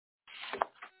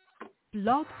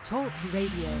Blog Talk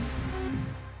Radio.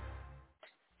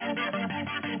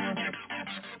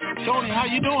 Tony, how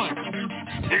you doing?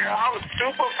 Yeah, I'm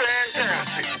super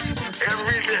fantastic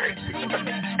every day.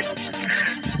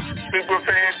 Super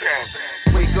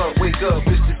fantastic. Wake up,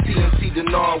 it's the TNT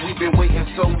Denard. We've been waiting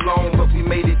so long, but we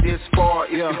made it this far.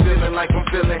 If you're feeling like I'm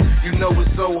feeling, you know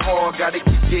it's so hard. Gotta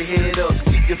keep your head up,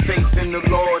 keep your faith in the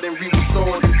Lord, and read the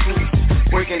sword and truth.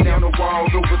 Breaking down the walls,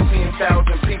 over 10,000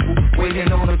 people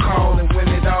waiting on a call, and when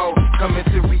it all coming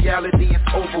to reality, it's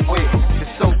over with.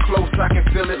 It's so close, I can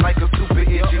feel it like a super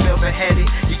hit. You never had it,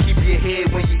 you keep your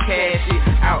head when you cash it.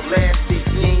 Outlast it,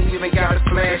 you ain't even gotta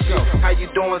flash it. How you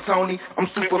doing, Tony? I'm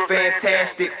super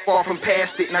fantastic, far from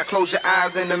past it. Now close your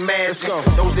eyes and imagine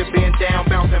those that been down,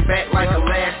 bouncing back like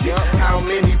elastic. How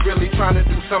many really trying to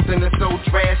do something that's so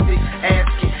drastic?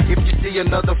 Ask it if you see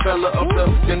another fella of the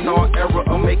Denard era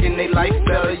of making their life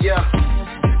better, yeah.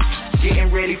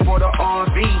 Getting ready for the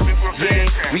RV,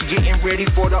 yeah. We getting ready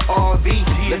for the RV.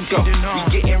 Let's go.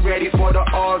 We getting ready for the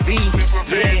RV,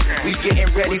 yeah. We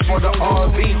getting ready for the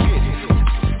RV.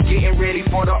 Getting ready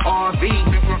for the RV,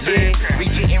 yeah. We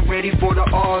getting ready for the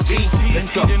RV.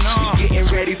 Let's go. We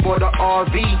getting ready for the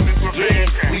RV,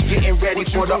 yeah. We getting ready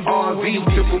for the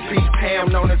RV. Triple P Pam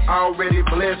known as already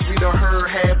blessed. We done heard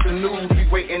half the news. We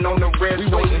waiting on the rest.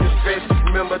 Waiting to stretch.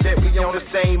 Remember that we on the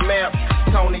same map.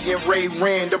 Tony and Ray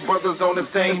Rand, the brothers on the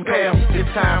same path. It's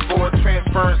time for a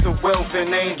transference of wealth, and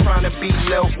I ain't trying to be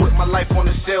left with my life on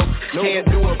the shelf. Can't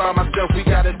do it by myself, we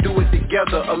gotta do it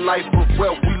together. A life of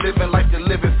wealth, we living life to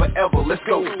live it forever. Let's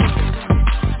go.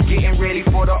 Getting ready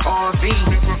for the RV,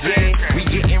 yeah. We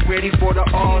getting ready for the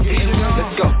RV.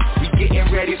 Let's go. We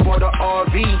getting ready for the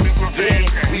RV, yeah.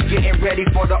 We getting ready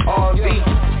for the RV.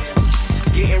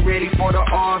 Getting ready for the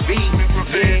RV,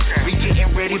 yeah. We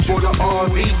getting ready for the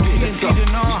RV. Let's go.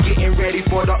 We getting ready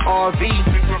for the RV,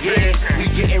 yeah. We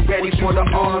getting ready for the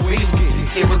RV.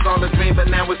 It was all a dream, but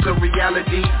now it's a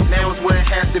reality. Now it's where it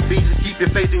has to be. Just keep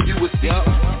your faith and you will see.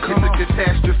 It's a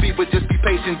catastrophe, but just be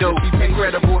patient though.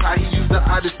 Incredible how he used the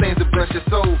oddest things to bless your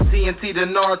soul. TNT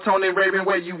Denard, Tony Raven,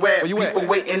 where you at? People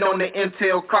waiting on the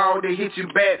intel call to hit you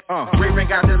back. Raven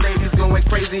got the ladies going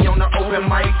crazy on the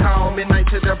open mic call. Midnight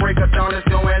to the break of dawn is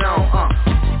going on.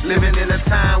 Living in a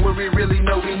time where we really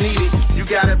know we need it. You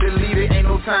gotta believe it, ain't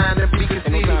no time to be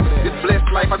conceited. This blessed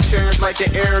life I cherish like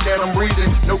the air that I'm breathing.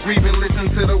 No grieving,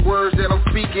 listen to the words that I'm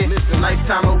speaking.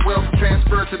 Lifetime of wealth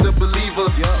transfer to the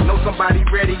believers. Know somebody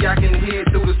ready, I can hear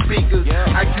it through the speakers.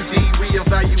 IQD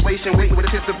reevaluation, waiting with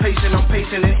anticipation. I'm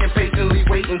patient and impatiently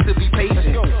waiting to be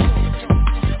patient.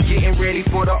 Getting ready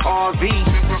for the RV,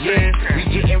 yeah. We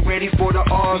getting ready for the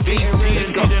RV.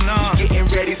 Let's go. We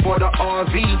getting ready for the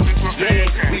RV,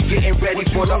 yeah. We getting ready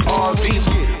for the RV.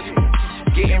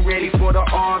 Getting ready for the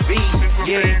RV,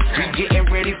 yeah. We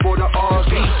getting ready for the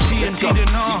RV. Let's go.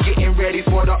 We getting ready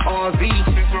for the RV,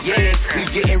 yeah. We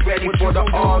getting ready for the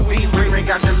RV. Ray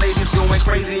got the ladies going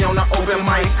crazy on the open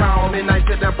mic call. Midnight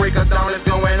to the break of dawn is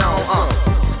going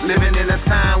on. Living in a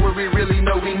time where we really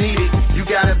know we need it. You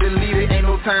gotta believe it, ain't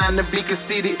no time to be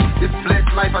conceited. This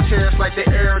blessed life I cherish like the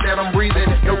air that I'm breathing.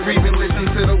 No grieving, listen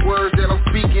to the words that I'm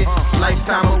speaking.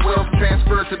 Lifetime of wealth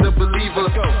transfer to the believer.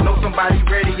 Know somebody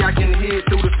ready, I can hear it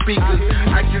through the speakers.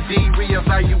 IQD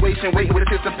reevaluation, waiting with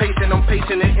anticipation. I'm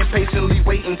patient and impatiently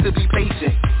waiting to be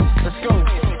patient. Let's go.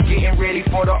 Getting ready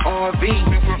for the RV,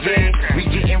 yeah. We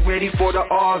getting ready for the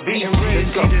RV.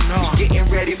 Let's go. We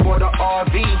getting ready for the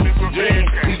RV, yeah.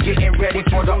 We getting ready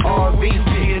for the RV.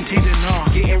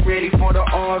 Getting ready for the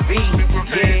RV,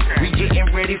 yeah. We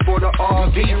getting ready for the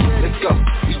RV. Let's go.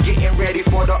 We getting ready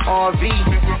for the RV,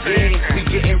 yeah. We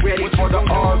getting ready for the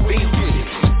RV.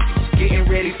 Getting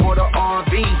ready for the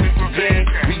RV,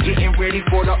 yeah. We getting ready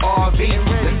for the RV.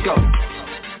 Let's go.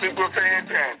 Super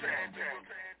fantastic.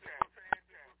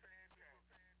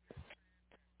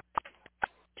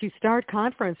 To start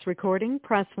conference recording,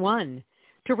 press 1.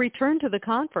 To return to the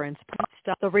conference, press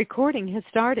stop. The recording has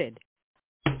started.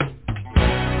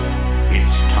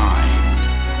 It's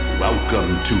time.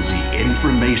 Welcome to the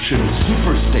Information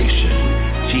Superstation,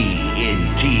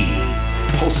 TNT,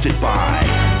 hosted by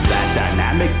that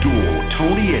dynamic duo,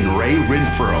 Tony and Ray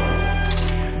Renfro.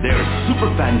 They're super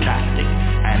fantastic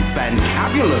and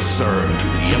fantabulous, sir, to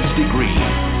the nth degree.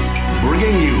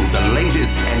 Bringing you the latest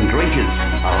and greatest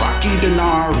Iraqi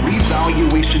dinar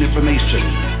revaluation information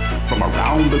from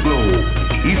around the globe,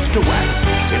 east to west.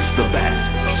 It's the best.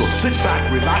 So sit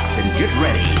back, relax, and get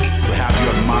ready to have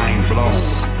your mind blown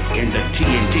in the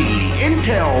TNT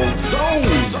Intel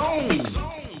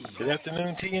Zone. Good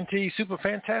afternoon, TNT Super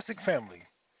Fantastic family.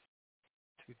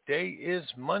 Today is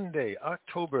Monday,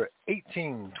 October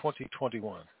 18,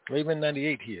 2021. Raven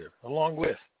 98 here, along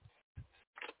with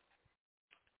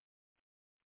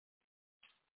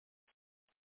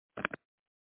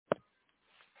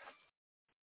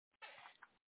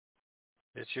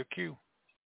It's your cue.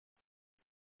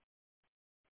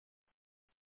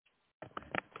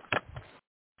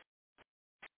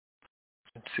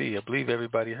 Let's see. I believe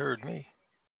everybody heard me.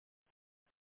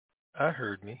 I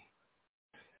heard me.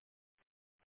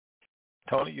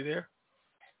 Tony, you there?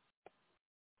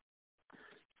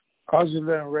 I was just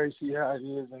letting Ray see how it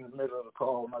is in the middle of the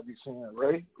call when I be saying,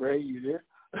 Ray, you there?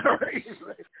 Ray,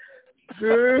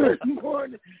 good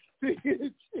morning.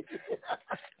 Is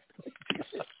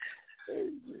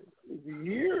he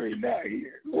here or not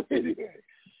here?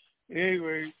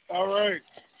 Anyway, all right.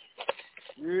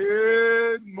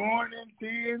 Good morning,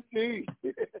 TNT.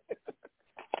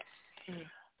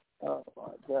 Oh,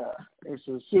 my God. It's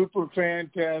a super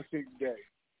fantastic day.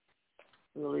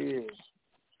 It really is.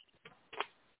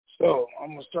 So I'm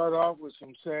going to start off with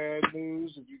some sad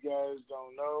news. If you guys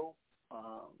don't know,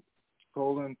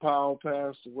 Colin Powell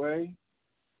passed away.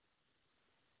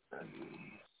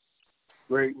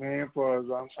 Great man, as far as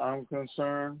I'm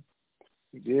concerned.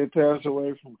 He did pass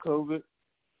away from COVID,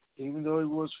 even though he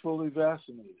was fully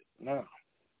vaccinated. Now,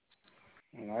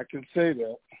 and I can say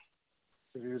that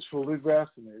he was fully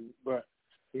vaccinated, but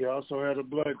he also had a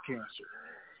blood cancer.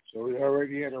 So he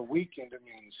already had a weakened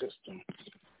immune system.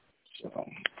 So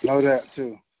know that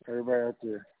too, everybody out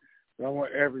there. But I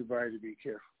want everybody to be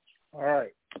careful. All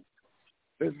right,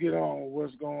 let's get on with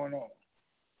what's going on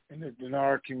in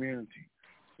our community.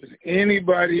 Does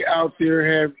anybody out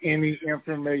there have any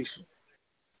information,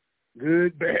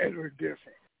 good, bad, or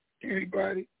different?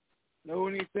 Anybody know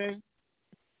anything?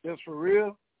 Just for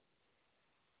real?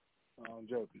 No, I'm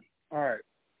joking. All right.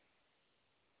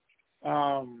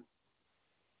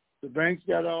 The banks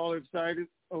got all excited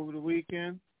over the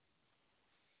weekend.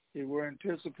 They were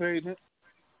anticipating it.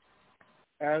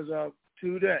 As of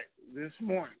today, this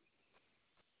morning,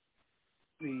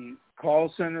 the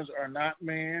call centers are not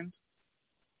manned.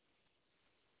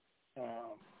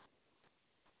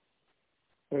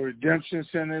 The redemption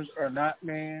centers are not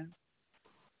manned.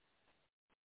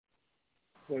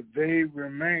 But they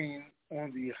remain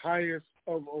on the highest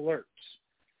of alerts.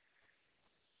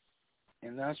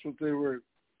 And that's what they were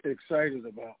excited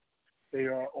about. They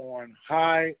are on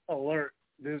high alert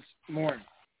this morning.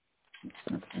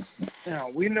 Now,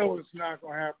 we know it's not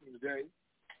going to happen today.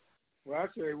 Well,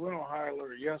 actually, they went on high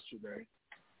alert yesterday,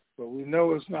 but we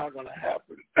know it's not going to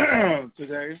happen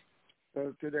today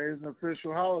because today is an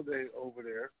official holiday over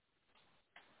there.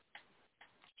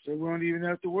 So we don't even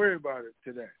have to worry about it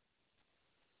today.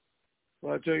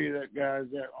 Well, I'll tell you that, guys,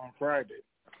 that on Friday,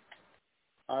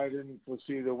 I didn't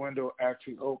foresee the window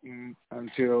actually open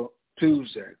until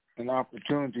Tuesday, an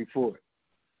opportunity for it.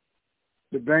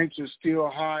 The banks are still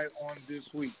high on this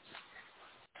week.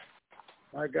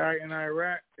 My guy in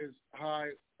Iraq is high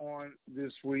on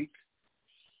this week.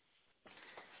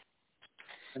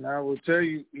 And I will tell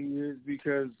you he is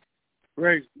because,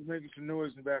 Ray, you're making some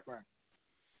noise in the background,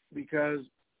 because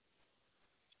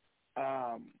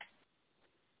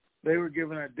they were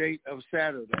given a date of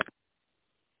Saturday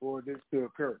for this to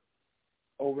occur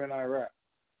over in Iraq.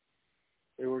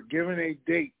 They were given a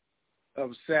date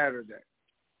of Saturday.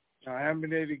 Now, I haven't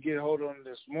been able to get hold of him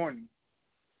this morning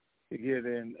to get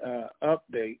an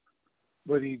update,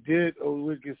 but he did, or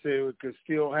we could say it could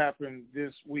still happen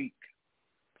this week.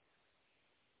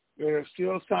 They're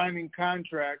still signing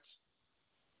contracts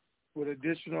with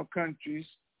additional countries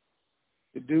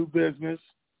to do business,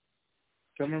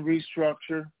 come and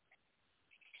restructure,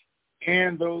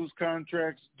 and those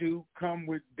contracts do come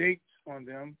with dates on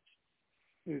them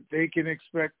that they can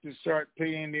expect to start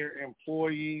paying their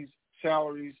employees'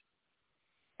 salaries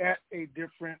at a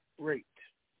different rate.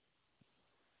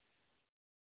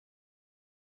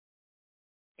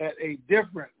 At a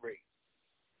different rate.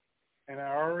 And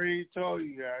I already told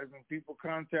you guys, when people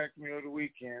contacted me over the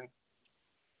weekend,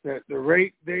 that the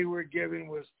rate they were giving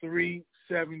was $371.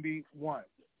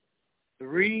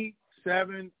 $371.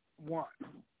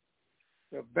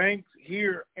 The banks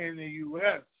here in the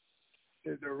U.S.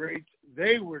 said the rate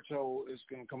they were told is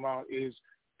going to come out is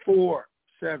 $471.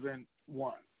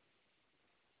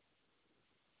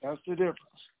 That's the difference.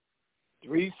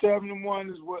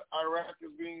 $371 is what Iraq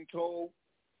is being told,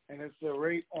 and it's the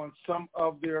rate on some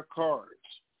of their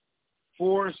cards.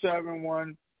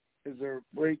 $471 is the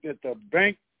rate that the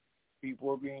bank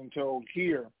people are being told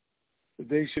here that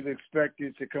they should expect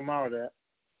it to come out at,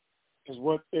 is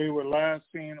what they were last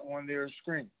seeing on their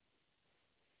screen.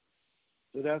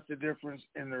 So that's the difference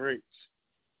in the rates.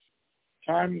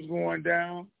 Time is going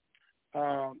down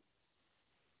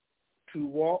to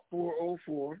Walt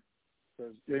 404,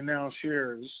 because they now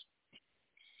shares.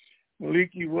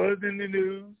 Maliki was in the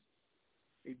news.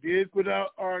 He did put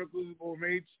out articles or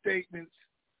made statements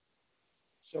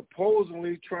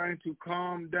supposedly trying to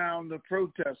calm down the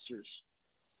protesters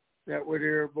that were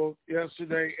there both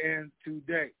yesterday and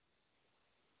today.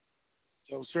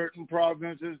 So certain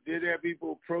provinces did have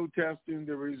people protesting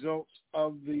the results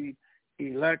of the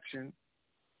election.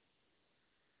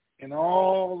 And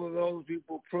all of those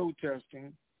people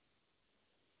protesting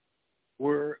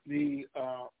were the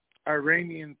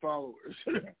Iranian followers,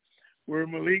 were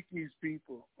Maliki's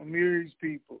people, Amiri's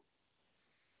people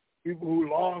who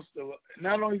lost.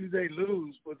 Not only did they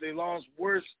lose, but they lost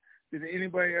worse than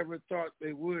anybody ever thought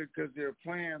they would because their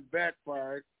plan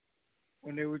backfired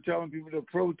when they were telling people to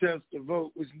protest to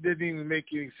vote, which didn't even make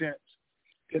any sense.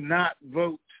 To not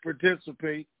vote,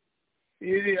 participate.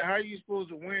 How are you supposed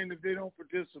to win if they don't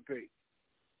participate?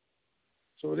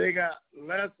 So they got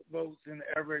less votes than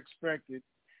ever expected,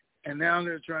 and now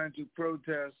they're trying to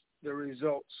protest the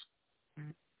results,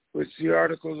 which the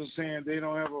articles are saying they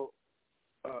don't have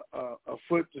a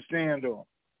foot to stand on.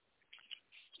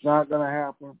 It's not going to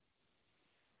happen.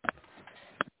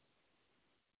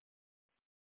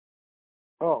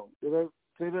 Oh, did I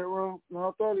say that wrong? No,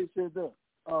 I thought he said that.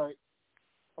 All right.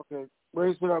 Okay.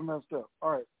 Race what I messed up.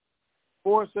 All right.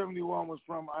 471 was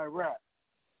from Iraq.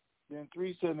 Then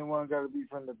 371 got to be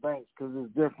from the banks because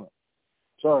it's different.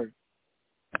 Sorry.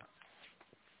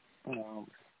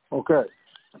 Okay.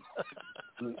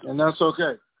 And that's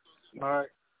okay. All right.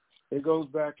 It goes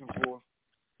back and forth.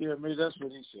 Yeah, maybe that's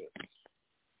what he said.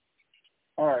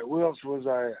 All right. Where else was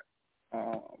I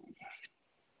at?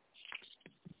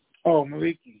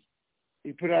 Maliki.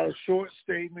 He put out a short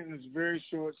statement. It's a very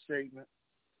short statement,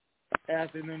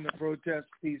 asking them to protest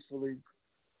peacefully.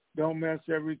 Don't mess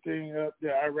everything up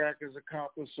that Iraq has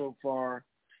accomplished so far.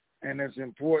 And it's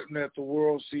important that the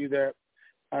world see that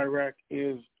Iraq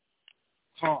is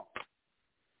calm.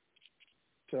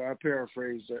 So I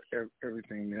paraphrased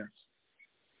everything there.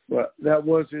 But that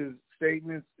was his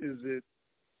statement. Is it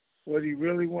what he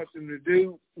really wants them to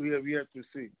do? We have yet to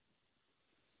see.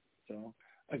 So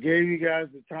I gave you guys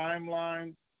the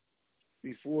timeline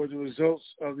before the results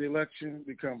of the election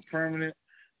become permanent,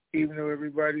 even though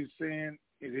everybody's saying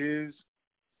it is.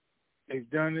 They've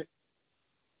done it.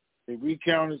 They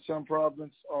recounted some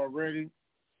province already.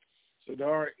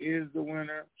 Sadr is the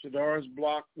winner. Sadar's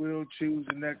bloc will choose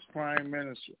the next prime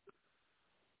minister.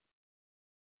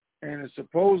 And it's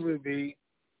supposedly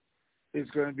it's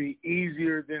going to be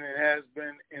easier than it has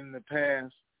been in the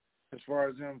past as far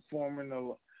as them forming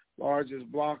the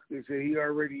largest bloc. They say he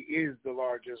already is the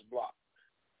largest bloc.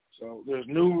 So there's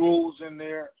new rules in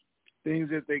there, things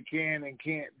that they can and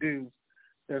can't do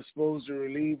that's supposed to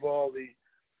relieve all the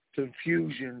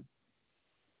confusion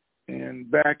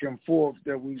and back and forth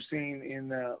that we've seen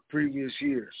in previous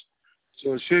years.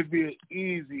 So it should be an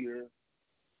easier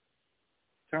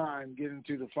time getting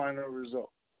to the final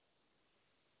result.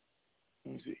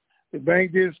 Let me see. The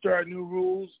bank did start new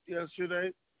rules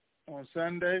yesterday on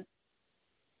Sunday.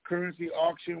 Currency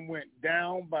auction went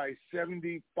down by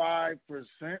 75%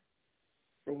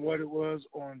 from what it was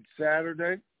on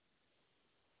Saturday.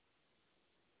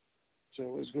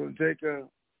 So it's going to take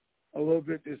a little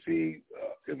bit to see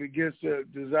if it gets the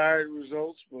desired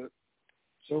results, but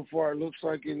so far it looks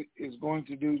like it is going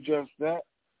to do just that.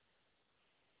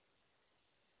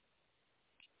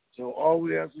 So all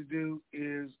we have to do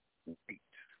is wait.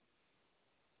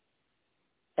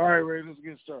 All right, Ray, let's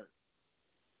get started.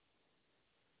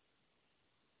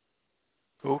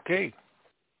 Okay.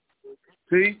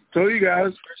 See, told you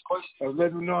guys. I was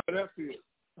letting you know how that feels.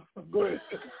 Go ahead.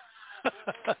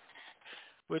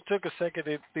 Well, it took a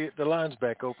second. The line's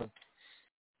back open.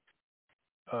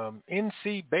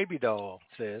 NC Baby Doll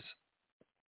says,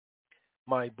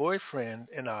 my boyfriend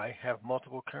and I have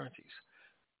multiple currencies.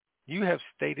 You have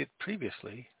stated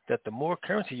previously that the more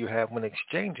currency you have when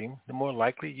exchanging, the more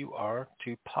likely you are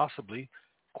to possibly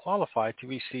qualify to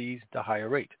receive the higher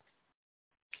rate.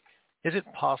 Is it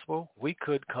possible we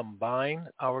could combine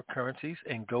our currencies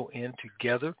and go in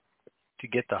together to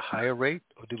get the higher rate,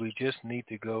 or do we just need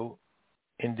to go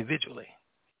individually?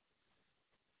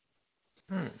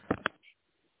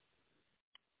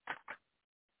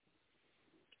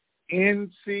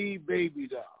 NC Baby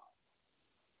Doll.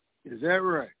 Is that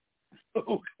right?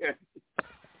 Okay.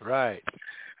 Right.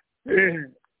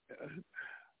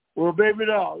 Well, Baby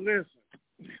Doll, listen.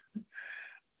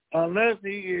 Unless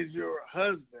he is your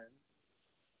husband,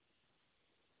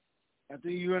 I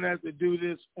think you're going to have to do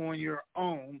this on your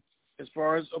own as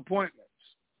far as appointments.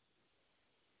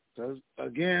 Because,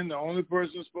 again, the only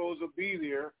person supposed to be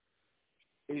there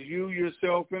is you,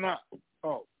 yourself, and I.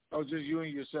 Oh, just you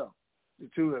and yourself, the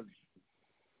two of you.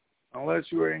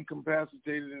 Unless you are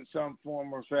incapacitated in some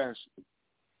form or fashion.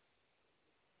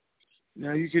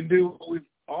 Now, you can do what we've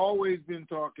always been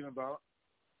talking about,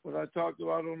 what I talked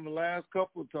about on the last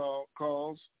couple of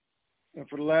calls and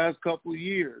for the last couple of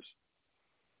years.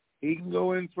 He can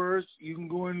go in first, you can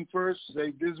go in first,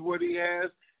 say this is what he has,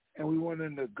 and we want to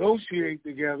negotiate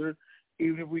together,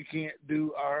 even if we can't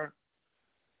do our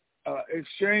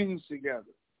exchange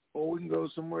together, or we can go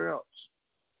somewhere else.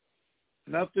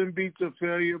 Nothing beats a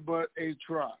failure but a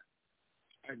try.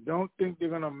 I don't think they're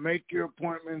going to make your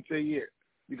appointment and say yes,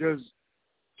 because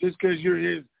just because you're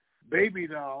his baby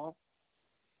doll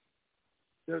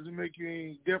doesn't make you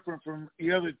any different from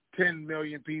the other 10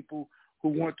 million people who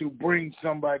want to bring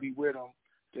somebody with them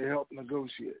to help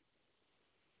negotiate.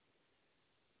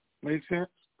 Make sense?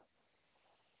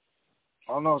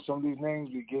 I don't know, some of these names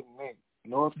be getting me.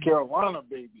 North Carolina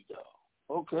baby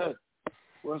doll. Okay.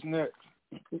 What's next?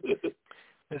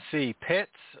 Let's see.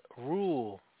 Pets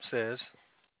Rule says,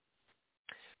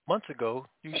 months ago,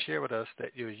 you shared with us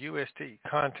that your UST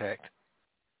contact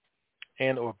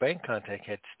and or bank contact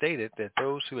had stated that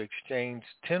those who exchanged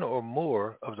 10 or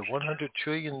more of the 100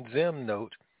 trillion ZIM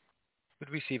note would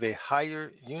receive a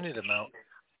higher unit amount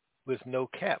with no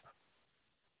cap,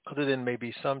 other than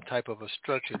maybe some type of a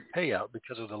structured payout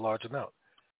because of the large amount.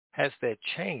 Has that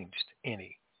changed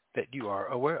any that you are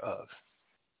aware of?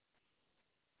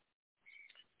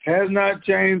 Has not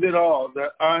changed at all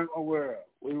that I'm aware of.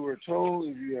 We were told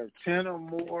if you have 10 or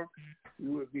more,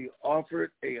 you would be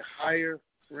offered a higher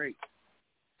rate.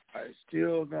 I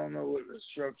still don't know what the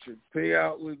structured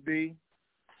payout would be,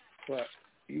 but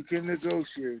you can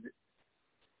negotiate it.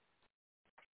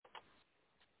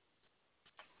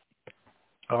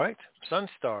 All right.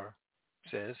 Sunstar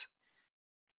says,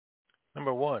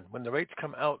 number one, when the rates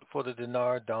come out for the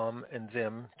dinar, DOM, and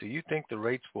ZIM, do you think the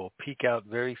rates will peak out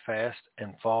very fast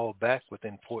and fall back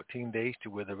within 14 days to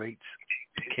where the rates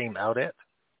came out at?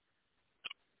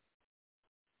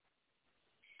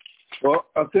 Well,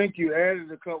 I think you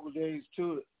added a couple of days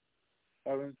to it.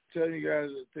 I've been telling you guys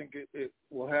I think it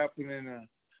will happen in a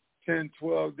 10,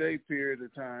 12-day period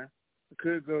of time. It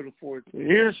could go to 14.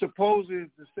 Here supposedly is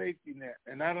the safety net,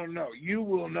 and I don't know. You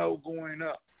will know going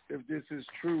up if this is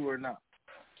true or not.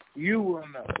 You will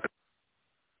know.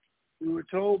 We were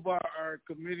told by our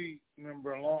committee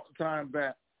member a long time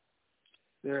back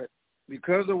that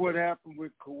because of what happened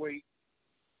with Kuwait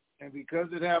and because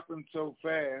it happened so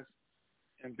fast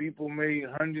and people made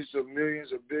hundreds of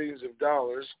millions or billions of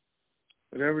dollars,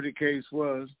 whatever the case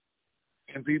was,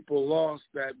 and people lost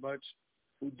that much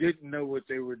who didn't know what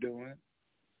they were doing,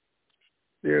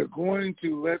 they're going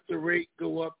to let the rate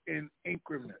go up in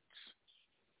increments.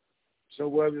 So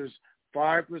whether it's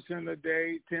 5% a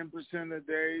day, 10% a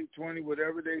day, 20,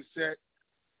 whatever they set,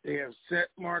 they have set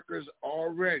markers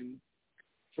already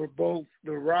for both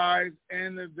the rise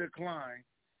and the decline,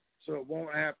 so it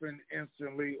won't happen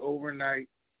instantly overnight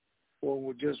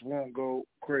or just won't go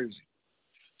crazy.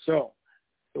 So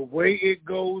the way it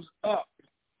goes up,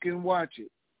 you can watch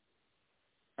it.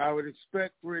 I would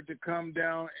expect for it to come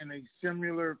down in a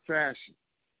similar fashion.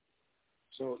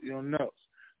 So you'll know.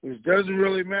 Which doesn't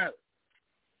really matter.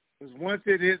 Because once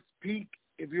it hits peak,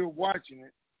 if you're watching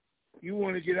it, you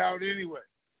want to get out anyway.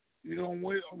 You don't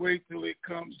wait till it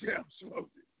comes down slowly.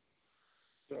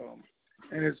 So,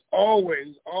 and it's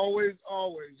always,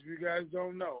 if you guys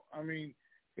don't know, I mean,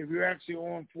 if you're actually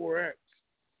on 4X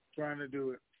trying to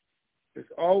do it, it's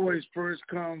always first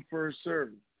come, first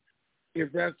served,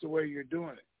 if that's the way you're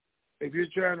doing it. If you're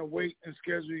trying to wait and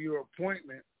schedule your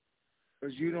appointment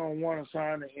because you don't want to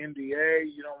sign an NDA,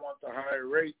 you don't want the higher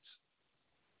rates,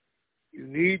 you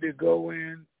need to go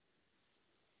in,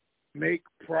 make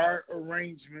prior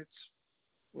arrangements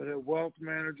with a wealth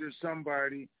manager,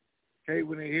 somebody. Hey,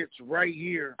 when it hits right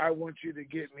here, I want you to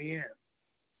get me in.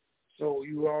 So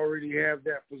you already have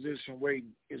that position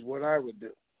waiting is what I would do.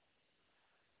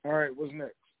 All right, what's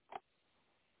next?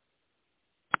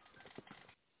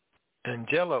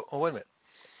 Angelo, oh, wait a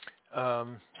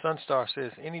minute. Sunstar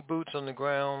says, any boots on the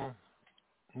ground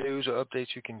news or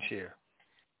updates you can share?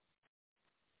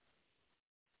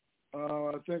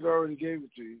 I think I already gave it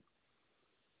to you.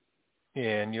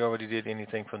 Yeah, and you already did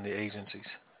anything from the agencies.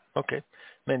 Okay.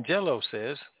 Mangelo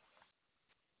says,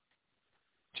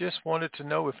 just wanted to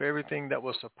know if everything that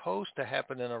was supposed to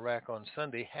happen in Iraq on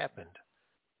Sunday happened.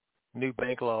 New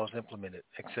bank laws implemented,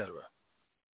 etc.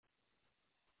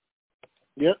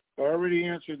 Yep, I already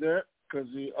answered that because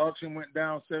the auction went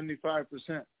down 75%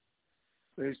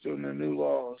 based on the new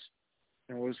laws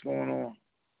and what's going on.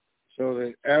 So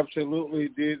they absolutely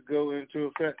did go into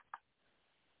effect.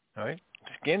 All right.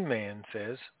 Skin Man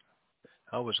says,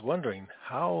 I was wondering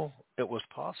how it was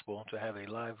possible to have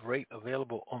a live rate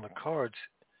available on the cards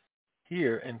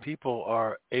here, and people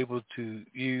are able to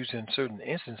use in certain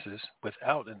instances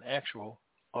without an actual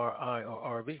RI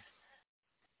or RV.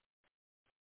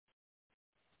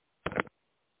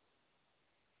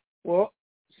 Well,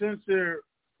 since they're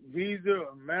Visa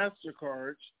or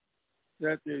MasterCards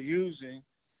that they're using,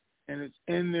 and it's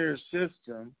in their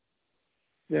system,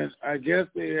 then I guess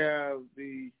they have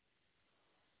the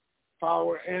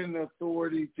power and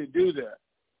authority to do that.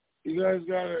 You guys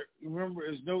got to remember,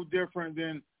 it's no different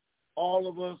than all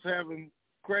of us having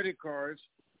credit cards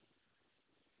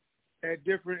at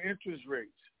different interest rates.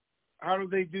 How do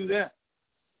they do that?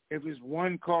 If it's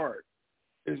one card,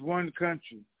 it's one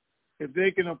country. If they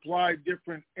can apply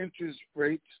different interest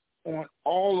rates on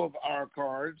all of our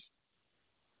cards,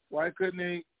 why couldn't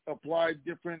they apply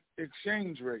different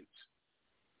exchange rates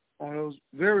on those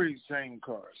very same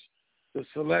cards, the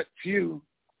select few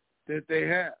that they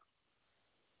have?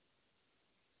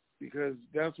 Because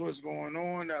that's what's going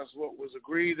on. That's what was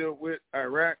agreed to with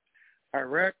Iraq.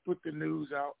 Iraq put the news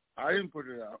out. I didn't put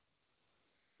it out.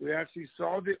 We actually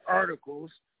saw the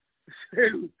articles,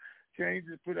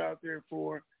 changes put out there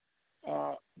for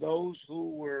those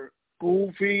who were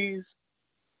school fees.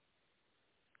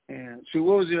 And so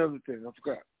what was the other thing? I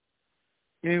forgot.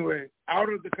 Anyway,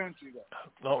 out of the country, though.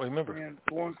 I don't remember. And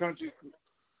foreign countries,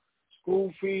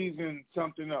 school fees and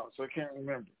something else. I can't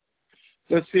remember.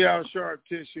 Let's see how sharp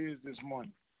Tish is this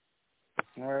morning.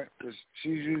 All right? Because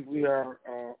she's usually our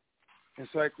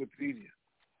encyclopedia.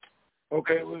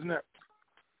 Okay, what's next?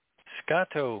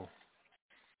 Scotto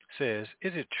says,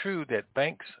 is it true that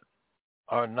banks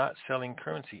are not selling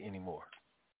currency anymore?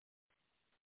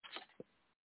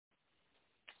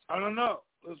 I don't know.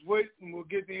 Let's wait and we'll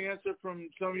get the answer from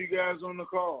some of you guys on the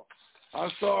call. I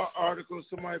saw an article,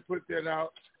 somebody put that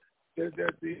out, said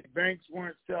that the banks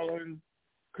weren't selling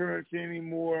currency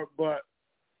anymore, but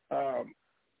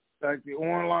like the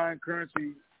online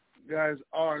currency guys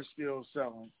are still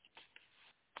selling.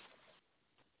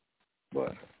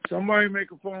 But somebody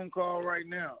make a phone call right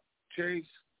now. Chase,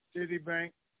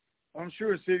 Citibank. I'm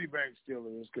sure Citibank still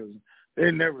is because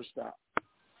they never stop.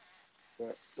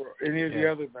 But for any of the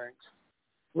other banks,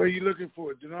 what are you looking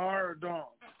for, dinar or dong?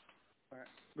 Right.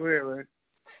 Go ahead, Ray.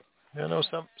 You know,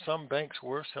 some banks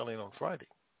were selling on Friday.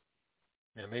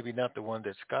 And maybe not the one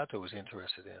that Scotto was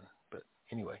interested in, but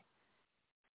anyway.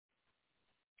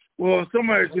 Well,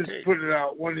 somebody just put it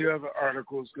out, one of the other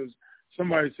articles, because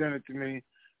somebody sent it to me,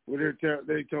 where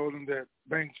they told them that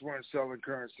banks weren't selling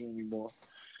currency anymore.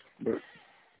 But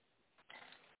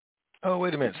oh,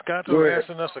 wait a minute. Scotto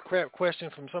asking us a crap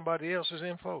question from somebody else's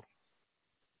info.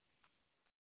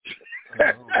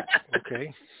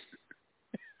 Okay.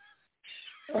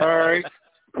 All right.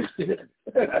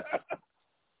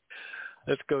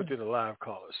 Let's go to the live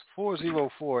callers.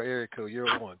 404 area code, you're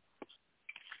on.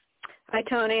 Hi,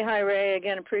 Tony. Hi, Ray.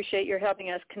 Again, appreciate your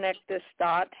helping us connect this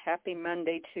dot. Happy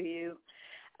Monday to you.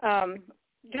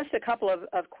 Just a couple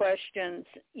of questions.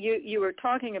 You were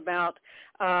talking about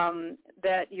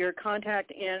that your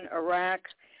contact in Iraq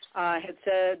had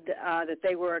said that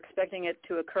they were expecting it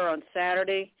to occur on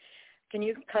Saturday. Can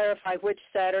you clarify which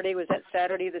Saturday? Was that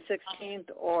Saturday the 16th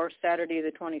or Saturday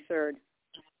the 23rd?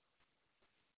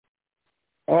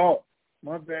 Oh,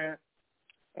 my bad.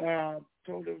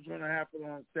 Told it was going to happen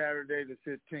on Saturday the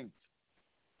 15th.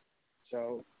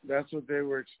 So that's what they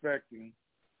were expecting.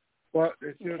 But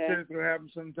they still said it's going to happen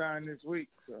sometime this week,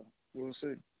 so we'll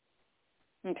see.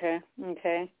 Okay.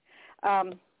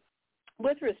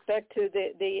 With respect to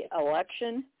the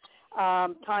election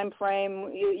time frame,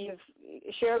 you've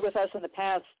shared with us in the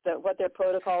past that what their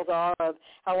protocols are of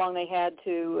how long they had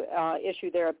to issue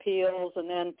their appeals, and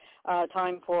then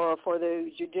time for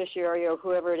the judiciary or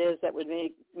whoever it is that would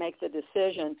make the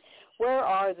decision. Where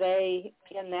are they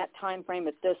in that time frame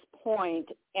at this point?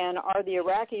 And are the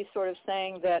Iraqis sort of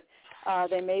saying that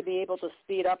they may be able to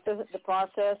speed up the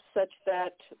process such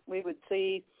that we would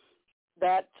see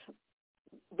that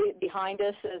behind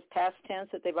us as past tense,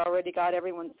 that they've already got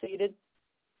everyone seated?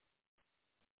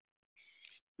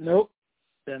 Nope,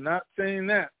 they're not saying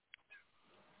that.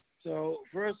 So,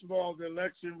 first of all, the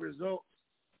election results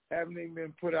haven't even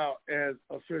been put out as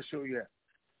official yet.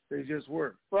 They just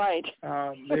were. Right.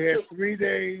 They had 3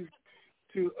 days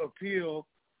to appeal,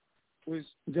 which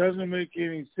doesn't make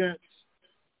any sense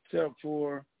except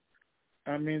for,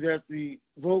 that the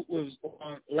vote was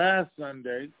on last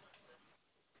Sunday,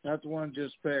 not the one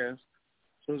just passed.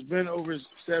 So it's been over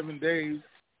 7 days.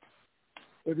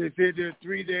 But they said their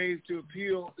 3 days to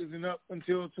appeal isn't up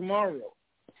until tomorrow.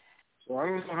 So I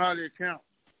don't know how they count.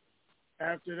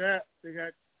 After that, they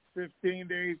got 15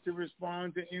 days to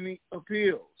respond to any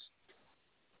appeals.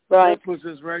 Right. That puts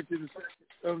us right to the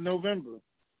 2nd of November.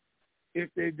 if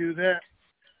they do that.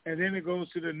 And then it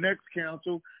goes to the next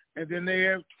council, and then they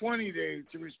have 20 days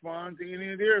to respond to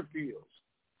any of their appeals.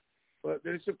 But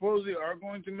they supposedly are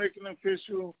going to make an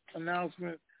official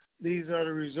announcement. These are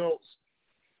the results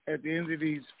at the end of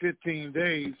these 15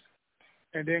 days,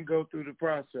 and then go through the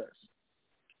process.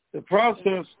 The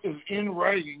process is in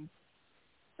writing.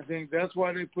 I think that's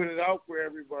why they put it out for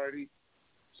everybody,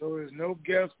 so there's no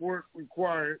guesswork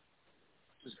required.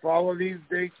 Just follow these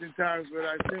dates and times that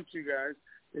I sent you guys.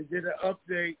 They did an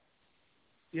update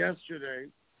yesterday,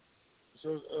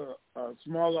 so a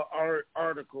smaller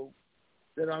article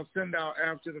that I'll send out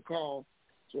after the call.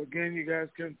 So, again, you guys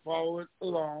can follow it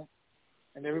along,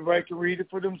 and everybody can read it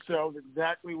for themselves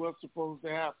exactly what's supposed to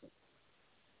happen.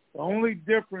 The only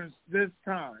difference this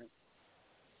time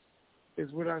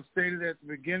is what I stated at the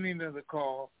beginning of the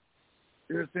call.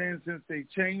 They're saying since they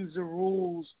changed the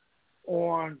rules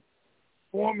on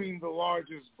forming the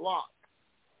largest block,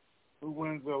 who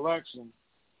wins the election,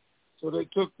 so they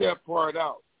took that part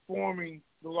out, forming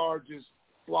the largest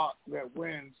block that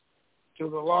wins to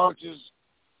the largest,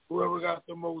 whoever got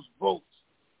the most votes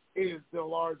is the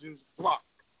largest block.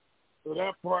 So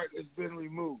that part has been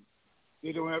removed.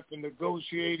 They don't have to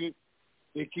negotiate it.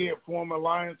 They can't form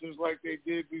alliances like they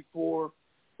did before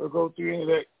or go through any of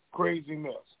that crazy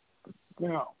mess.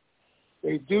 Now,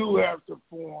 they do have to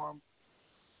form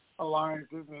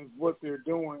alliances, and what they're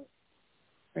doing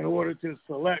in order to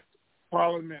select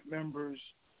parliament members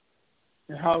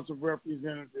and House of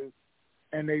Representatives,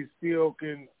 and they still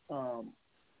can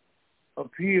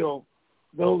appeal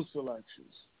those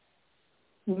selections.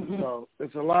 Mm-hmm. So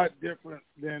it's a lot different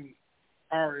than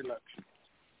our election.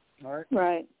 All right?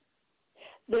 Right.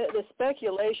 The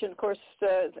speculation, of course,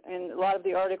 and a lot of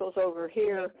the articles over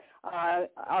here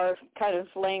are kind of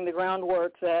laying the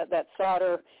groundwork that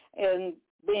Sauter, and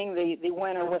being the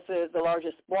winner with the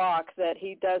largest block, that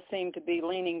he does seem to be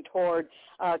leaning toward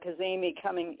Kazemi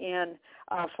coming in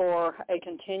for a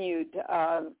continued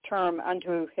term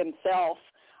unto himself.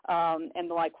 And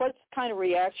like, what kind of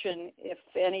reaction, if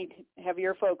any, have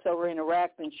your folks over in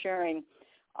Iraq been sharing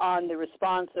on the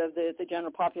response of the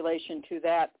general population to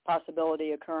that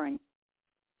possibility occurring?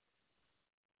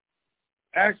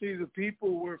 Actually, the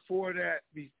people were for that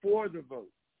before the vote,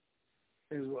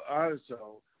 is what I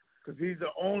saw, because he's the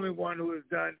only one who has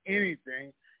done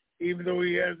anything, even though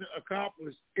he hasn't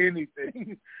accomplished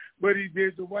anything. But he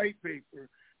did the white paper.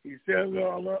 He set it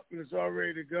all up, and it's all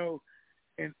ready to go.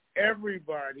 And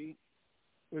everybody,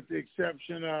 with the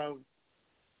exception of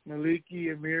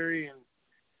Maliki, Amiri, and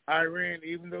Iran,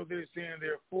 even though they're saying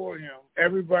they're for him,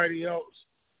 everybody else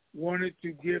wanted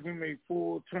to give him a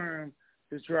full term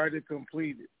to try to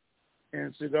complete it.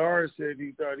 And Sadar said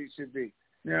he thought he should be.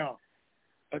 Now,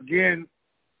 again,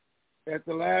 at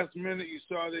the last minute, you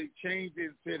saw they changed it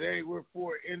and said, hey, we're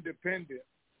for independent,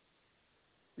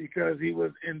 because he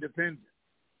was independent.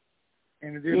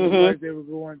 And it didn't look like they were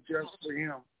going just for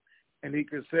him. And he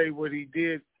could say what he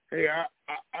did. Hey,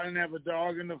 I didn't have a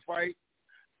dog in the fight.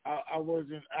 I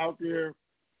wasn't out there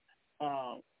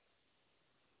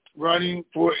running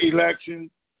for election.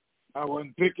 I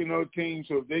wasn't picking no team.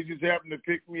 So if they just happen to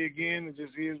pick me again, it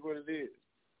just is what it is.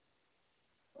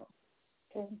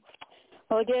 Okay.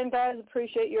 Well, again, guys,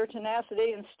 appreciate your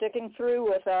tenacity and sticking through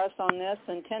with us on this.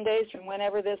 And 10 days from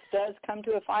whenever this does come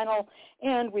to a final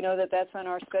end, we know that that's when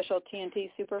our special TNT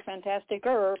Superfantastic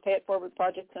or Pay It Forward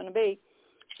project's going to be.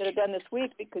 Should have done this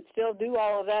week. We could still do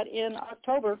all of that in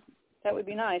October. That would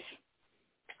be nice.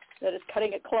 That is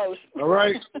cutting it close. All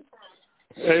right.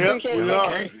 Yep, we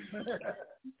are.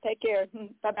 Take care.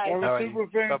 Bye-bye. Have a super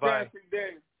fantastic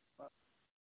day.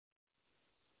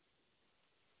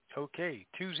 Okay,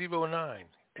 209,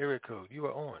 area code, you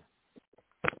are on.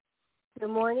 Good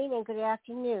morning and good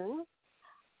afternoon.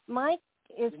 Mine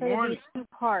is going to be a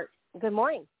two-part. Good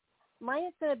morning. Mine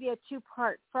is going to be a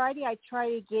two-part. Friday I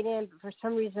tried to get in, but for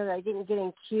some reason I didn't get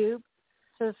in queue.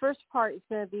 So the first part is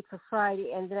going to be for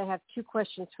Friday, and then I have two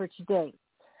questions for today.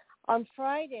 On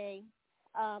Friday,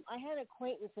 I had an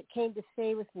acquaintance that came to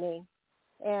stay with me,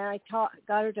 and I got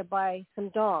her to buy some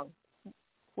dong.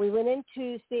 We went in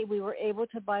Tuesday. We were able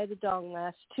to buy the dong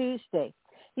last Tuesday.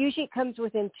 Usually it comes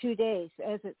within 2 days.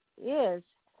 As it is,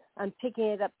 I'm picking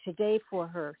it up today for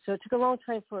her. So it took a long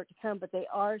time for it to come, but they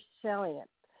are selling it.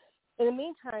 In the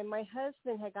meantime, my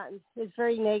husband is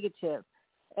very negative,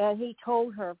 and he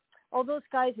told her, oh, those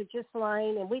guys are just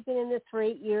lying, and we've been in this for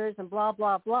 8 years, and blah,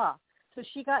 blah, blah. So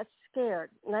she got scared,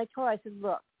 and I told her, I said,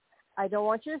 look, I don't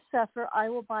want you to suffer. I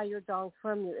will buy your dong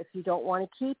from you if you don't want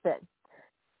to keep it.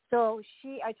 So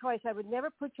I told her, I said, I would never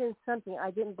put you in something I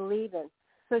didn't believe in.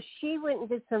 So she went and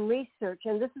did some research,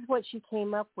 and this is what she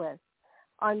came up with.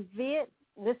 On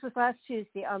this was last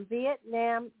Tuesday, on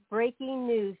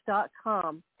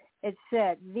VietnamBreakingNews.com. It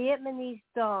said, Vietnamese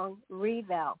dong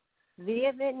reval.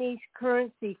 Vietnamese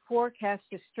currency forecast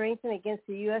to strengthen against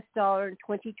the U.S. dollar in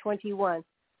 2021,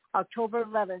 October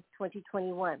 11th,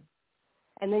 2021.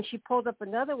 And then she pulled up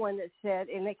another one that said,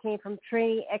 and it came from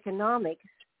Trading Economics,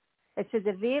 it said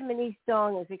the Vietnamese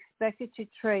dong is expected to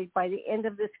trade by the end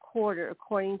of this quarter,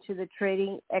 according to the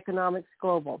Trading Economics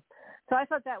Global. So I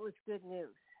thought that was good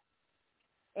news.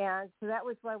 And so that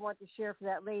was what I wanted to share for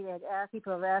that lady. I'd asked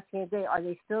people have asked me today, are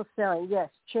they still selling? Yes,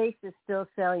 Chase is still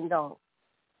selling dong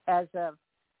as of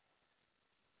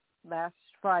last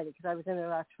Friday, because I was in there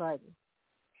last Friday.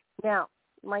 Now,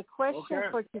 my question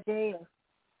for today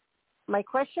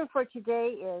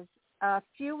is, a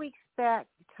few weeks back,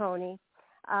 Tony,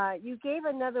 you gave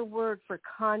another word for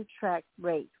contract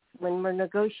rate when we're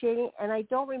negotiating, and I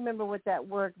don't remember what that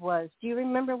word was. Do you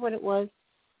remember what it was?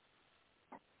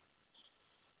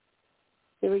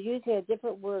 They were using a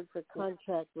different word for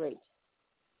contract rate.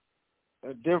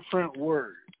 A different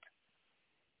word.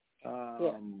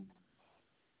 Yeah.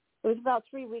 It was about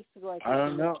 3 weeks ago, I think. I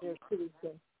don't know. 2 weeks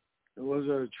ago. It was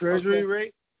a treasury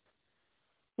rate?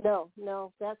 No,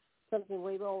 that's something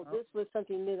way old. This was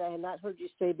something new that I had not heard you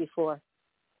say before.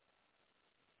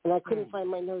 And I couldn't find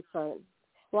my notes on it.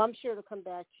 Well, I'm sure it'll come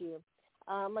back to you.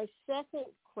 My second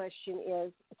question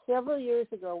is, several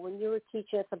years ago when you were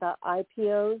teaching us about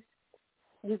IPOs,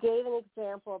 you gave an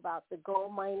example about the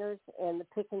gold miners and the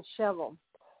pick and shovel.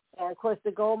 And, of course,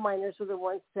 the gold miners were the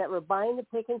ones that were buying the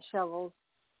pick and shovels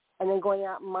and then going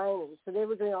out mining. So they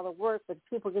were doing all the work, but the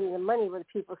people getting the money were the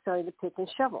people selling the pick and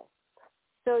shovel.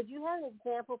 So do you have an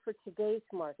example for today's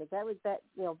market? That was back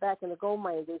in the gold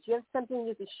mining days. Do you have something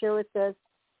you could share with us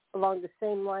along the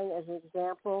same line as an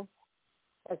example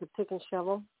as a pick and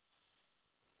shovel?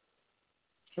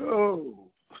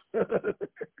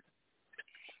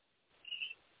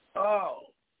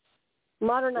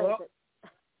 Modernize it.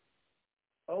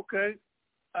 Okay.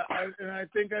 I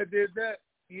think I did that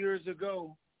years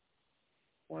ago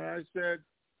when I said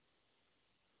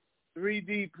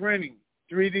 3D printing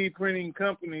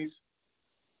companies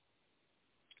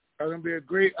are going to be a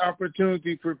great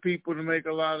opportunity for people to make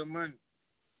a lot of money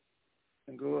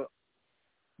and go up.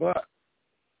 But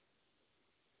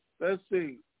let's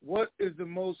see, what is the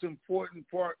most important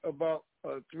part about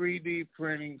a 3D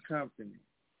printing company?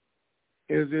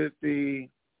 Is it the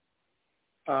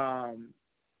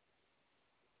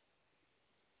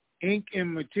ink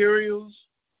and materials,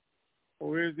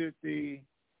 or is it the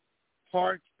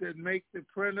parts that make the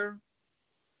printer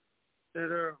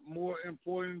that are more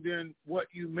important than what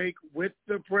you make with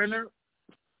the printer?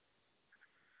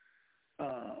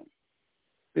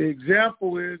 The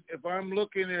example is, if I'm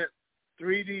looking at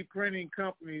 3D printing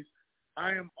companies,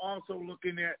 I am also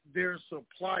looking at their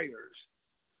suppliers,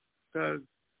 because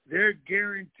they're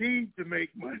guaranteed to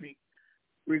make money,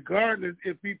 regardless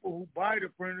if people who buy the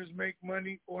printers make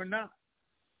money or not,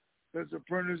 because the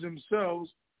printers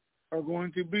themselves are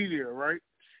going to be there, right?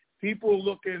 People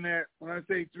looking at, when I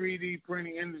say 3D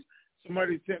printing, and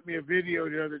somebody sent me a video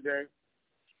the other day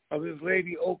of this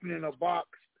lady opening a box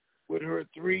with her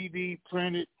 3D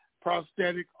printed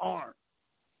prosthetic arm.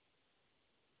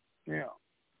 Now,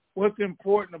 what's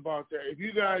important about that? If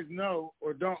you guys know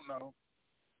or don't know,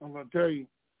 I'm going to tell you,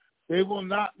 they will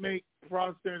not make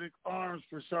prosthetic arms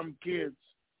for some kids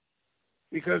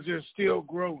because they're still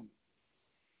growing.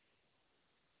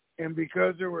 And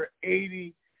because there were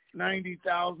 $80,000,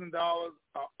 $90,000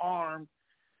 an arm,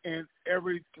 and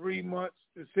every 3 months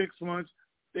to 6 months,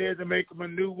 they had to make them a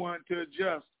new one to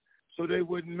adjust so they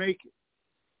wouldn't make it.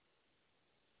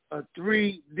 A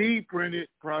 3D printed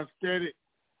prosthetic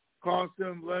cost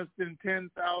them less than $10,000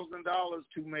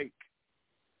 to make.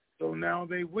 So now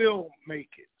they will make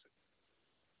it.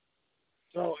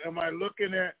 So am I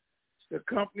looking at the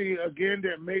company, again,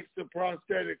 that makes the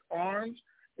prosthetic arms?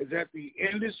 Is that the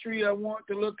industry I want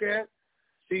to look at?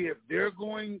 See if they're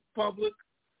going public?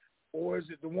 Or is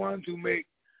it the ones who make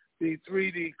the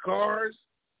 3D cars?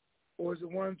 Or is it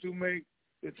the ones who make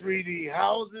the 3D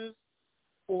houses?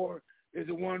 Or is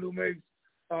it one who makes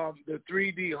the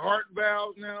 3D heart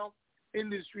valves now?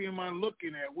 Industry am I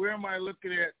looking at? Where am I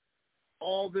looking at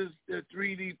all this the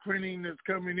 3D printing that's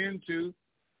coming into,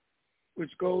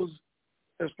 which goes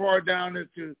as far down as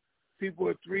to people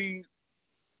with 3D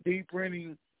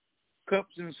printing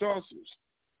cups and saucers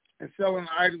and selling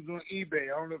items on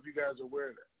eBay. I don't know if you guys are aware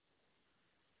of that.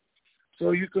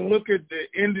 So you can look at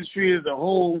the industry as a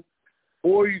whole,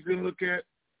 or you can look at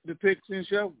the picks and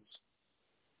shovels.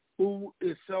 Who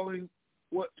is selling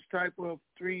what type of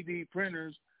 3D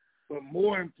printers, but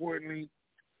more importantly,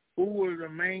 who are the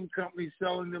main companies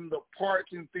selling them the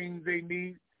parts and things they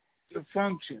need to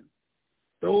function.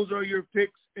 Those are your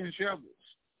picks and shovels.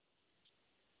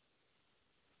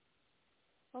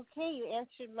 Okay, you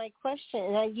answered my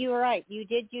question. And you were right. You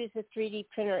did use the 3D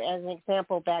printer as an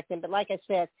example back then. But like I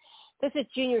said, this is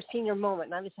junior-senior moment,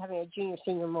 and I was having a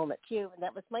junior-senior moment, too. And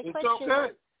that was my question. It's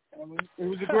okay. I mean, it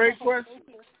was a great question.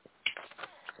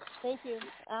 Thank you.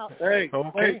 Out. Hey,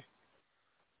 okay. Wait.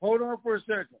 Hold on for a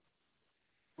second.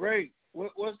 Ray,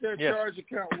 what's that charge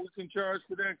account? We can charge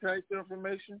for that type of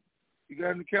information? You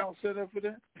got an account set up for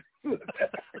that?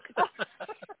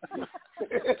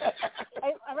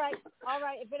 All right.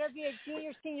 It better be a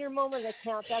junior-senior moment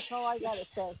account. That's all I got to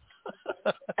say.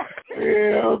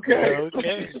 Yeah, okay.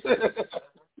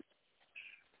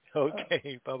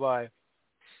 Okay, bye-bye.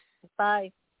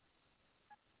 Bye.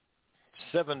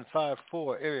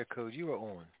 754 area code, you are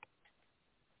on.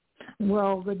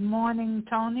 Well, good morning,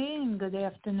 Tony, and good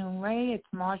afternoon, Ray. It's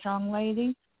Mahjong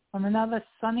Lady from another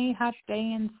sunny, hot day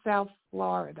in South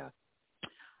Florida.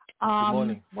 Good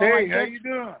morning. Well, hey, how you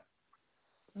doing?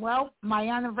 Well, my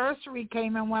anniversary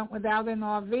came and went without an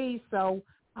RV, so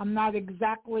I'm not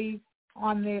exactly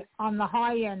on the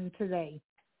high end today.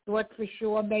 Thought for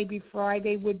sure maybe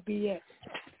Friday would be it.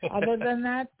 Other than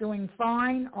that, doing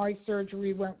fine. Eye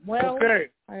surgery went well. Okay.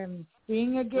 I am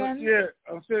seeing again. Yeah,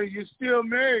 I'm saying you're still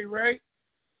married, right?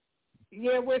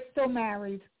 Yeah, we're still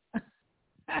married.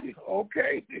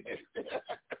 Okay.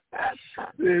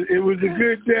 It was a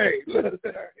good day. It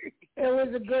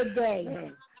was a good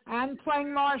day. And playing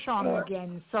Mahjong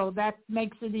again, so that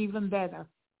makes it even better.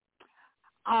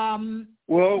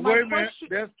 Well, wait a minute.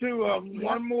 That's two of them.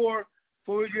 One more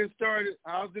before we get started.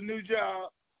 How's the new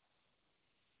job?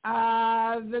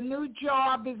 The new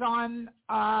job is on,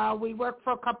 we worked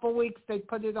for a couple of weeks. They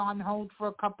put it on hold for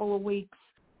a couple of weeks.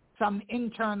 Some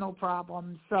internal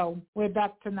problems. So we're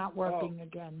back to not working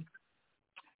again.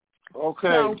 Okay.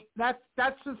 So that's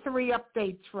the three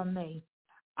updates from me.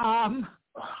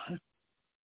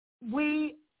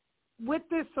 With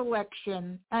this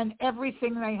election and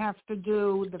everything they have to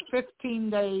do, the 15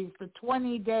 days, the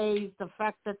 20 days, the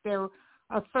fact that they're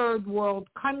a third world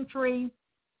country,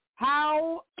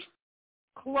 how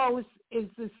close is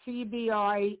the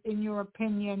CBI, in your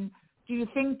opinion, do you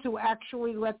think, to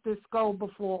actually let this go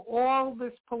before all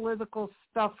this political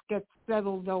stuff gets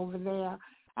settled over there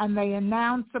and they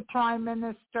announce a prime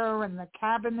minister and the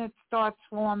cabinet starts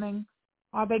forming?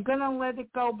 Are they going to let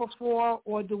it go before,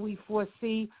 or do we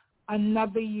foresee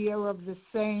another year of the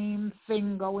same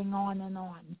thing going on and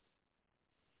on?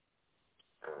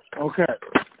 Okay.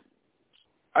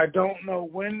 I don't know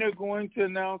when they're going to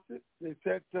announce it. They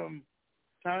set some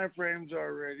time frames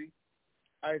already.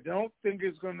 I don't think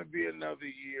it's going to be another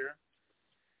year.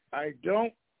 I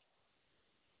don't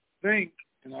think,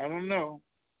 and I don't know,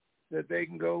 that they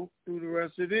can go through the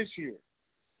rest of this year.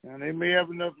 Now, they may have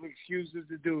enough excuses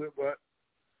to do it, but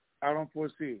I don't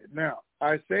foresee it. Now,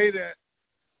 I say that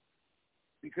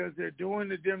because they're doing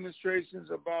the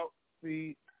demonstrations about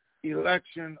the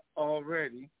election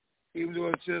already, even though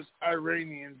it's just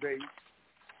Iranian-based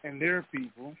and their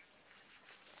people.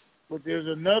 But there's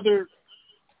another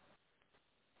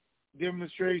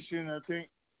demonstration, I think,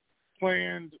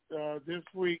 planned this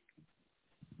week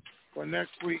or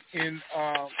next week as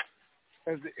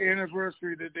the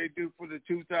anniversary that they do for the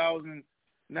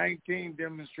 2019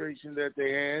 demonstration that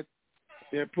they had.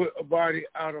 They put a body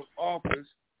out of office,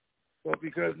 but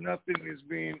because nothing is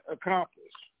being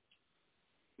accomplished.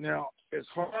 Now, it's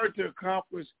hard to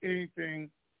accomplish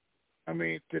anything,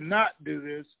 to not do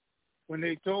this, when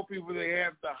they told people they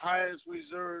have the highest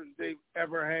reserves they've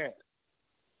ever had.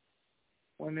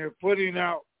 When they're putting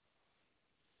out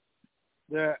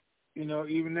that,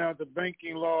 even now the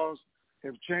banking laws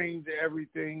have changed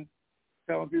everything,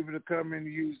 telling people to come in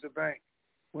and use the bank.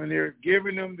 When they're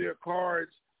giving them their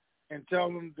cards and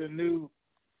telling them the new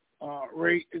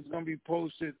rate is going to be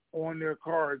posted on their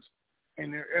cards,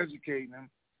 and they're educating them.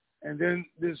 And then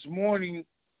this morning,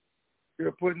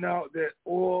 they're putting out that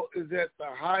oil is at the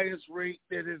highest rate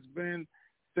that it's been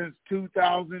since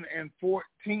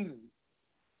 2014,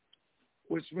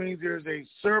 which means there's a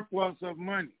surplus of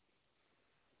money.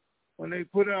 When they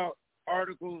put out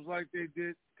articles like they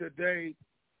did today,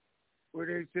 where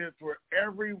they said for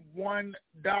every $1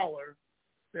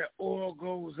 that oil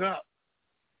goes up,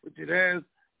 which it has,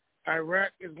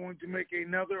 Iraq is going to make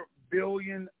another $1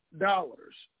 billion.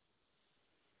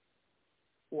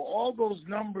 Well, all those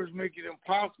numbers make it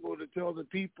impossible to tell the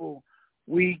people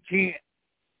we can't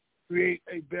create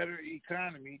a better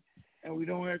economy, and we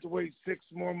don't have to wait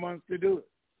 6 more months to do it.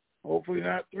 Hopefully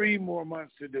not 3 more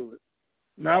months to do it.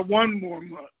 Not 1 more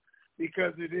month,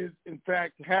 because it is, in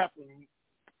fact, happening.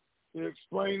 They're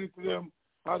explaining to them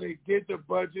how they did the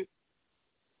budget,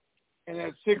 and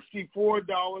at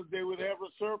 $64, they would have a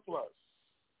surplus.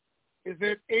 It's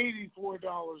at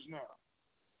 $84 now.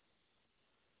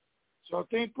 So I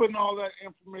think putting all that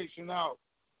information out,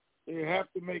 they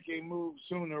have to make a move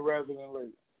sooner rather than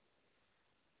later.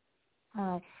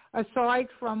 Aside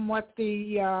from what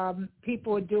the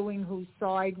people are doing who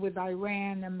side with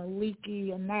Iran and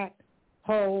Maliki and that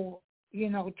whole,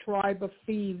 tribe of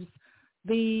thieves,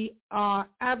 the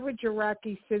average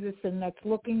Iraqi citizen that's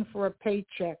looking for a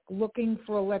paycheck, looking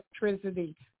for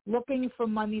electricity, looking for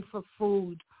money for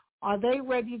food, are they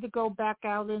ready to go back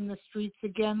out in the streets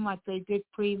again like they did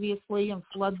previously and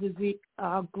flood the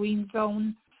green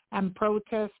zone and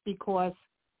protest because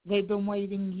they've been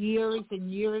waiting years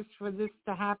and years for this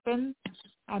to happen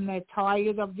and they're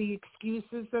tired of the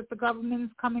excuses that the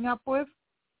government's coming up with?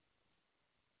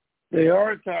 They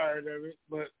are tired of it,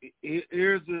 but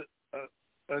here's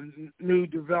a new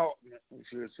development, we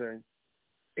should say,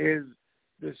 is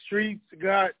the streets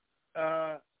got,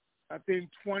 I think,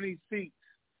 20 seats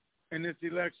in this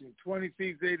election, 20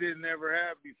 seats they didn't ever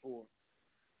have before.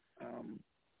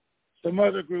 Some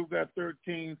other group got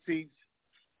 13 seats.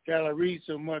 Got to read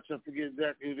so much, I forget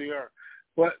exactly who they are.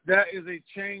 But that is a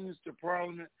change to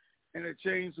Parliament and a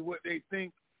change to what they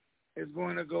think is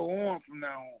going to go on from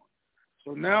now on.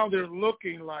 So now they're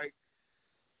looking like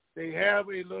they have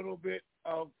a little bit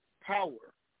of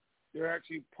power. They're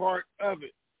actually part of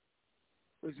it,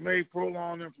 which may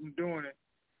prolong them from doing it.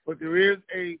 But there is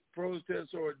a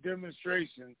protest or a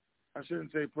demonstration, I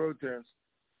shouldn't say protest,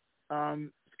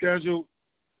 scheduled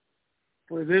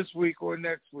for this week or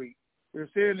next week. They're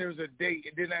saying there's a date.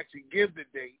 It didn't actually give the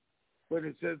date, but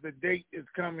it says the date is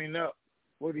coming up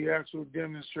for the actual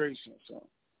demonstration. So,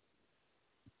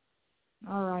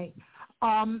 all right.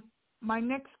 My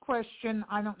next question,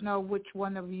 I don't know which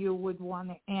one of you would want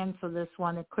to answer this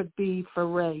one. It could be for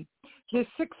Ray. There's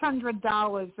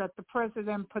 $600 that the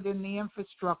president put in the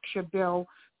infrastructure bill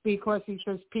because he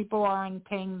says people aren't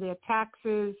paying their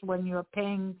taxes when you're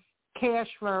paying cash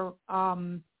for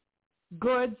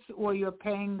goods, or you're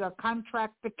paying a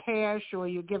contractor cash, or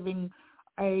you're giving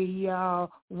a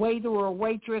waiter or a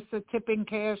waitress a tip in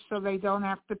cash so they don't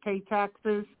have to pay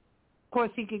taxes. Of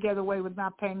course, he could get away with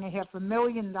not paying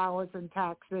 $500,000 in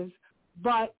taxes.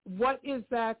 But what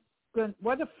effect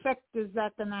is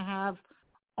that going to have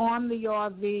on the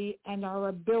RV and our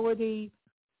ability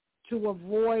to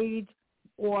avoid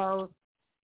or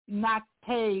not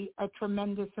pay a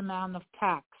tremendous amount of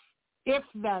tax if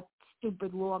that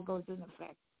stupid law goes in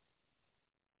effect?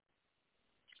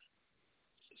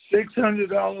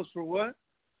 $600 for what?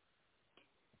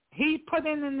 He put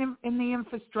in the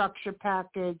infrastructure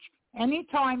package,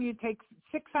 anytime you take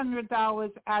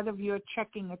 $600 out of your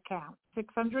checking account,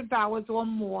 $600 or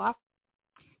more,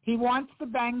 he wants the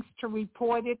banks to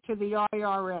report it to the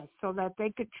IRS so that they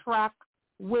could track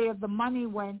where the money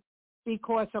went,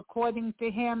 because according to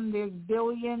him, there's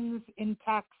billions in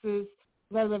taxes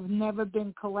that have never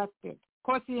been collected. Of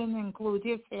course, he didn't include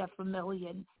his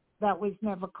 $500,000 that was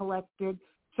never collected.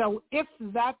 So if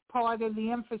that part of the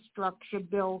infrastructure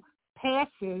bill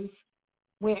passes,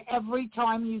 where every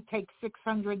time you take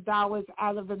 $600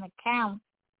 out of an account,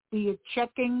 be it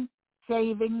checking,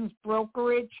 savings,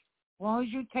 brokerage, as long as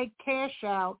you take cash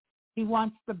out, he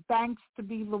wants the banks to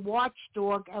be the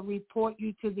watchdog and report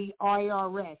you to the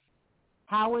IRS.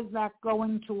 How is that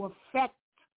going to affect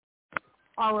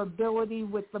our ability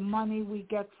with the money we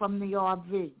get from the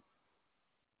RV?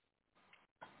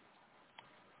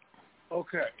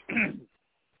 Okay.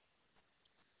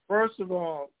 First of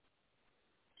all,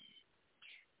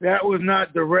 that was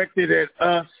not directed at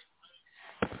us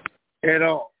at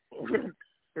all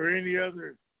or any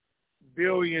other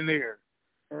billionaire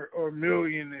or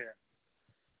millionaire.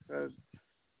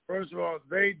 First of all,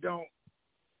 they don't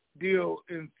deal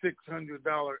in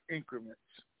 $600 increments.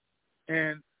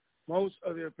 And most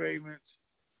of their payments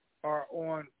are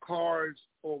on cards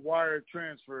or wire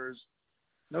transfers.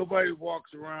 Nobody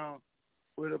walks around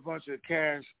with a bunch of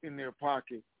cash in their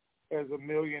pocket as a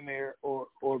millionaire or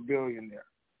billionaire.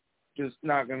 Just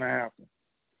not going to happen.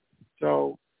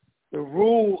 So the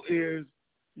rule is,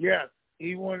 yes,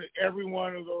 he wanted every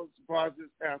one of those deposits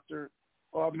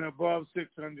above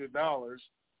 $600,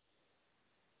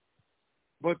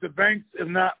 but the banks have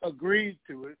not agreed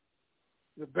to it.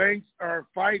 The banks are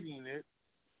fighting it.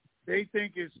 They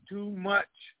think it's too much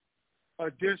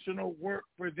additional work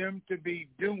for them to be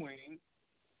doing.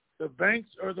 The banks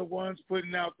are the ones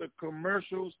putting out the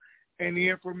commercials and the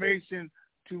information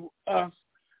to us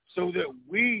so that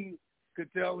we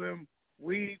could tell them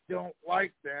we don't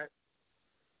like that.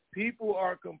 people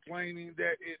are complaining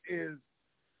that it is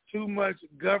too much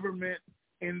government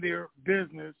in their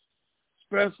business,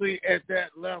 especially at that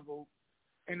level.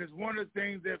 And it's one of the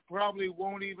things that probably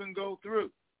won't even go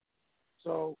through.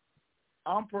 So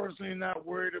I'm personally not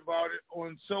worried about it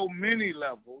on so many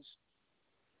levels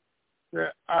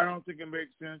that I don't think it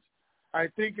makes sense. I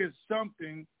think it's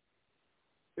something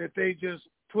that they just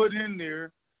put in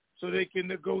there so they can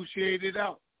negotiate it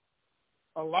out.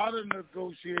 A lot of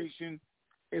negotiation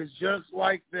is just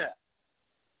like that.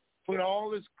 Put all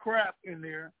this crap in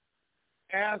there,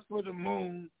 ask for the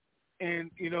moon, and,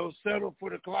 settle for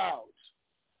the clouds.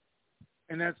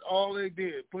 And that's all they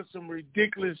did. Put some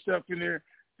ridiculous stuff in there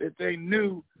that they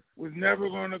knew was never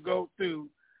going to go through.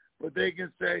 But they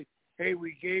can say, hey,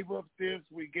 we gave up this,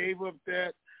 we gave up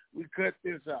that, we cut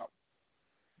this out.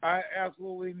 I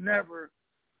absolutely never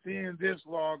seen this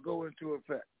law go into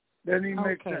effect. Doesn't even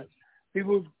make sense.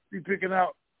 People be picking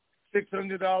out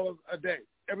 $600 a day.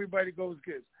 Everybody goes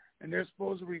gets. And they're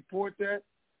supposed to report that.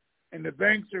 And the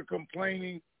banks are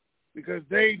complaining because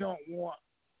they don't want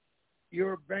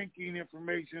your banking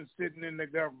information sitting in the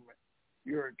government,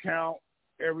 your account,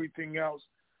 everything else,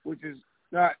 which is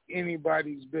not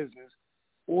anybody's business,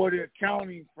 or the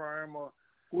accounting firm or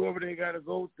whoever they got to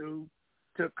go through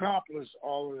to accomplish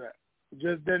all of that. It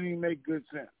just doesn't even make good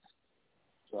sense.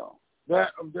 So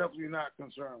that I'm definitely not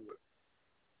concerned with.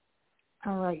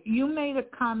 All right. You made a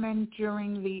comment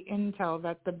during the intel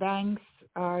that the banks,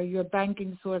 your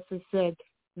banking sources said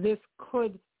this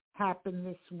could happen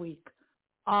this week.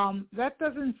 That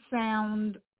doesn't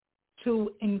sound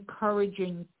too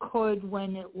encouraging. Could,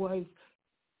 when it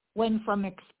went from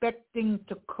expecting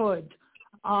to could.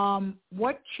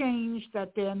 What changed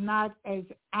that they're not as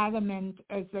adamant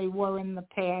as they were in the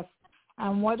past?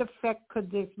 And what effect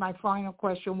could this, my final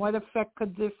question, what effect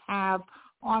could this have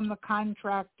on the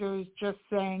contractors just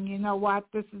saying, you know what,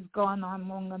 this has gone on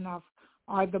long enough,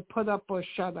 either put up or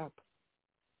shut up?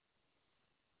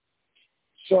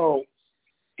 So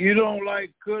you don't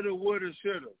like coulda, woulda,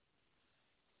 shoulda?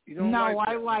 No,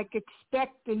 I like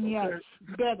expect and yes,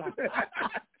 better.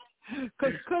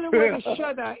 Because coulda, woulda,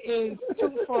 shoulda is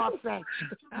too far-fetched.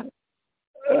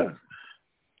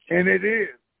 And it is.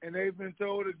 And they've been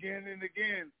told again and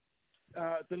again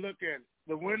to look at it.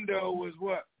 The window was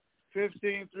what?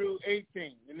 15 through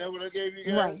 18. You know what I gave you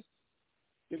guys?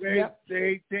 Right.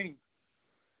 The 18th.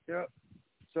 Yep.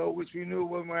 So, which we knew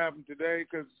wasn't going to happen today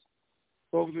because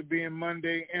supposed to be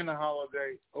Monday and a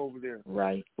holiday over there.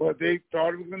 Right. But they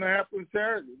thought it was going to happen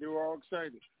Saturday. They were all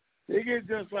excited. They get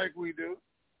just like we do.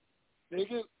 They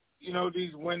get,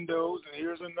 these windows, and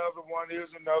here's another one, here's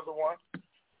another one.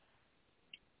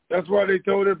 That's why they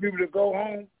told their people to go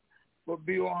home, but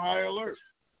be on high alert.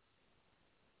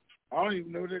 I don't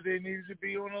even know that they needed to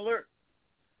be on alert.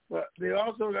 But they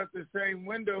also got the same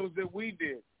windows that we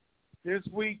did. This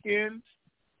weekend,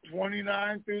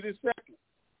 29 through the 2nd.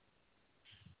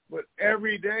 But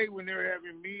every day when they're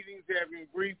having meetings, having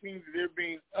briefings, they're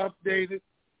being updated.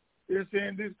 They're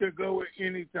saying this could go at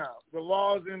any time. The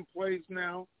law is in place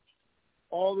now.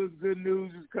 All this good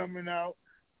news is coming out.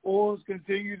 Oils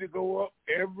continue to go up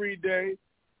every day.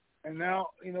 And now,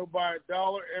 by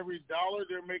every dollar,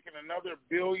 they're making another $1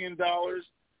 billion.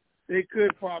 They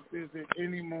could pop this at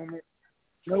any moment.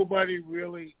 Nobody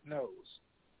really knows.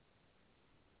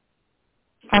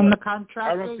 And the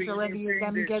contractors, are any of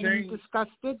them getting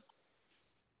disgusted?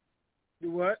 Do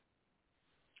what?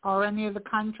 Are any of the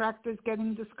contractors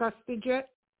getting disgusted yet?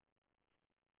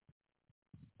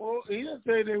 Well, he didn't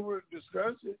say they were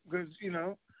disgusted because,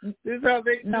 this is how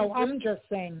they... No, I'm just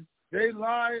saying. They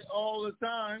lie all the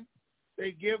time.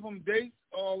 They give them dates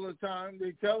all the time.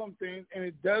 They tell them things, and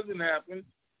it doesn't happen.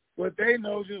 But they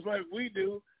know, just like we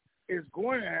do, it's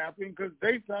going to happen because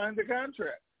they signed the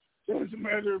contract. So it's a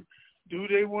matter of, do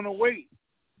they want to wait?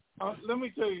 Let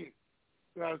me tell you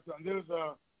guys something. There's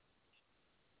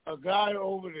a guy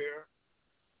over there.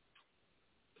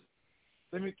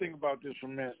 Let me think about this for a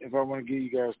minute if I want to give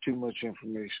you guys too much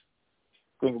information.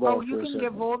 Think about it for a second. You can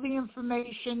give all the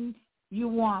information you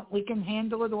want. We can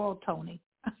handle it all, Tony.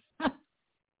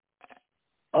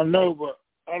 I know, but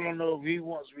I don't know if he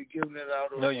wants to be giving it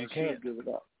out or no, you can't give it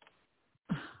out.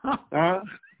 Huh?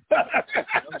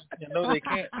 No, they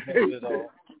can't handle it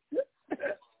all.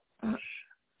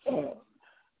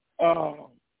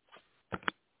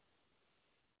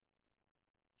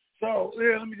 So,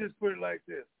 let me just put it like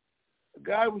this. A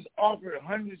guy was offered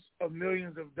hundreds of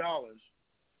millions of dollars,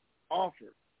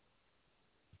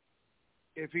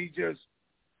 if he just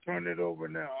turned it over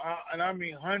now. And I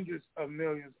mean hundreds of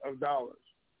millions of dollars.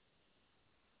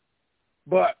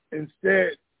 But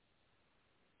instead,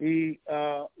 he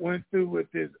went through with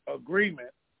his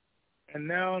agreement and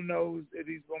now knows that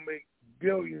he's going to make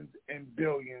billions and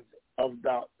billions of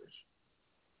dollars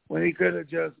when he could have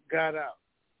just got out.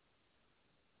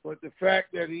 But the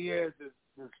fact that he has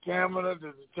the stamina,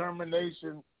 the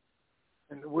determination,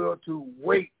 and the will to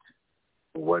wait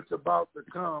for what's about to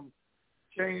come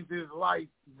changed his life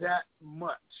that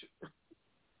much.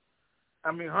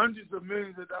 I mean, hundreds of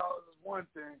millions of dollars is one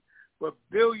thing, but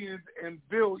billions and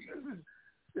billions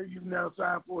that you've now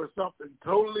signed for is something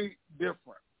totally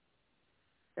different.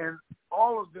 And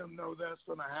all of them know that's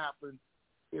going to happen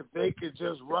if they could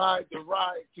just ride the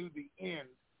ride to the end.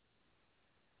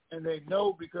 And they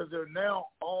know because they're now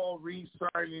all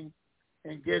re-signing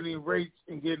and getting rates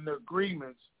and getting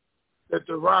agreements that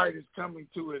the ride is coming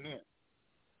to an end.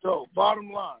 So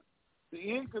bottom line,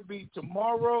 the end could be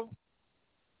tomorrow,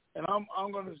 and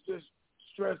I'm going to just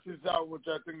stress this out, which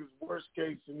I think is worst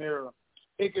case scenario.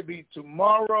 It could be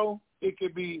tomorrow. It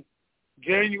could be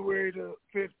January the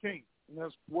 15th, and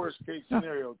that's worst case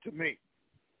scenario to me.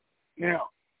 Now,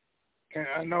 and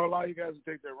I know a lot of you guys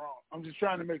will take that wrong. I'm just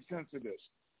trying to make sense of this.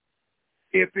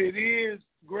 If it is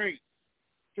great,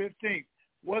 15th,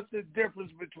 what's the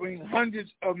difference between hundreds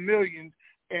of millions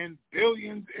and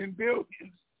billions?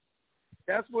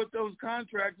 That's what those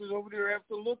contractors over there have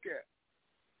to look at.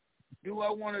 Do I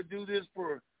want to do this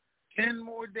for 10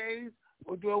 more days,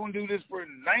 or do I want to do this for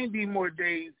 90 more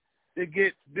days to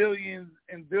get billions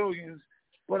and billions?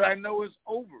 But I know it's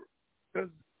over because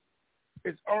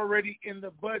it's already in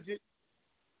the budget.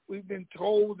 We've been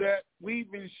told that.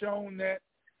 We've been shown that.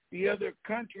 The other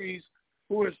countries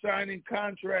who are signing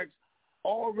contracts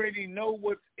already know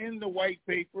what's in the white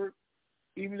paper,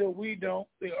 even though we don't.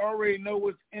 They already know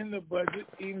what's in the budget,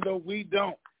 even though we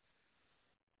don't.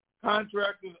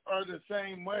 Contractors are the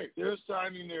same way. They're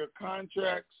signing their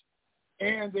contracts,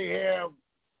 and they have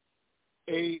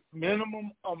a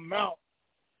minimum amount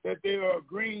that they are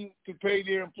agreeing to pay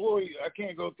their employees. I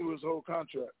can't go through his whole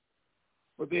contract,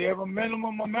 but they have a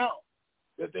minimum amount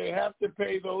that they have to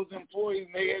pay those employees,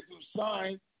 and they had to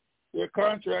sign their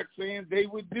contract saying they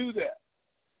would do that.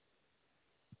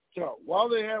 So while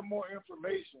they have more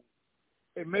information,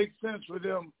 it makes sense for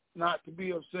them not to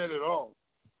be upset at all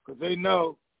because they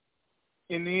know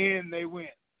in the end they win.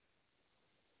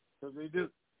 Because they do.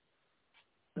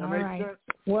 That makes sense?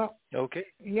 Well, okay.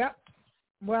 Yep.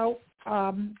 Well,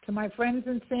 to my friends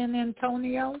in San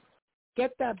Antonio,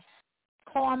 get that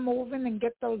car moving and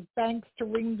get those banks to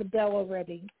ring the bell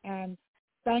already. And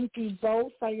thank you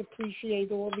both. I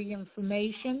appreciate all the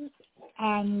information.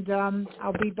 And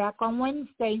I'll be back on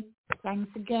Wednesday.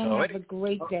 Thanks again. Alrighty. Have a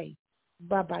great day.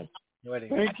 Bye-bye. Alrighty.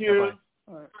 Thank you.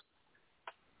 Bye-bye.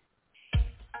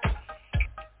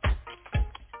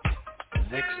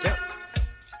 Next up.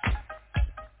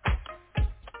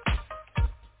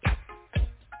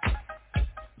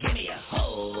 Give me a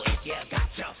hoe if you got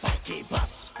your funky bus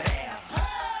fare.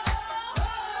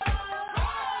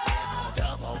 There's a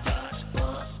double Dutch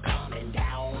bus coming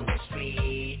down the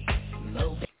street.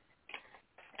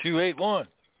 281.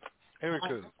 Area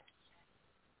code.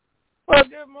 Well,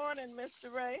 good morning,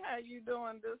 Mr. Ray. How you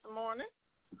doing this morning?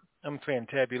 I'm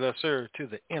fantabulous, sir, to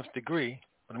the nth degree,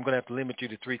 but I'm going to have to limit you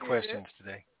to 3 questions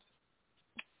today.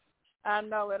 I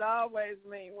know it always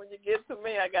means when you get to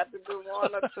me, I got to do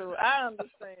 1 or 2. I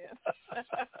understand.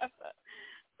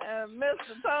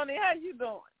 Mr. Tony, how you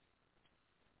doing?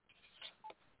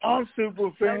 I'm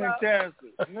super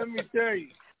fantastic. Let me tell you,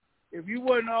 if you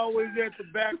wasn't always at the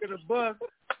back of the bus,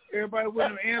 everybody would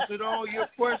have answered all your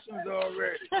questions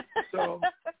already. So,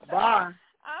 bye.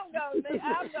 I'm gonna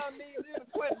need you to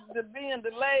quit being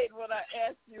delayed when I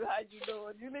ask you how you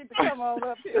doing. You need to come on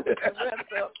up here with the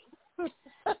rest of them.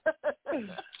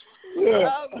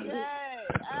 Yeah. Okay,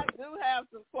 I do have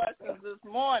some questions this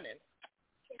morning.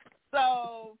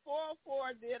 So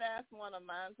 404 did ask one of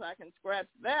mine, so I can scratch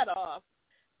that off.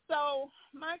 So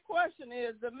my question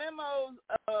is, the memos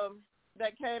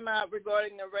that came out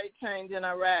regarding the rate change in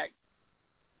Iraq,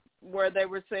 where they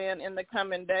were saying in the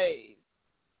coming days,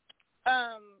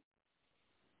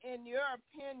 in your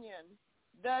opinion,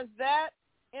 does that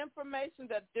information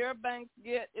that their banks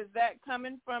get, is that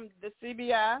coming from the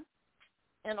CBI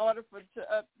in order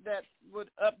that would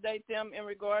update them in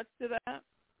regards to that?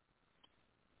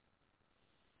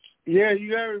 Yeah,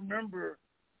 you got to remember,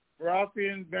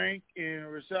 Rafian Bank and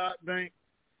Rashad Bank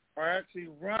are actually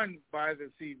run by the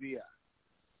CBI.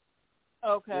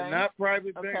 Okay. They're not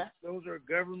private banks. Those are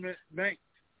government banks.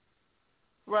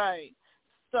 Right.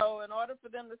 So in order for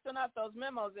them to send out those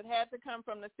memos, it had to come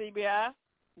from the CBI.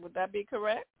 Would that be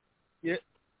correct? Yeah,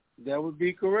 that would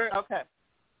be correct.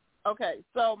 Okay.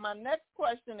 So my next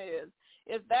question is,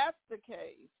 if that's the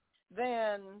case,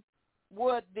 then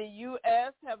would the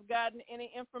U.S. have gotten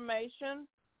any information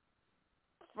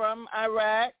from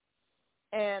Iraq,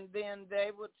 and then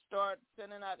they would start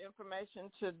sending out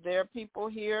information to their people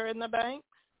here in the banks?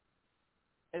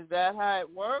 Is that how it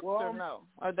works, or no?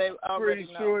 Are they already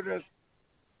pretty sure that as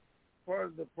far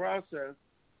as the process,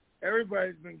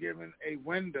 everybody's been given a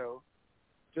window,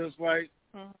 just like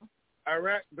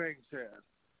Iraq banks have.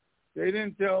 They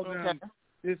didn't tell them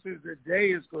this is the day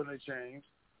it's going to change.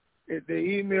 The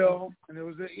email, and it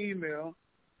was an email,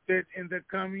 said in the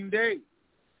coming days.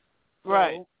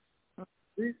 Right. So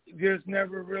we just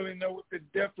never really know what the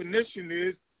definition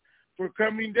is for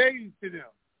coming days to them.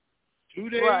 2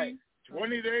 days, right.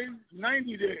 20 days,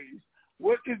 90 days.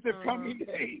 What is the coming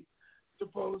day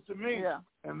supposed to mean? Yeah.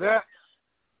 And that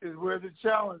is where the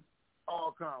challenge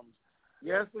all comes.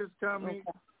 Yes, it's coming.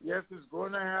 Okay. Yes, it's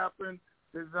going to happen.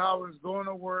 This is how it's going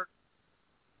to work.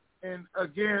 And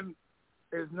again,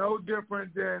 it's no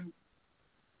different than,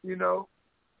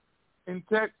 in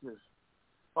Texas.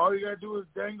 All you got to do is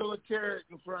dangle a carrot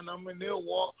in front of them, and they'll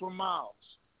walk for miles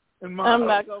and miles. I'm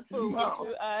not going to fool with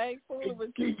you. I ain't fooling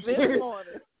with you this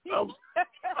morning.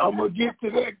 I'm going to get to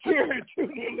that carrot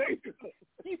sooner or later.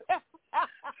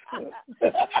 I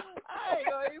ain't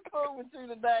going to even fool with you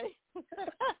today.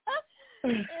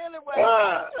 Anyway,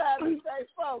 I'm trying to stay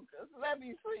focused. Let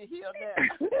me see here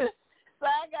now. So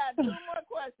I got 2 more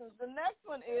questions. The next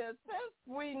one is, since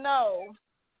we know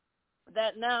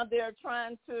that now they're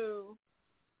trying to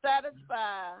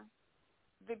satisfy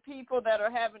the people that are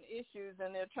having issues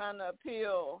and they're trying to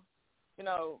appeal,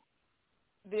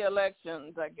 the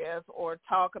elections, I guess, or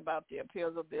talk about the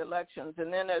appeals of the elections.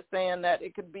 And then they're saying that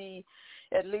it could be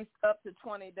at least up to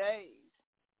 20 days.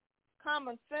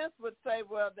 Common sense would say,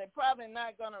 well, they're probably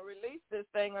not going to release this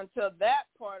thing until that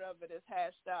part of it is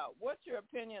hashed out. What's your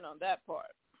opinion on that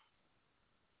part?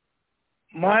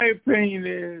 My opinion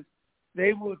is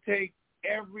they will take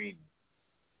every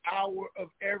hour of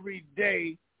every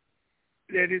day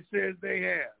that it says they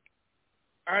have.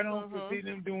 I don't foresee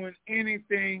them doing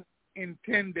anything in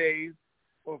 10 days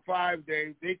or 5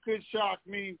 days. They could shock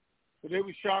me, but they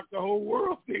would shock the whole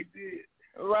world if they did.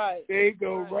 Right. They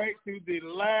go right through the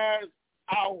last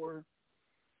hour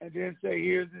and then say,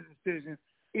 here's the decision,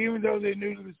 even though they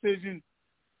knew the decision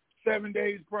 7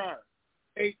 days prior,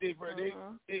 8 days prior.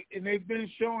 And they've been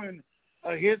showing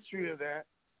a history of that.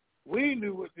 We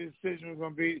knew what the decision was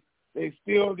going to be. They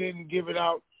still didn't give it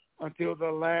out until the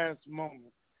last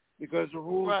moment because the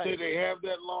rules say they have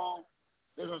that long.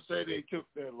 They're going to say they took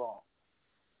that long.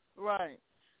 Right.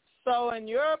 So in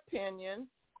your opinion,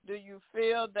 do you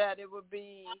feel that it would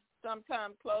be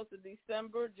sometime close to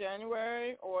December,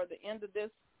 January, or the end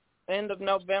of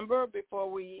November before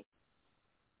we,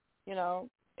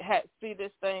 see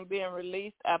this thing being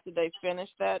released after they finish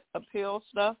that appeal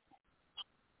stuff?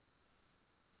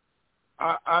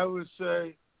 I would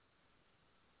say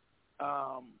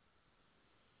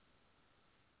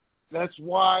that's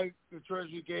why the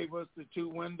Treasury gave us the 2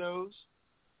 windows.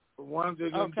 The ones they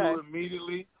didn't do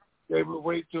immediately, they would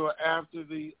wait till after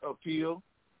the appeal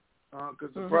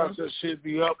because the process should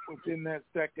be up within that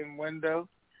second window.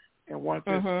 And once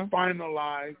it's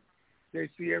finalized, they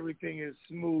see everything is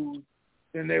smooth,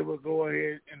 then they will go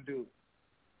ahead and do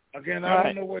it. Again, I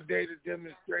don't know what day the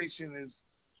demonstration is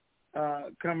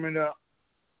coming up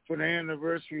for the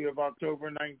anniversary of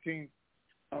October 19th.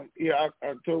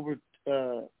 October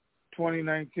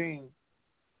 2019.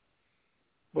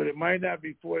 But it might not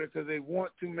be for it because they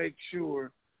want to make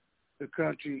sure the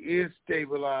country is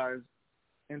stabilized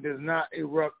and does not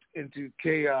erupt into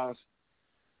chaos.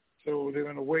 So they're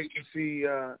going to wait and see,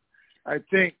 I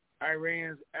think,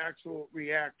 Iran's actual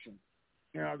reaction.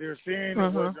 Now, they're saying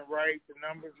it wasn't right. The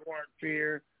numbers weren't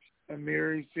fair.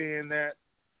 Amiri's saying that.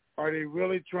 Are they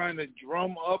really trying to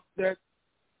drum up that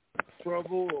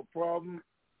trouble or problem?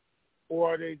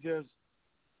 Or are they just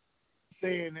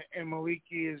saying that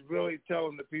Maliki is really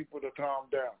telling the people to calm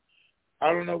down?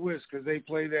 I don't know which because they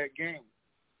play that game.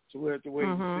 So we'll have to wait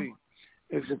and see.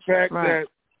 It's the fact that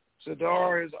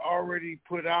Sadar has already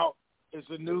put out, it's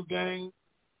a new game,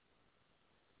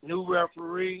 new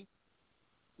referee,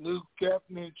 new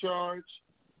captain in charge.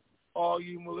 All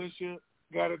you militia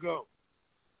got to go.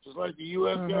 Just like the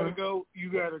U.S. got to go,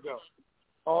 you got to go.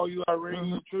 All you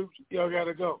Iranian troops, y'all got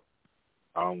to go.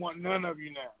 I don't want none of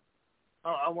you now.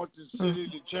 I want the city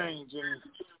to change. And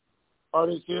are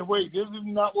they saying, wait, this is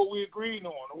not what we agreed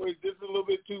on. Or wait, this is a little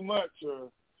bit too much.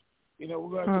 Or, we're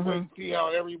going to have to wait and see how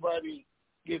everybody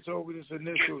gets over this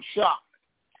initial shock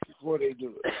before they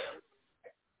do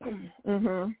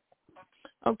it.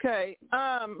 Okay.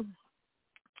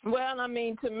 Well, I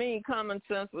mean, to me, common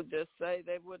sense would just say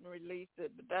they wouldn't release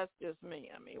it, but that's just me.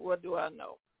 I mean, what do I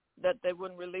know? That they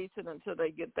wouldn't release it until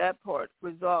they get that part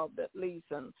resolved at least.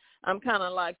 And I'm kind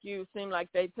of like you. Seem like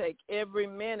they take every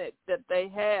minute that they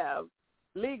have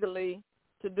legally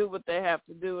to do what they have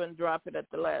to do and drop it at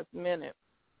the last minute.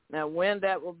 Now, when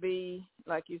that will be,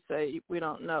 like you say, we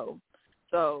don't know.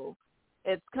 So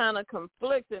it's kind of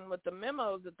conflicting with the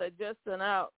memos that they just sent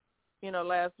out,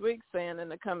 last week saying in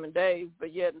the coming days,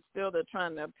 but yet and still they're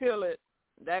trying to appeal it.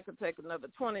 That could take another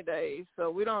 20 days.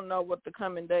 So we don't know what the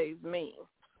coming days mean,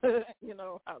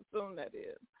 how soon that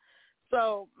is.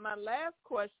 So my last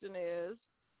question is,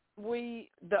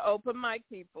 the open mic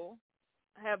people,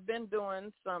 have been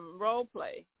doing some role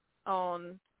play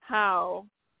on how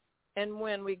and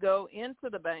when we go into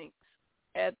the banks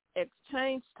at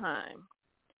exchange time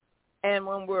and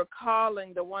when we're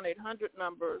calling the 1-800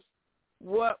 numbers,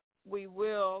 what we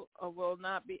will or will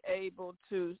not be able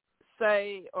to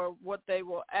say or what they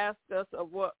will ask us or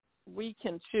what we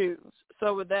can choose.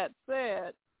 So with that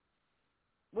said,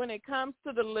 when it comes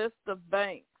to the list of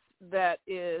banks that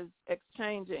is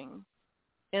exchanging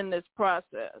in this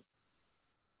process,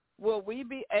 will we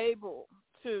be able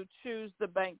to choose the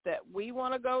bank that we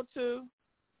want to go to?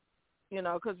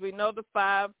 Because we know the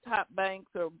 5 top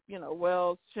banks are,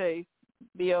 Wells, Chase,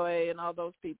 BOA, and all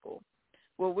those people.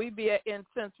 Will we be, and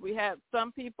since we have,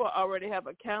 some people already have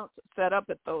accounts set up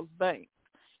at those banks.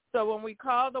 So when we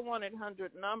call the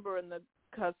 1-800 number and the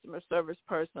customer service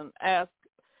person asks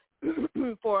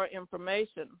for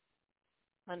information,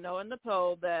 I know in the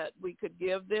poll that we could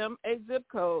give them a zip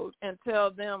code and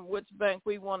tell them which bank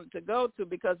we wanted to go to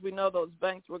because we know those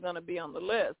banks were going to be on the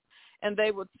list. And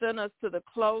they would send us to the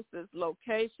closest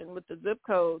location with the zip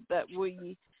code that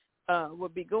we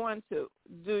would be going to.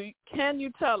 Can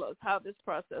you tell us how this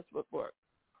process would work?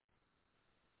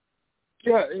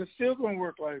 Yeah, it's still going to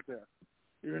work like that.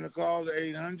 You're going to call the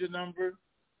 800 number.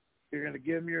 You're going to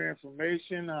give them your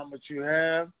information, how much you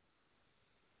have.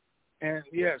 And,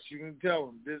 yes, you can tell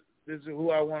them, this is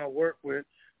who I want to work with.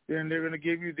 Then they're going to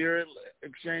give you their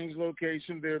exchange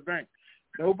location, their bank.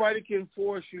 Nobody can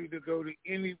force you to go to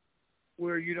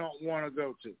anywhere you don't want to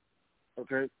go to,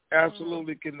 okay?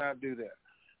 Absolutely cannot do that.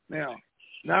 Now,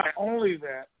 not only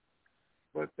that,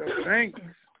 but the banks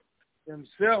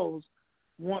themselves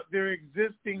want their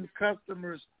existing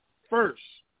customers first.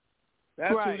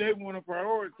 That's who they want to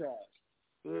prioritize,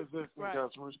 their existing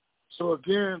customers. So,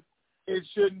 again, it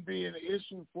shouldn't be an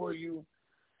issue for you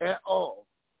at all.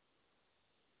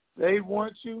 They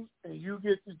want you, and you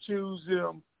get to choose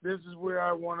them. This is where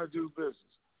I want to do business.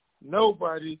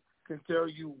 Nobody can tell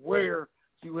you where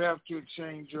you have to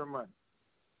exchange your money.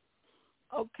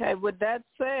 Okay, with that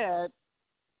said,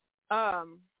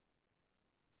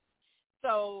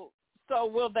 so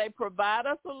will they provide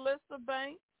us a list of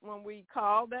banks when we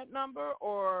call that number,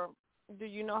 or do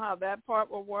you know how that part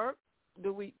will work?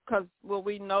 Because will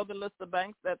we know the list of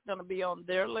banks that's going to be on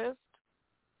their list?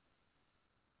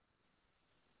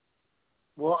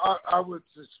 Well, I would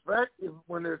suspect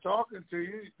when they're talking to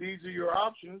you, these are your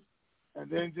options, and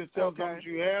then just tell them what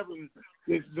you have, and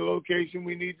this is the location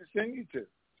we need to send you to.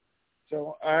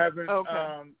 So I haven't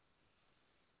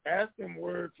asked them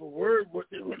word for word what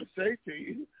they're going to say to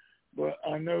you, but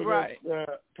I know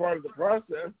that's part of the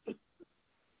process.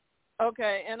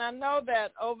 Okay, and I know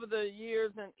that over the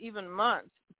years and even months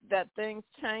that things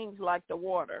change like the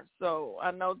water. So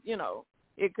I know,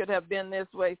 it could have been this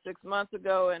way 6 months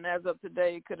ago, and as of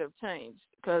today it could have changed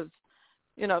because,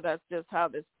 that's just how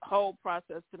this whole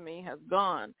process to me has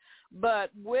gone.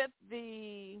 But with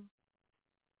the,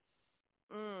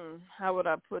 how would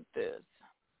I put this,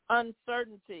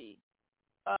 uncertainty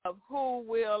of who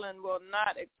will and will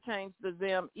not exchange the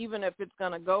ZIM, even if it's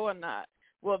going to go or not,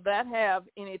 will that have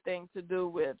anything to do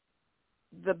with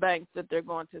the banks that they're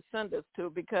going to send us to?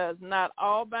 Because not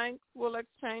all banks will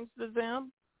exchange the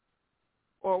ZIM,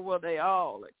 or will they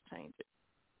all exchange it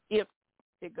if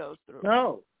it goes through?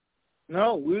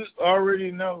 No, we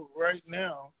already know right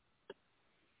now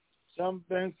some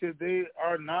banks that they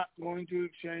are not going to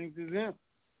exchange the ZIM.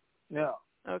 Now,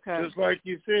 just like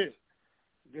you said,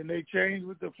 then they change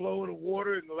with the flow of the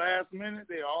water in the last minute.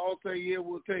 They all say, yeah,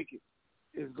 we'll take it.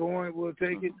 It's going, we'll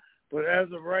take it. But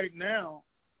as of right now,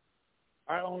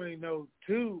 I only know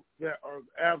 2 that are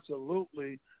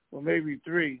absolutely, or maybe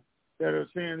 3, that are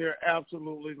saying they're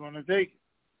absolutely going to take it.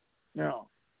 Now,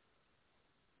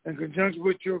 in conjunction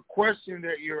with your question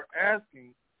that you're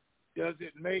asking, does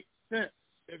it make sense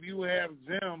if you have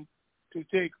them to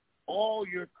take all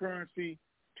your currency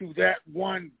to that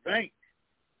one bank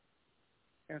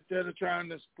instead of trying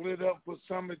to split up with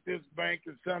some at this bank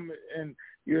and some and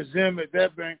your ZIM at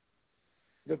that bank?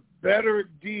 the better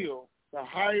deal, the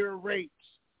higher rates,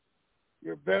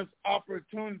 your best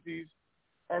opportunities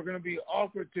are going to be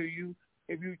offered to you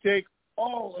if you take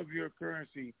all of your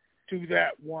currency to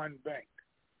that one bank.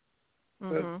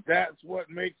 Because that's what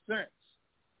makes sense.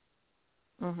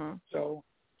 So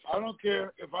I don't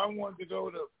care if I want to go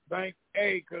to Bank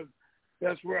A because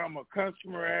that's where I'm a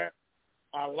customer at.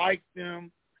 I like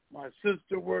them. My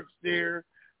sister works there.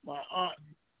 My Aunt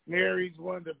Mary's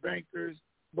one of the bankers,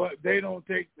 but they don't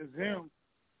take the Zim.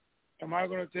 Am I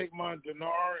going to take my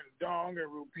dinar and dong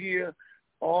and rupiah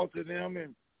all to them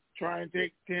and try and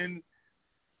take 10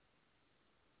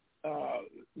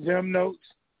 Zim notes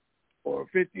or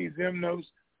 50 Zim notes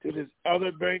to this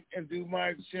other bank and do my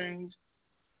exchange?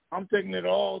 I'm taking it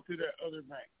all to that other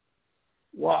bank.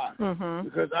 Why?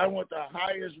 Because I want the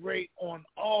highest rate on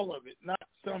all of it, not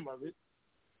some of it.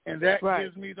 And that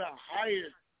gives me the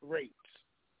highest rates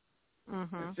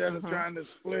instead of trying to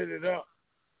split it up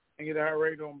and get a high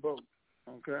rate on both.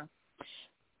 Okay?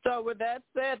 So with that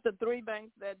said, the three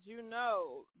banks that you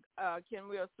know, can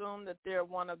we assume that they're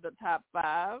one of the top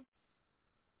 5?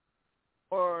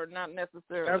 Or not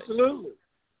necessarily? Absolutely.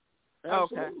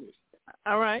 Okay.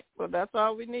 All right. Well, that's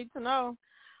all we need to know.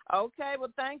 Okay.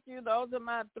 Well, thank you. Those are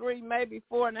my 3, maybe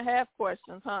 4.5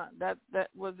 questions, huh? That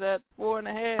was that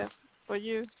 4.5 for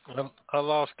you? I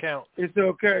lost count. It's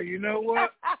okay. You know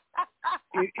what?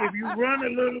 If you run a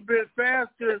little bit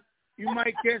faster, you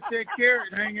might catch that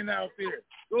carrot hanging out there.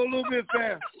 Go a little bit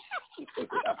faster.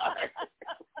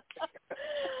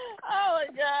 Oh, my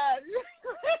God.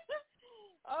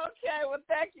 Okay, well,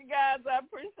 thank you, guys. I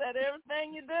appreciate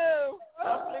everything you do.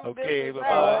 Okay,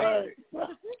 bye-bye.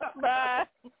 Bye.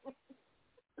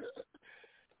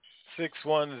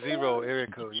 610,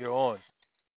 Erica, you're on.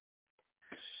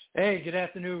 Hey, good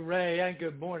afternoon, Ray, and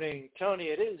good morning, Tony.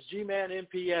 It is G-Man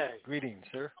MPA. Greetings,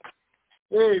 sir.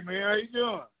 Hey, man, how you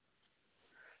doing?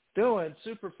 Doing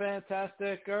super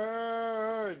fantastic,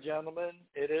 gentlemen.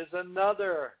 It is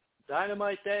another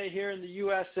dynamite day here in the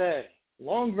USA.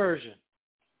 Long version.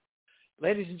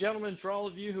 Ladies and gentlemen, for all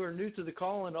of you who are new to the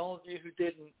call and all of you who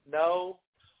didn't know,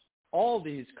 all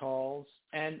these calls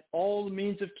and all the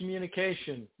means of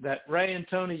communication that Ray and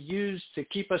Tony use to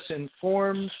keep us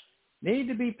informed need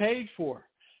to be paid for.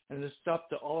 And it's up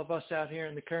to all of us out here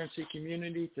in the currency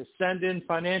community to send in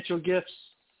financial gifts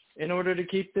in order to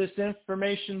keep this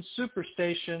information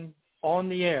superstation on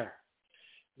the air.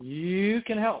 You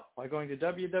can help by going to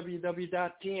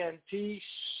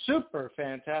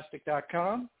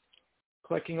www.TNTSuperfantastic.com,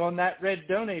 clicking on that red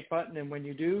donate button, and when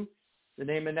you do, the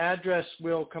name and address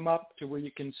will come up to where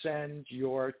you can send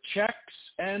your checks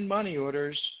and money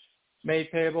orders made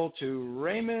payable to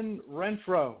Raymond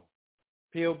Renfro,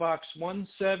 P.O. Box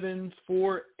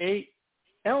 1748,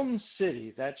 Elm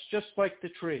City. That's just like the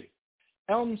tree.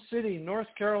 Elm City, North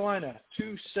Carolina,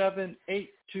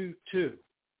 27822.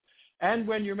 And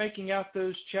when you're making out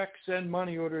those checks and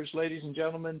money orders, ladies and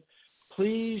gentlemen,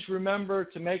 please remember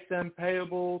to make them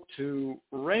payable to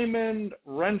Raymond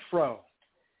Renfro.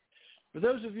 For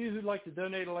those of you who'd like to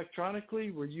donate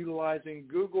electronically, we're utilizing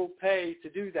Google Pay to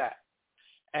do that.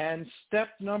 And step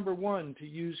number 1 to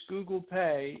use Google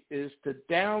Pay is to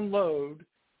download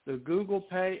the Google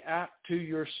Pay app to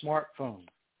your smartphone.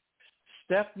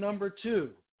 Step number 2,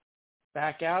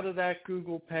 back out of that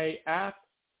Google Pay app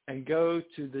and go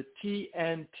to the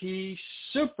TNT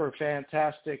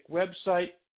Superfantastic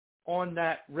website on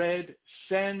that red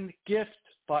Send Gift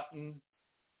button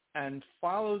and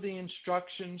follow the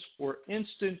instructions for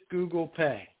instant Google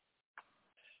Pay.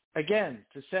 Again,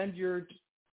 to send your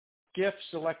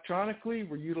gifts electronically,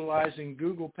 we're utilizing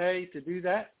Google Pay to do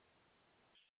that.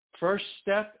 First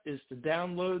step is to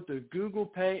download the Google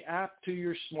Pay app to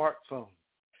your smartphone.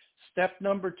 Step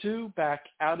number 2, back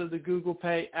out of the Google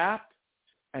Pay app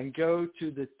and go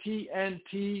to the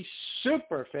TNT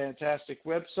Superfantastic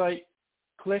website.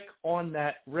 Click on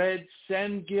that red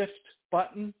Send Gift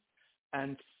button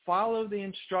and follow the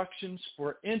instructions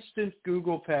for instant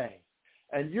Google Pay.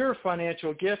 And your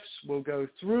financial gifts will go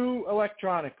through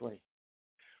electronically.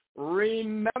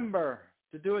 Remember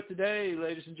to do it today,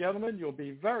 ladies and gentlemen. You'll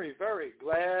be very, very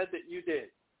glad that you did.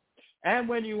 And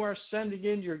when you are sending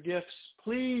in your gifts,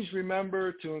 please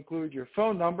remember to include your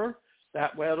phone number.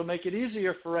 That way it'll make it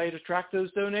easier for Ray to track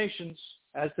those donations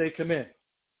as they come in.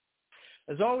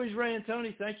 As always, Ray and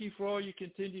Tony, thank you for all you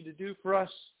continue to do for us.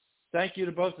 Thank you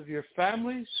to both of your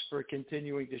families for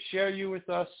continuing to share you with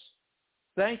us.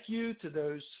 Thank you to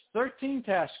those 13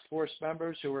 task force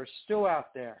members who are still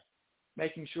out there,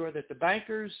 making sure that the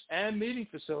bankers and meeting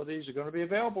facilities are going to be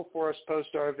available for us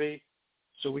post-RV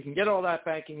so we can get all that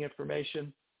banking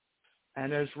information.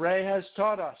 And as Ray has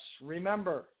taught us,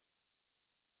 remember,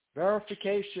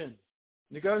 verification,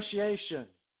 negotiation,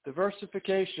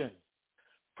 diversification.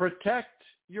 Protect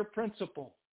your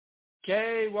principal.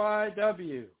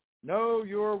 KYW, know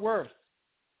your worth.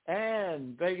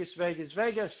 And Vegas, Vegas,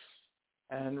 Vegas.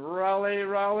 And Raleigh,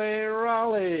 Raleigh,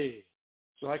 Raleigh.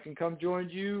 So I can come join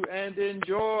you and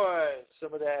enjoy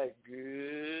some of that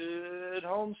good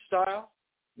home style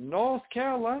North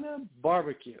Carolina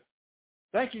barbecue.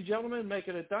 Thank you, gentlemen. Make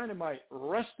it a dynamite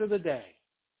rest of the day.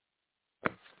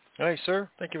 All right, sir.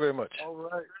 Thank you very much. All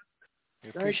right. We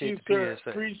appreciate Thank you, the sir. PSA.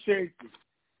 Appreciate you.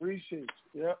 Appreciate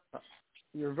you. Yep.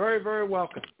 You're very, very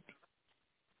welcome.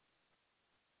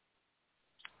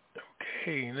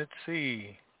 Okay, let's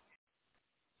see.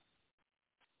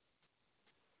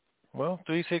 Well,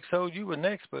 360, you were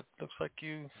next, but looks like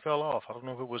you fell off. I don't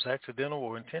know if it was accidental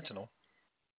or intentional.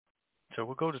 So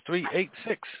we'll go to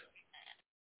 386.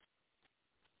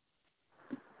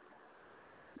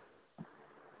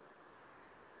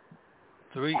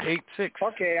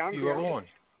 Okay, I'm you here. are on.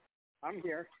 I'm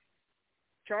here.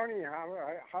 Tony,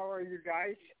 how are you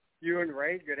guys? You and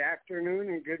Ray, good afternoon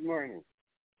and good morning.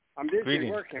 I'm busy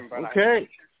Greetings. working, but Okay.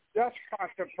 I just caught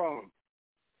the phone.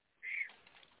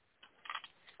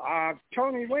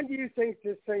 Tony, when do you think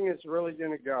this thing is really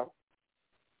going to go?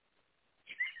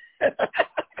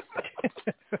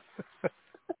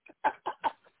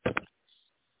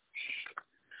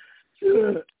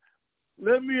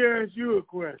 Let me ask you a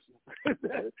question.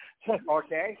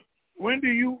 Okay. When do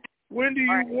you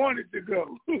want it to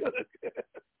go?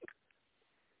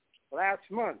 Last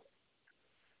month.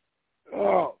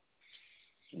 Oh,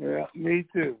 yeah, me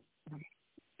too.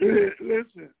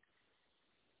 Listen.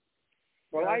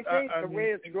 Well, I think the way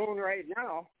it's going right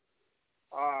now,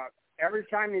 every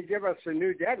time you give us a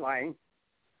new deadline,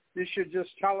 you should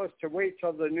just tell us to wait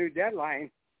till the new deadline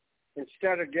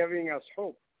instead of giving us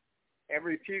hope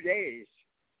every few days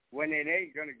when it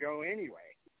ain't going to go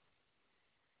anyway.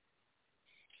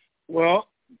 Well,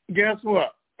 guess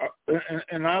what?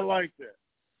 And I like that.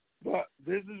 But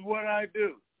this is what I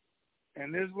do.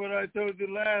 And this is what I told you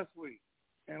last week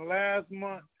and last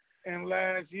month and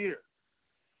last year.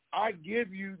 I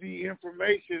give you the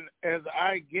information as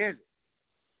I get it,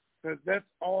 because that's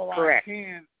all Correct. I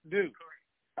can do.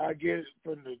 I get it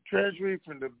from the Treasury,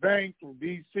 from the bank, from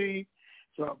D.C.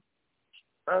 So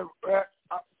I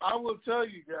will tell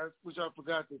you guys, which I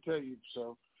forgot to tell you,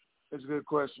 so it's a good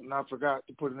question. I forgot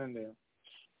to put it in there.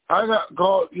 I got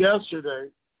called yesterday,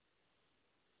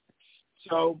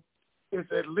 so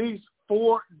it's at least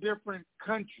four different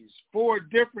countries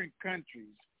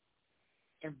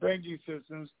and banking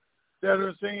systems that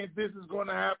are saying this is going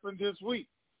to happen this week.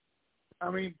 I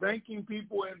mean, banking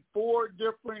people in four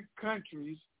different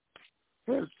countries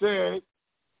have said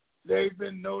they've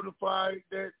been notified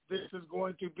that this is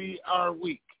going to be our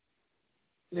week.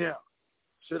 Now,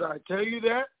 should I tell you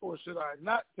that or should I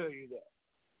not tell you that?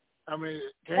 I mean,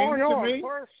 it came to me. Of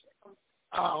course.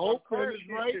 I hope that is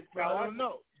right, but I don't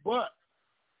know. But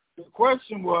the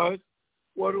question was,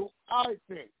 what do I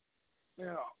think?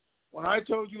 Now, when I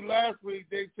told you last week,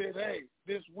 they said, hey,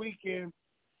 this weekend,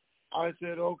 I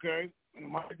said, okay, it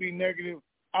might be negative.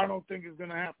 I don't think it's going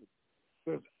to happen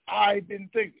because I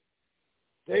didn't think it.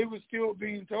 They were still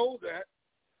being told that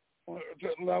on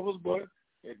certain levels, but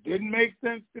it didn't make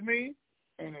sense to me,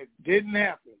 and it didn't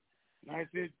happen. And I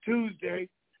said Tuesday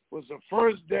was the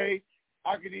first day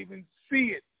I could even see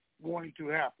it going to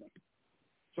happen.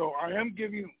 So I am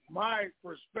giving you my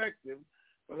perspective,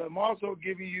 but I'm also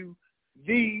giving you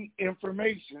the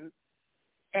information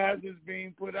as it's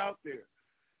being put out there.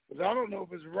 Because I don't know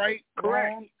if it's right,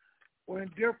 wrong, or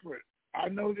indifferent. I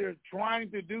know they're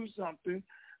trying to do something.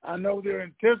 I know they're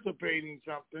anticipating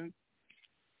something.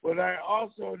 But I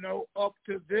also know up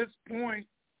to this point,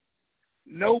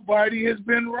 nobody has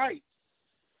been right.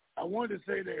 I wanted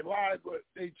to say they lied, but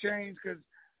they changed because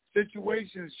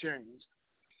situations changed.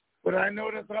 But I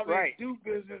know that's how they do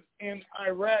business in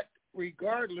Iraq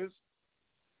regardless.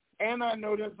 And I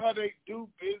know that's how they do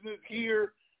business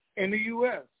here in the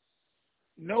U.S.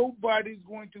 Nobody's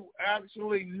going to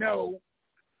actually know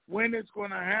when it's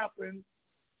going to happen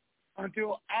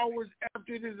until hours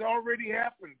after it has already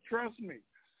happened. Trust me.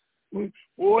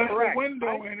 We'll have a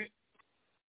window in it,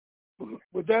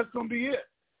 but that's going to be it.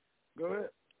 Go ahead.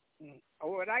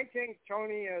 What I think,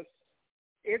 Tony, is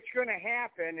it's going to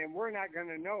happen, and we're not going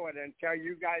to know it until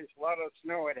you guys let us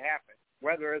know it happened,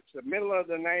 whether it's the middle of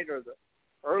the night or the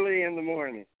early in the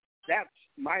morning. That's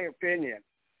my opinion.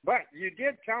 But you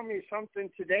did tell me something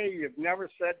today you've never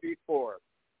said before.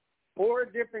 4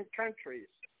 different countries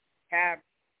have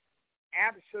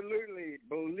absolutely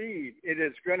believe it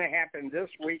is going to happen this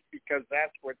week because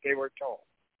that's what they were told.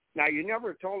 Now, you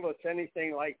never told us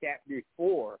anything like that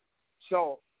before,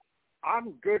 so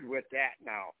I'm good with that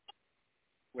now,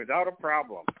 without a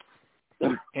problem.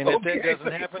 And if that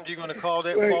doesn't happen, you're going to call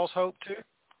that false hope too?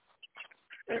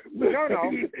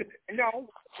 No.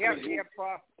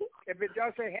 If it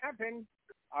doesn't happen,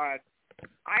 I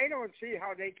don't see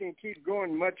how they can keep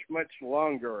going much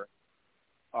longer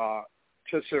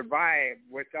to survive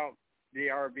without the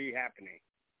RV happening.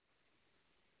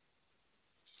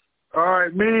 All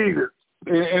right, me either.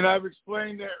 And I've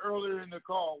explained that earlier in the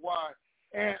call why.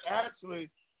 And actually,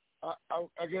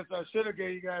 I guess I should have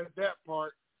gave you guys that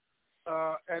part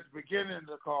at the beginning of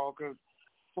the call, because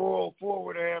 404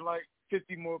 would have had like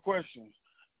 50 more questions.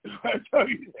 I tell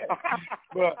you that.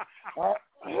 But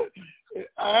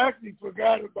I actually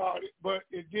forgot about it, but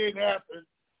it did happen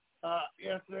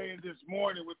yesterday and this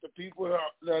morning with the people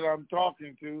that I'm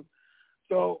talking to.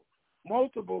 So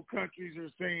multiple countries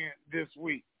are saying this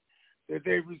week that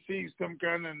they received some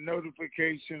kind of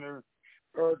notification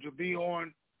or to be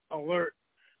on alert,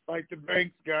 like the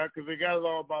banks got, because they got it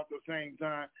all about the same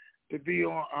time, to be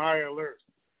on high alert.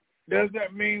 Does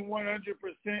that mean 100%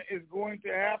 is going to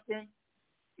happen?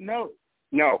 No.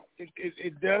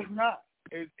 It does not.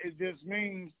 It just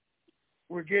means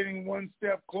we're getting one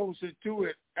step closer to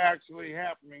it actually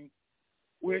happening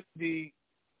with the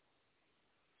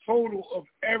total of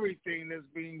everything that's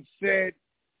being said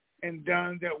and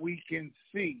done that we can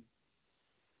see.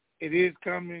 It is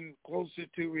coming closer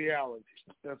to reality.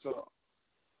 That's all.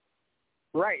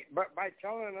 Right, but by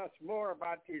telling us more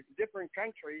about these different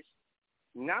countries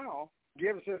now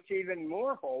gives us even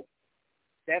more hope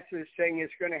that this thing is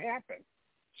going to happen.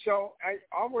 So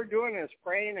all we're doing is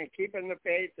praying and keeping the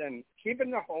faith and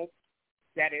keeping the hope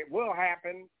that it will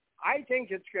happen. I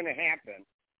think it's going to happen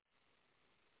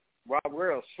while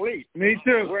we're asleep. Me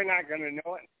too. We're not going to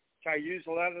know it until you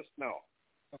let us know.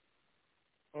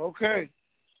 Okay.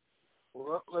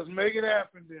 Well, let's make it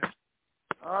happen then.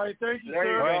 All right, thank you, there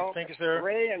sir. You go. Thank you, sir.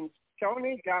 Ray and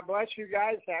Tony, God bless you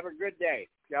guys. Have a good day.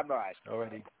 Bye-bye.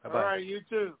 Alrighty. Bye-bye. All right, you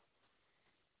too.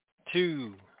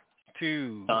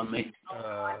 208.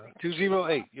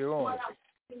 You're on.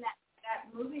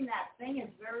 Moving that thing is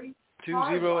very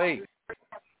 208.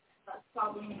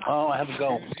 Oh, I have to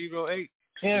go. 208.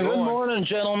 Yeah, good morning,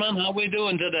 gentlemen. How we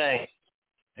doing today?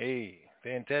 Hey,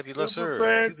 fantabulous,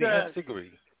 sir. To the nth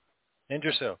degree. And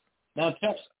yourself. Now,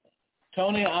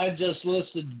 Tony, I just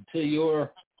listened to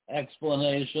your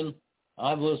explanation.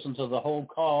 I've listened to the whole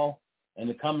call, and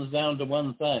it comes down to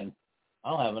one thing. I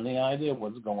don't have any idea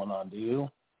what's going on. Do you?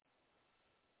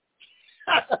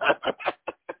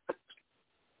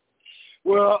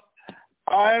 Well,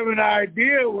 I have an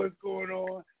idea what's going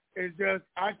on. It's just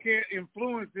I can't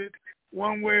influence it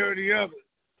one way or the other.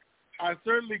 I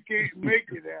certainly can't make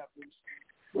it happen,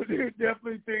 but there's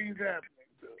definitely things happening.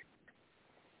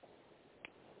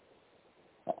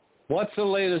 What's the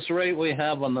latest rate we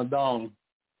have on the dong?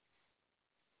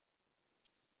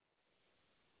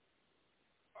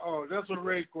 Oh, that's a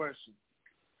rate question.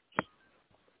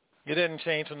 It didn't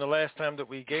change from the last time that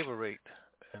we gave a rate.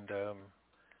 And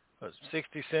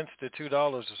 60 cents to $2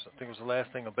 or something was the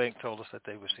last thing a bank told us that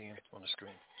they were seeing on the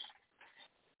screen.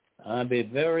 I'd be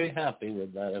very happy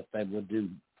with that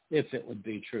if it would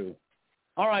be true.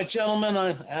 All right, gentlemen,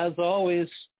 as always,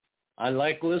 I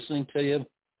like listening to you,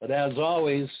 but as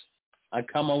always, I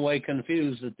come away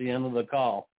confused at the end of the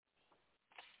call.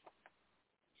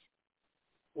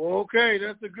 Well, okay,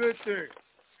 that's a good thing,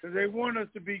 because they want us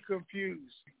to be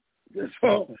confused. That's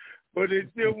all. But they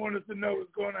still want us to know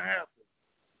what's going to happen.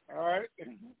 All right?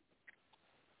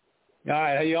 All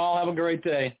right, you all have a great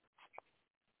day.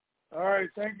 All right,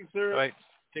 thank you, sir. All right,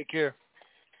 take care.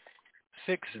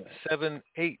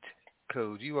 678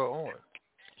 code, you are on.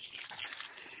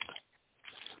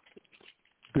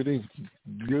 Good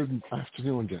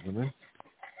afternoon, gentlemen.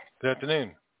 Good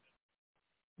afternoon.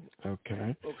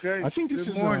 Okay. Okay. I think this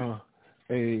is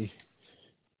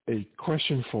a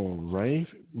question for Ray,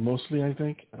 mostly, I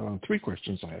think. 3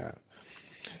 questions I have.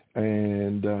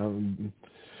 And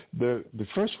the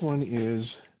first one is,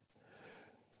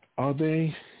 are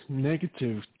there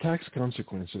negative tax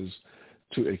consequences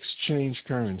to exchange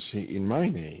currency in my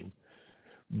name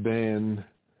than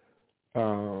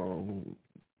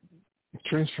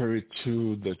transfer it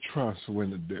to the trust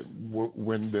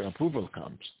when the approval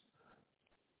comes?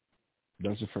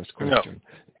 That's the first question.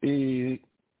 No.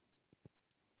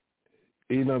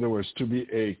 In other words, to be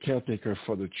a caretaker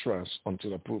for the trust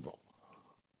until approval.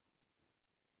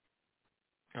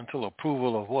 Until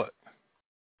approval of what?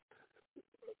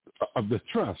 Of the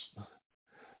trust.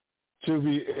 To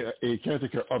be a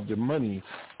caretaker of the money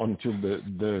until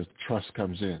the trust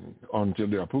comes in, until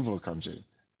the approval comes in.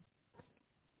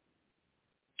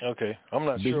 Okay, I'm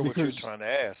not sure what you're trying to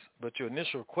ask, but your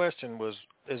initial question was,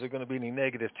 is there going to be any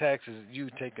negative taxes, you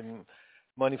taking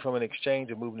money from an exchange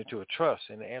and moving it to a trust?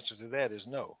 And the answer to that is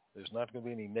no. There's not going to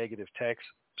be any negative tax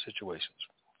situations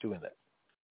doing that.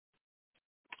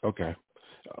 Okay.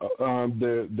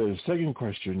 The second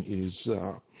question is,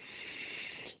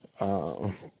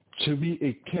 to be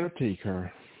a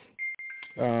caretaker,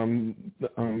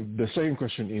 the second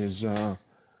question is,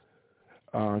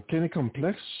 can a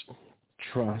complex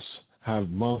trust have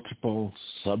multiple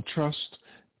sub-trusts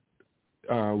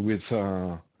with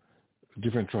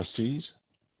different trustees?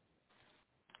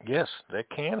 Yes, that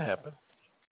can happen.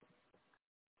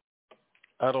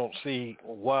 I don't see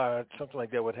why something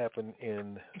like that would happen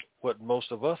in what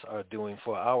most of us are doing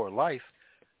for our life,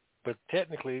 but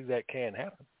technically that can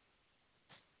happen.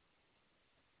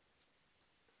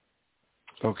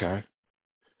 Okay.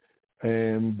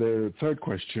 And the third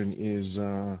question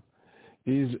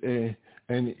is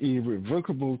an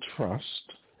irrevocable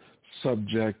trust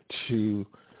subject to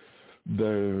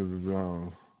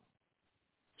the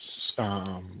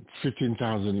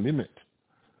 15,000 limit,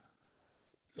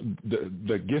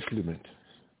 the gift limit,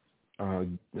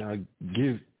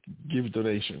 give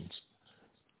donations?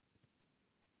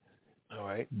 All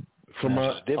right. From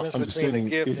there's a difference between a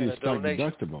gift and a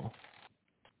donation. Deductible.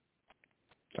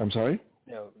 I'm sorry?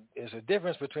 There's a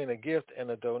difference between a gift and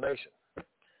a donation.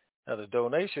 Now, the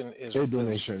donation is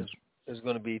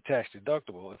going to be tax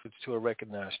deductible if it's to a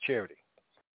recognized charity.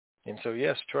 And so,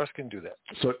 yes, trust can do that.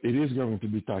 So it is going to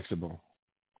be taxable.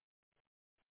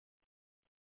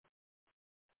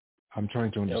 I'm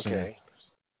trying to understand. Okay.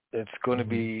 It's going to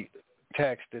be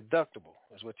tax deductible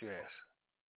is what you asked.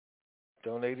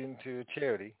 Donating to a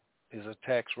charity is a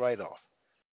tax write-off.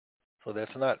 So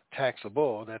that's not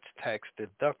taxable, that's tax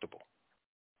deductible.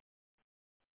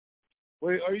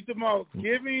 Wait, are you talking about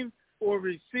giving or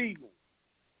receiving?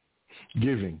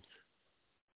 Giving.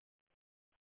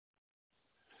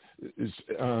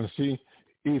 See,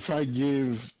 if I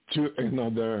give to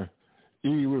another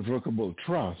irrevocable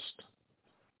trust,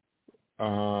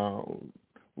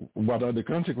 what are the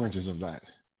consequences of that?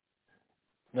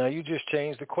 Now, you just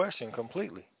changed the question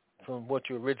completely from what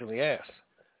you originally asked.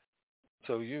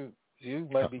 So you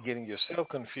might be getting yourself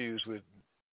confused with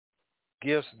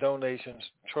gifts, donations,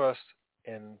 trust,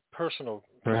 and personal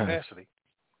capacity.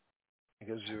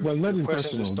 Because your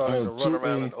questions are starting to run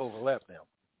around and overlap now.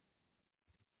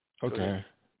 Okay.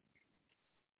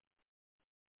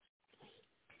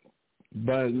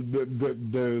 But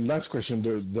the last question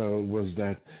was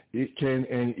that can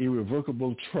an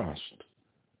irrevocable trust,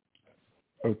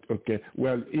 okay,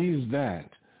 well, is that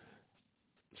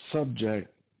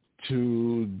subject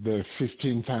to the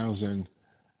 15,000,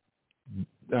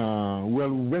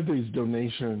 whether it's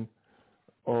donation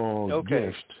or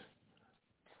gift?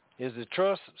 Is the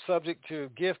trust subject to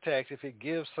gift tax if it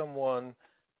gives someone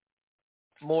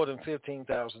more than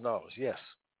 $15,000? Yes.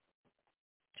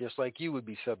 Just like you would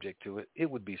be subject to it, it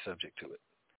would be subject to it.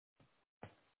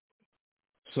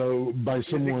 So by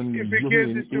someone if it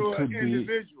gives it to an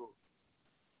individual.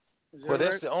 Well,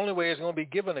 that's the only way it's going to be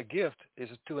given a gift is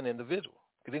to an individual.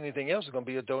 Because anything else is going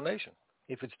to be a donation.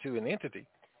 If it's to an entity,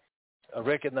 a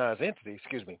recognized entity,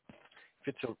 excuse me.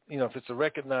 If it's a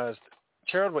recognized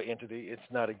charitable entity, it's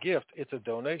not a gift, it's a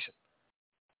donation.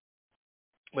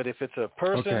 But if it's a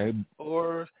person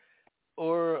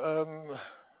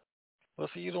well,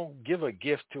 see, you don't give a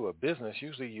gift to a business.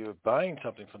 Usually you're buying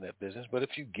something from that business. But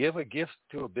if you give a gift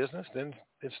to a business, then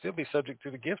it'd still be subject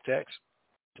to the gift tax,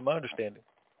 to my understanding.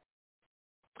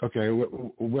 Okay,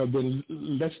 well then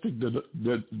let's take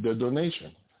the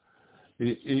donation.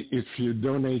 If you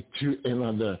donate to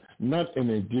another, not an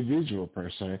individual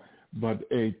per se, but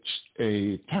a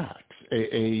tax,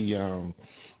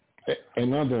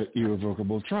 another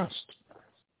irrevocable trust.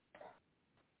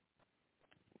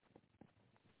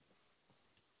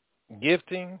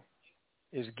 Gifting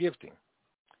is gifting.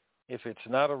 If it's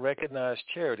not a recognized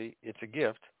charity, it's a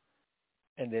gift,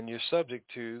 and then you're subject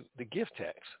to the gift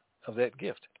tax of that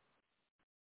gift.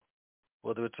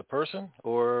 Whether it's a person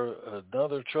or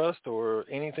another trust or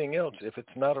anything else, if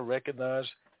it's not a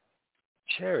recognized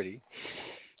charity,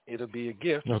 it'll be a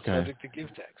gift subject to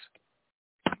gift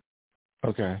tax.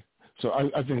 Okay. So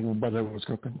I think what I was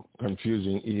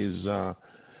confusing is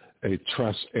a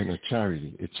trust and a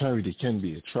charity. A charity can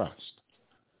be a trust.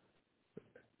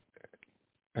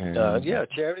 And,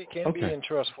 charity can be in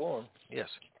trust form, yes.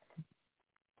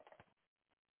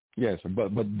 Yes,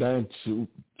 but that's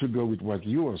to go with what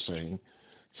you are saying,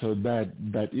 so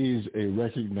that is a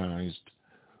recognized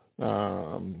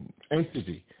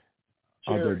entity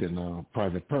other than a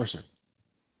private person.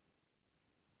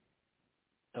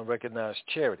 a recognized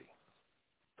charity.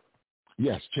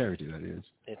 Yes, charity, that is.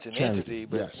 It's an charity, entity,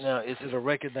 but yes. now is it a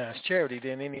recognized charity,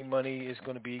 then any money is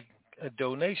going to be a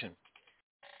donation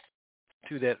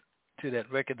to that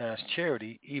recognized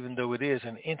charity, even though it is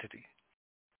an entity.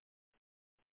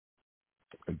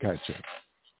 Gotcha.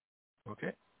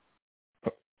 Okay.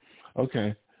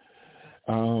 Okay.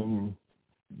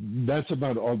 That's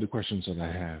about all the questions that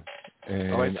I have.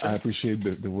 And right, I appreciate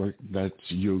the work that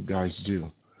you guys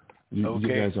do. You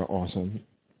guys are awesome.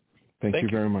 Thank you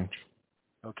very much.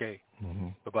 Okay. Mm-hmm.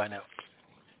 Bye-bye now.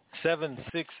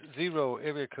 760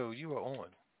 area code, you are on.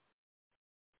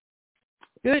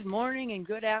 Good morning and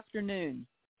good afternoon.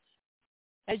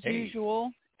 As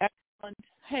usual, excellent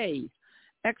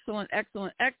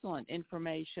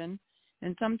information.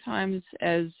 And sometimes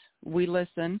as we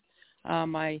listen,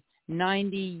 my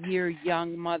 90-year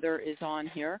young mother is on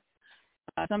here.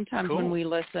 Sometimes when we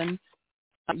listen,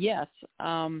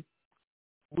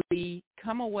 we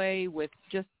come away with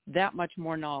just that much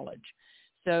more knowledge.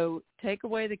 So take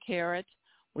away the carrot.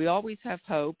 We always have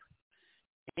hope.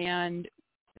 And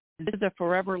this is a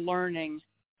forever learning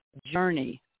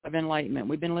journey of enlightenment.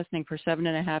 We've been listening for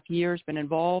 7.5 years, been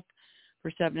involved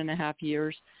for 7.5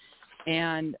 years.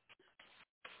 And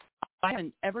I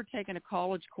haven't ever taken a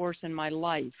college course in my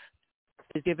life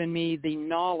that has given me the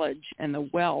knowledge and the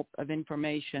wealth of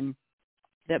information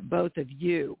that both of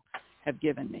you have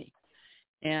given me.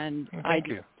 And thank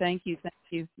you. Thank you.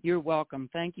 You're welcome.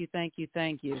 Thank you.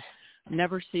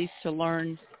 Never cease to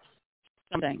learn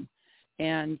something.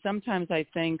 And sometimes I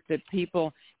think that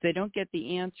people, if they don't get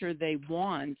the answer they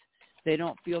want, they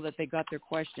don't feel that they got their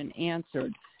question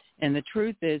answered. And the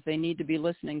truth is they need to be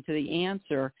listening to the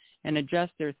answer and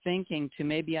adjust their thinking to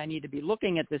maybe I need to be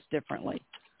looking at this differently.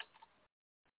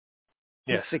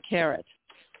 Yes. It's the carrot.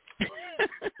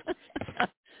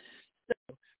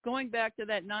 So going back to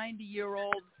that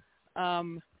 90-year-old,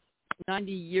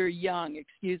 90-year young,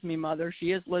 excuse me, mother,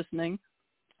 she is listening,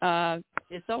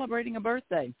 is celebrating a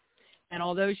birthday. And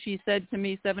although she said to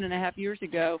me 7.5 years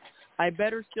ago, I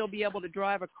better still be able to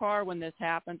drive a car when this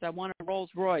happens. I want a Rolls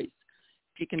Royce.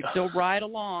 She can still ride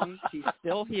along. She's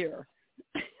still here.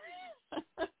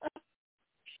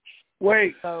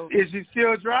 Wait, is she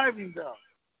still driving, though?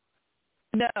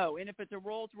 No, and if it's a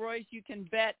Rolls Royce, you can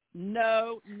bet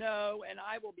no, and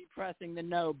I will be pressing the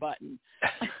no button.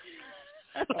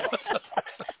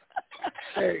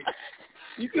 Hey,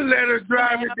 you can let her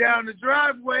drive it down the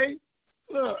driveway.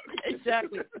 Look.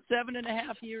 Exactly.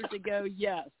 7.5 years ago,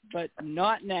 yes, but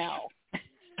not now.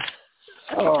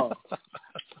 Oh,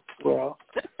 well,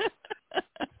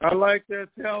 I'd like to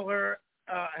tell her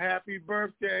happy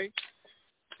birthday,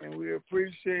 and we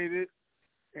appreciate it.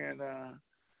 And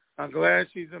I'm glad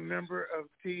she's a member of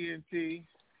TNT,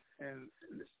 and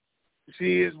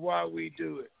she is why we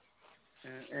do it.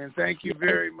 And thank you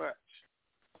very much.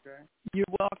 Okay. You're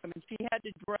welcome. And she had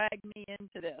to drag me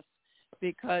into this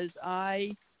because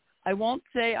I won't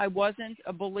say I wasn't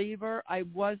a believer. I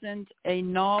wasn't a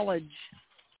knowledge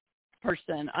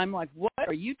person. I'm like, what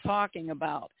are you talking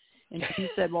about? And she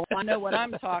said, well, I know what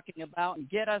I'm talking about, and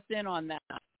get us in on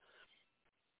that.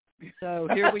 So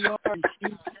here we are. And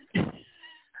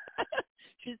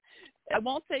I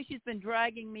won't say she's been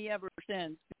dragging me ever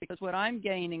since, because what I'm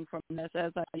gaining from this,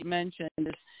 as I mentioned,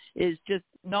 is just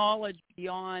knowledge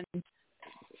beyond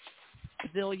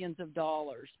zillions of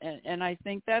dollars. And I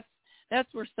think that's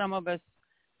where some of us,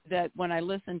 that when I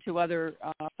listen to other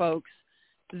folks,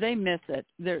 they miss it.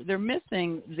 They're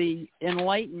missing the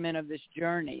enlightenment of this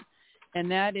journey.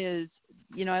 And that is,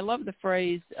 I love the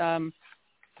phrase,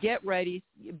 get ready,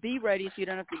 be ready so you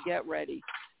don't have to get ready.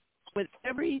 With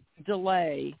every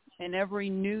delay and every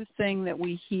new thing that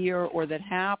we hear or that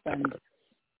happens,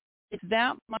 it's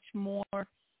that much more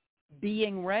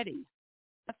being ready.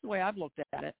 That's the way I've looked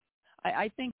at it. I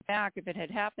think back, if it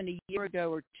had happened a year ago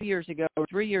or 2 years ago or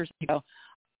 3 years ago,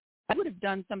 I would have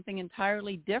done something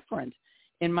entirely different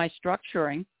in my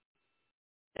structuring.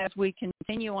 As we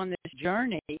continue on this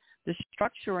journey, the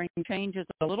structuring changes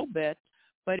a little bit,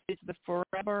 but it's the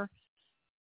forever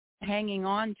hanging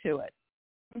on to it.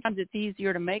 Sometimes it's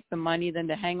easier to make the money than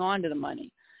to hang on to the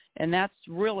money. And that's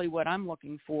really what I'm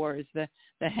looking for, is the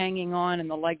hanging on and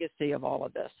the legacy of all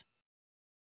of this.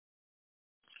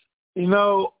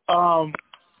 I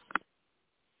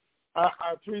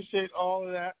appreciate all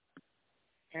of that.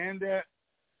 And that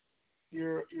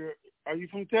are you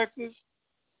from Texas?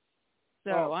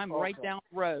 So I'm right down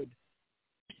the road.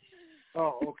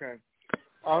 Oh, okay.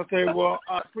 I'll say, well,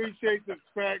 I appreciate the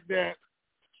fact that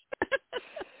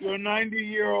your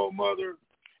 90-year-old mother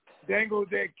dangled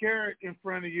that carrot in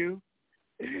front of you.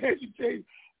 You say,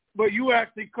 But you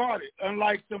actually caught it,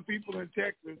 unlike some people in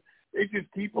Texas. They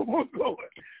just keep on going.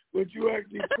 But you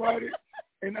actually caught it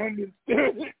and understood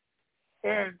it.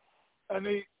 And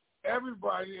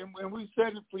everybody, and we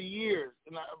said it for years,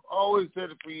 and I've always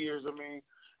said it for years. I mean,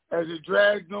 as it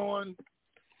drags on,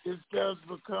 it does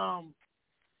become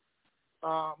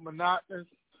monotonous.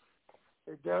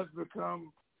 It does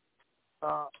become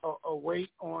a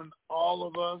weight on all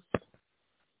of us,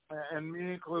 and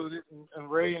me included, and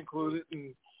Ray included.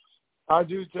 And I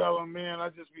do tell them, man, I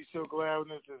just be so glad when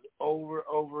this is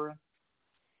over.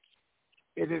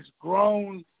 It has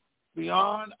grown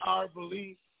beyond our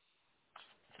belief,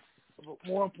 but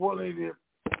more importantly,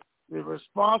 the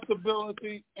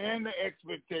responsibility and the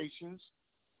expectations.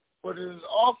 But it has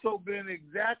also been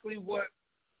exactly what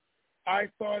I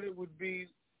thought it would be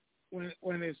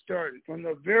when it started. From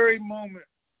the very moment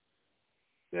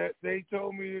that they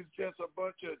told me it's just a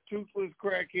bunch of toothless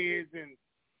crackheads and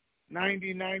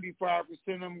 95%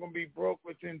 of them going to be broke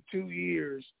within 2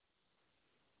 years,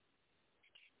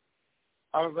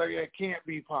 I was like, it can't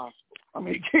be possible. I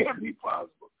mean, it can't be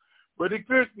possible. But it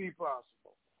could be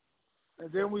possible.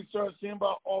 And then we start seeing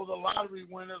about all the lottery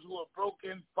winners who are broke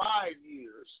in 5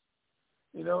 years,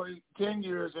 10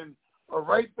 years, and are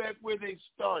right back where they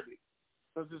started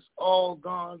because it's all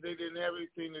gone. They didn't have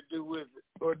anything to do with it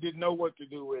or didn't know what to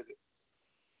do with it.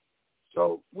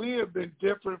 So we have been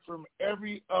different from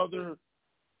every other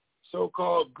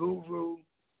so-called guru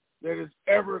that has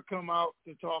ever come out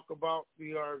to talk about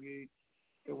the RV.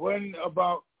 It wasn't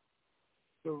about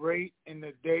the rate and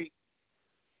the date.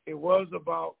 It was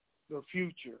about the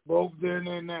future, both then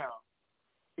and now.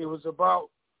 It was about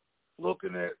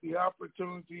looking at the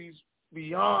opportunities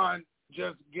beyond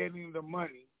just getting the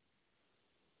money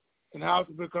and how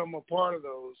to become a part of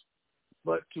those.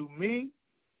 But to me,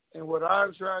 and what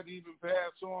I've tried to even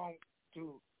pass on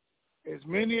to as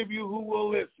many of you who will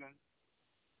listen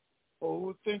or who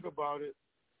will think about it,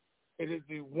 it is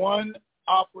the one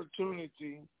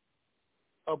opportunity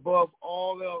above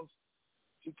all else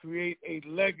to create a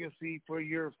legacy for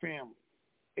your family,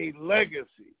 a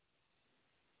legacy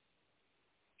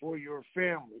for your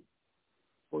family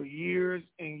for years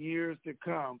and years to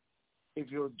come if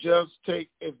you'll just take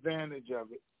advantage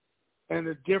of it and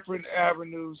the different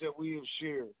avenues that we have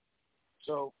shared.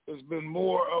 So it's been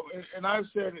more of, and I've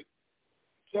said it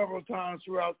several times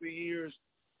throughout the years,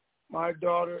 my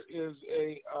daughter is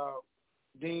a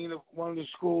dean of one of the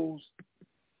schools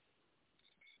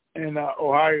in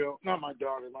Ohio. Not my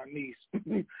daughter, my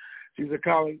niece. She's a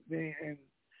college dean, and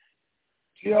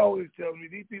she always tells me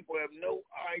these people have no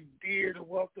idea the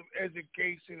wealth of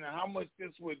education and how much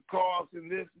this would cost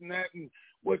and this and that and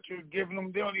what you're giving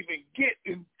them. They don't even get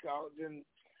in college. And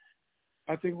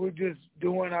I think we're just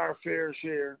doing our fair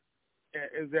share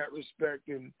in that respect.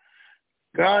 And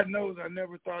God knows I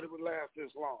never thought it would last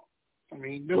this long. I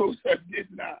mean, he knows I did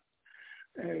not.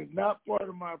 And it's not part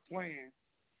of my plan.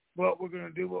 But we're going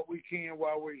to do what we can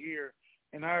while we're here.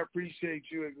 And I appreciate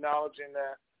you acknowledging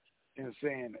that and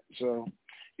saying it. So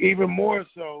even more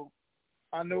so,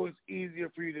 I know it's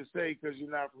easier for you to say because you're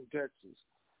not from Texas.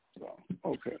 So,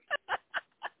 okay.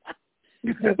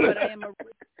 But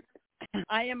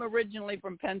I am originally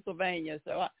from Pennsylvania,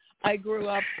 so I grew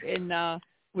up in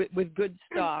with good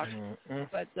stock.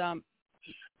 But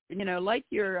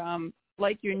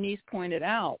like your niece pointed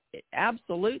out,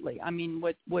 absolutely. I mean,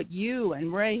 what you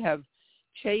and Ray have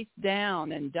chased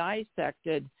down and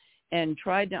dissected and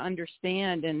tried to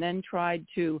understand and then tried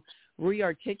to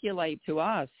re-articulate to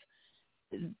us,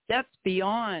 that's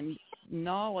beyond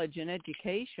knowledge and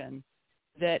education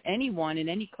that anyone in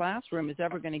any classroom is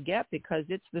ever going to get, because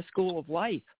it's the school of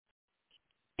life.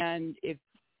 And if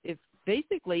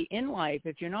basically in life,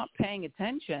 if you're not paying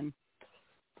attention,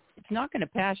 it's not going to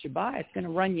pass you by. It's going to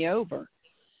run you over.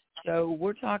 So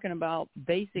we're talking about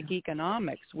basic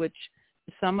economics, which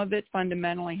some of it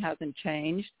fundamentally hasn't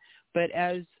changed. But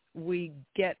as we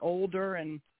get older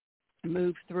and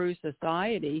move through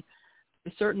society,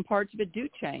 certain parts of it do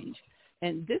change.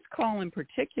 And this call in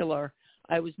particular,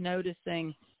 I was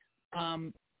noticing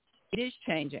it is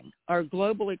changing. Our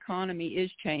global economy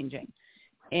is changing.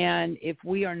 And if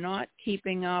we are not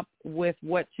keeping up with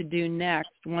what to do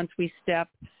next, once we step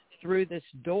through this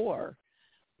door,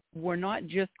 we're not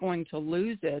just going to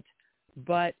lose it,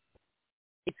 but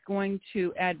it's going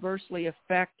to adversely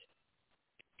affect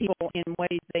people in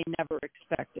ways they never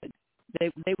expected.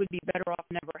 They would be better off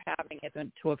never having it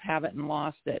than to have it and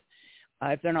lost it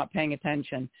if they're not paying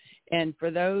attention. And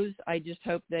for those, I just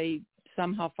hope they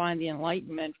somehow find the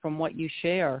enlightenment from what you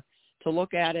share to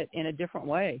look at it in a different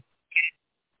way,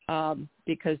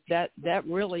 because that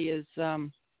really is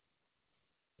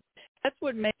That's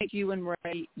what makes you and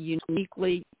Ray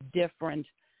uniquely different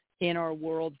in our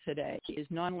world today, is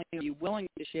not only are you willing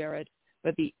to share it,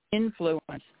 but the influence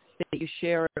that you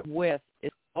share it with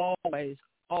is always,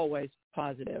 always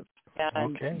positive.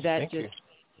 And okay, that thank you.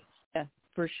 Yeah,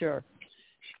 for sure.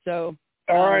 So,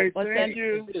 all right, let's thank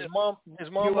you. Is mom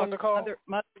on the call? Mother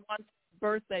wants a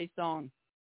birthday song.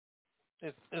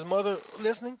 Is mother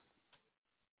listening?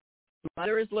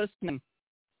 Mother is listening.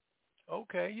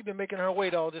 Okay, you've been making her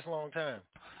wait all this long time.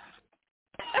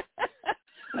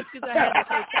 That's because I had to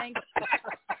say thank you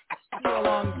for a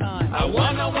long time. I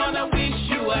wanna wish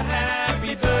you a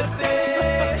happy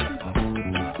birthday.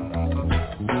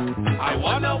 I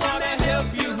wanna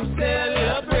help you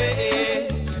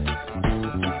celebrate.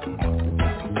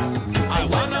 I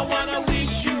wanna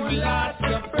wish you lots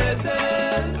of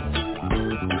presents.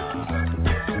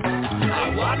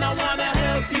 I wanna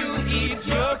help you eat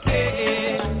your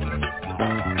cake.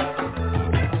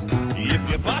 If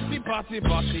you're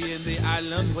bossy in the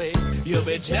island way, you'll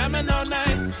be jamming all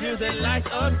night till the light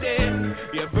of day.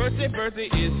 Your birthday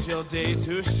is your day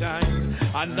to shine.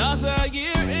 Another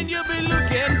year and you'll be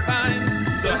looking fine.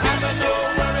 So have no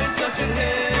worries, don't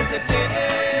hesitate.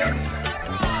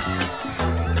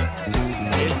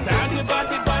 It's time to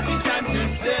party, time to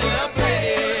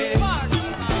celebrate.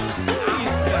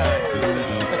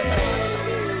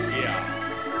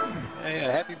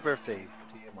 Yeah, happy birthday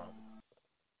to your mom.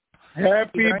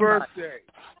 Happy birthday.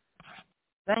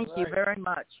 Thank you very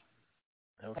much.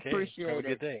 Okay. Appreciate Have a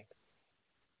good day.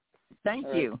 Thank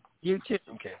you. You too.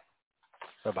 Okay.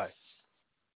 Bye-bye.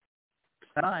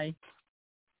 Bye.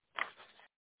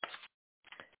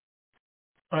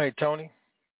 All right, Tony.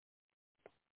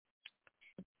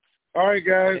 All right,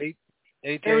 guys.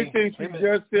 AJ, everything she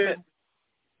just said.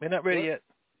 We're not ready yet.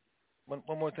 One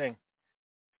more thing.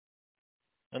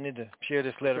 I need to share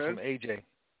this letter from AJ. It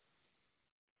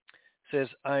says,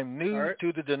 I'm new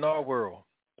to the dinar world.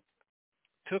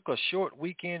 Took a short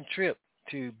weekend trip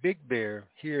to Big Bear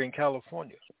here in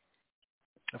California.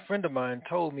 A friend of mine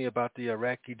told me about the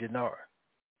Iraqi dinar.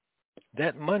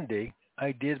 That Monday,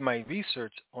 I did my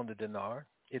research on the dinar.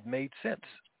 It made sense.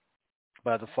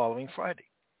 By the following Friday,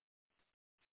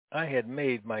 I had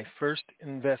made my first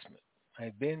investment.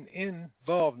 I've been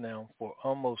involved now for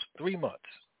almost 3 months.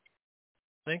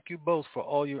 Thank you both for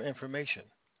all your information.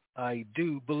 I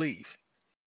do believe.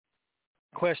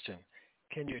 Question.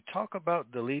 Can you talk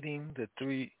about deleting the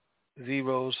 3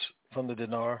 zeros from the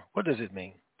dinar? What does it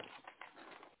mean?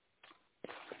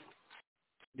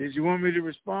 Did you want me to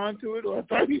respond to it, or I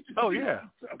thought you? Oh yeah,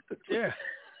 yeah.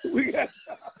 We got.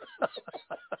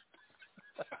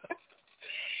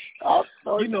 Most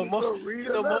of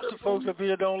the folks up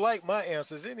here don't like my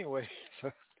answers anyway.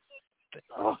 So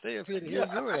stay up here to hear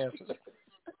your answers.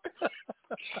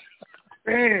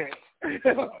 Man.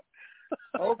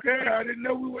 Okay, I didn't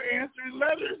know we were answering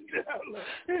letters.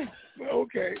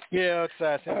 Okay. Yeah,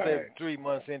 since they're 3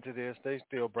 months into this, they're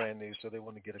still brand new, so they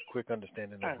want to get a quick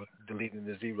understanding of what deleting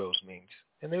the zeros means.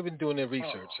 And they've been doing their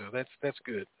research, so that's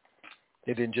good.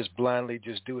 They didn't just blindly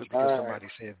just do it because somebody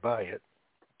said buy it.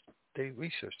 They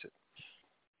researched it.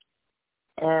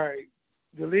 All right.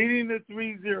 Deleting the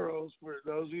 3 zeros, for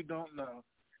those who don't know,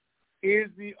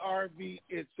 is the RV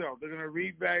itself. They're going to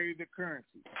revalue the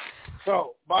currency.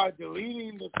 So by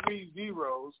deleting the 3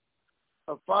 zeros,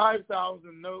 a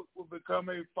 5,000 note will become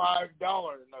a $5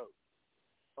 note.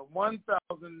 A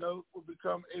 1,000 note will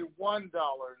become a $1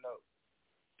 note.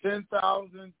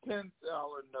 10,000, $10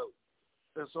 note.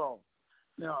 That's all.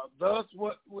 Now, thus,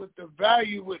 what the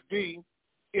value would be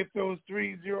if those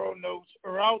 3 zero notes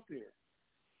are out there.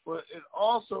 But it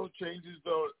also changes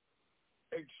the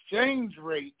exchange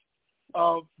rate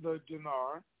of the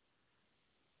dinar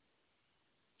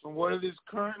from what it is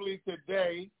currently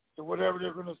today to whatever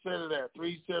they're going to set it at,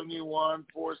 371,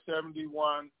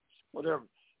 471, whatever.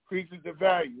 Increases the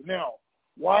value. Now,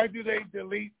 why do they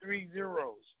delete 3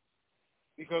 zeros?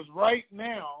 Because right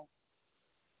now,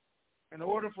 in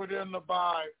order for them to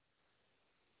buy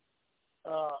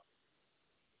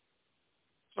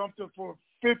something for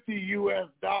 $50 US,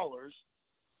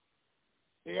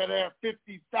 they had to have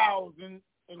 50,000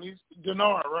 in least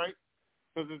dinar, right?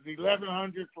 Because it's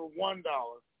 1,100 for $1,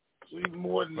 so even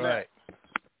more than that.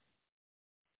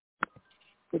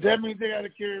 But that means they got to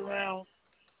carry around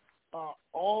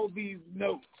all these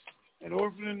notes in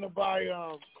order for them to buy.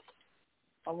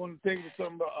 I want to take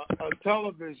something a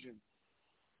television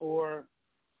or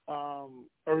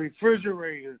a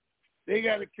refrigerator. They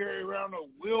got to carry around a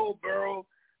wheelbarrow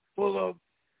full of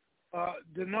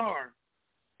dinar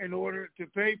in order to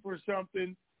pay for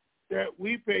something that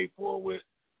we pay for with,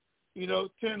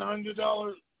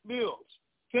 $100 bills,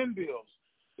 10 bills.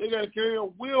 They got to carry a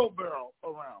wheelbarrow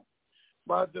around.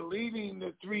 By deleting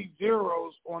the 3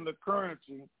 zeros on the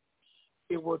currency,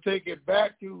 it will take it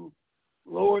back to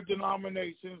lower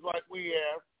denominations like we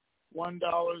have, $1,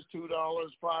 $2,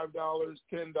 $5,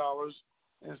 $10,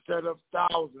 instead of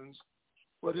thousands,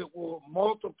 but it will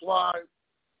multiply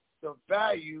the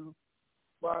value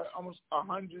by almost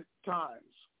 100 times.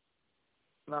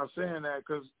 Now, saying that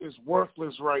because it's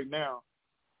worthless right now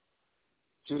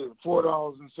to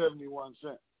 $4.71,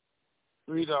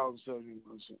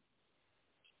 $3.71.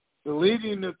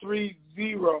 Deleting the 3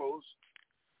 zeros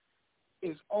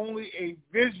is only a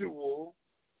visual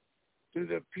to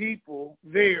the people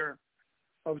there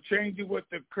of changing what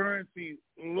the currency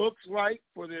looks like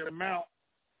for their amount,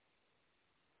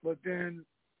 but then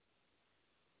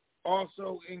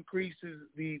also increases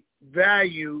the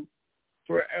value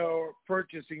for our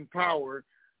purchasing power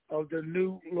of the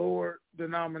new lower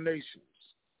denominations.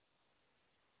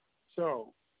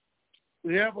 So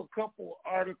we have a couple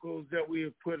articles that we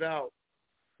have put out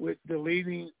with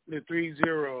deleting the 3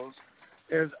 zeros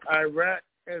as Iraq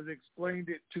has explained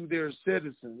it to their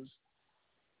citizens.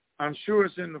 I'm sure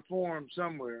it's in the forum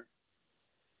somewhere,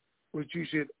 which you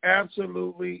should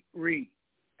absolutely read.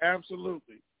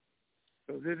 Absolutely.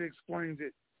 Because it explains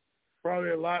it probably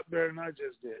a lot better than I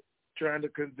just did, trying to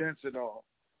condense it all.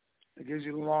 It gives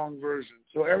you the long version.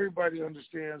 So everybody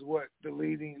understands what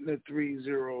deleting the 3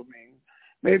 zero means.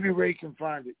 Maybe Ray can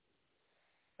find it,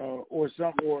 or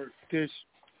Tish.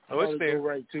 It's there. Go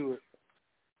right to it.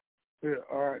 Yeah,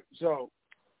 all right. So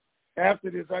after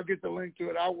this, I'll get the link to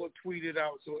it. I will tweet it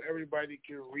out so everybody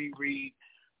can reread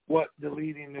what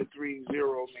deleting the 3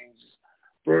 zero means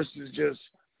versus just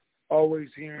always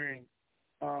hearing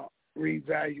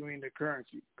revaluing the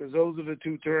currency, because those are the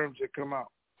two terms that come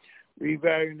out.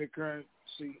 Revaluing the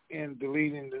currency and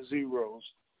deleting the zeros,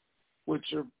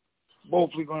 which are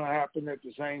both going to happen at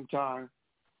the same time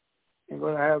and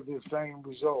going to have the same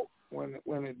result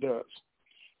when it does.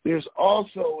 There's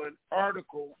also an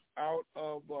article out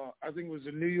of, I think it was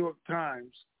the New York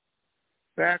Times,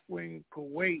 back when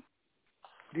Kuwait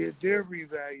did their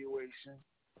revaluation,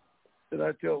 that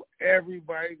I tell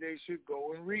everybody they should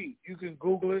go and read. You can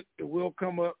Google it. It will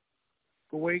come up.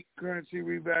 Kuwait currency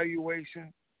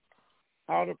revaluation,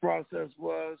 how the process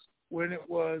was, when it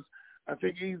was. I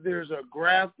think either there's a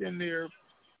graph in there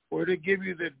or they give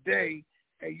you the day,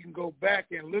 and you can go back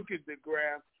and look at the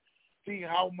graph, see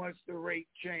how much the rate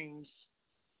changed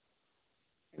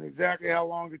and exactly how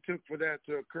long it took for that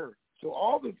to occur. So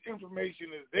all this information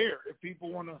is there if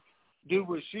people want to do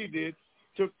what she did,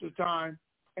 took the time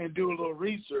and do a little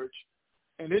research,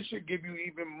 and it should give you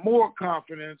even more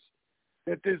confidence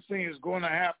that this thing is going to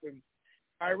happen.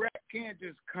 Iraq can't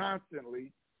just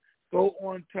constantly go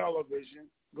on television,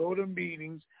 go to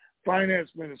meetings, finance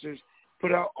ministers,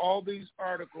 put out all these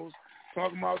articles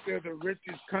talking about they're the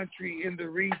richest country in the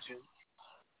region,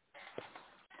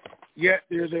 yet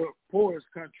they're the poorest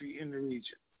country in the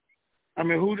region. I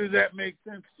mean, who does that make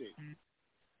sense to?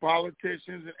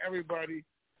 Politicians and everybody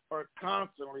are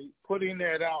constantly putting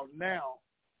that out now,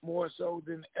 more so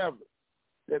than ever,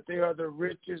 that they are the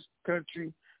richest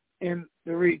country in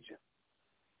the region.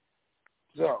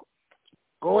 So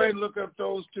go ahead and look up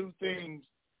those two things,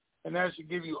 and that should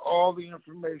give you all the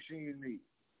information you need.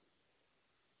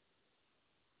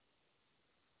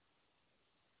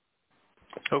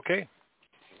 Okay.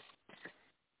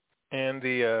 And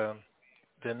the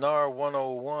NAR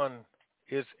 101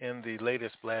 is in the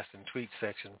latest blast and tweet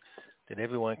section that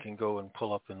everyone can go and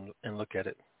pull up and look at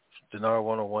it. The NAR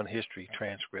 101 history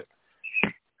transcript.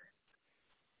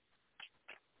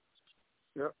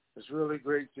 Yep, it's really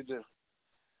great to do.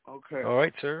 Okay. All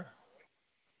right, sir.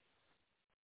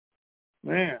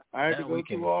 Man, I had now to go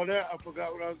through all that. I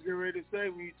forgot what I was getting ready to say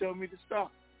when you told me to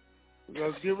stop. I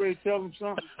was getting ready to tell him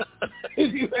something.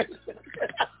 Okay.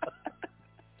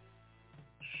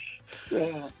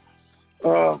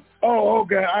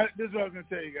 This is what I was going to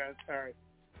tell you guys. All right.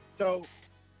 So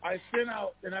I sent it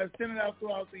out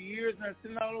throughout the years, and I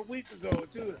sent it out a week ago,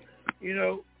 too,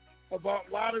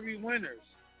 about lottery winners.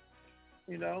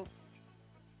 The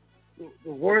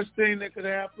worst thing that could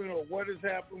happen, or what has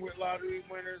happened with lottery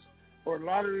winners, or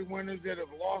lottery winners that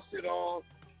have lost it all.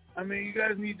 I mean, you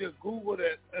guys need to Google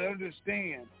that and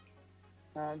understand.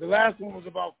 The last one was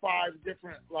about 5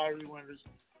 different lottery winners.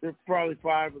 There's probably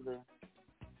 5 of them.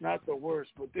 Not the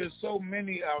worst, but there's so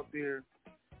many out there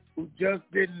who just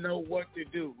didn't know what to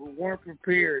do, who weren't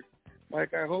prepared.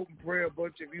 Like I hope and pray a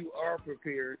bunch of you are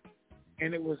prepared.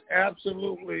 And it was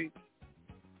absolutely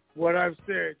what I've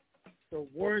said, the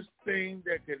worst thing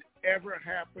that could ever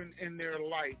happen in their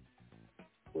life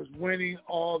was winning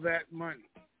all that money.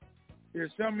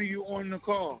 There's some of you on the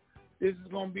call. This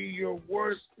is going to be your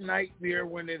worst nightmare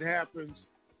when it happens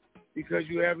because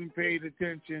you haven't paid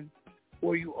attention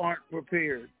or you aren't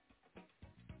prepared.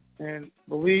 And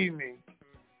believe me,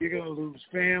 you're going to lose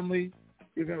family.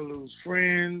 You're going to lose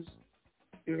friends.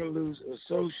 You're going to lose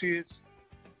associates.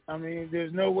 I mean,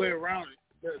 there's no way around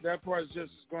it. That part's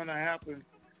just going to happen.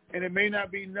 And it may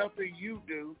not be nothing you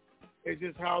do. It's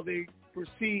just how they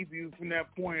perceive you from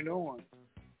that point on.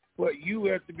 But you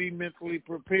have to be mentally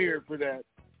prepared for that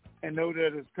and know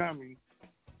that it's coming.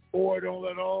 Or don't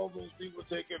let all those people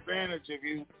take advantage of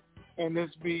you and this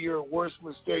be your worst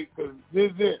mistake, because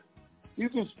this is it. You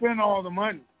can spend all the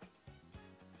money,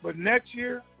 but next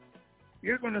year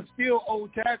you're going to still owe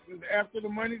taxes after the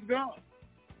money's gone.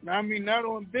 Now, I mean, not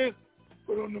on this,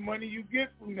 but on the money you get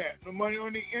from that, the money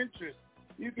on the interest.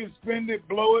 You can spend it,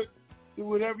 blow it, do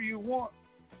whatever you want,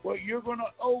 but you're going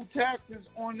to owe taxes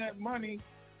on that money,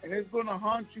 and it's going to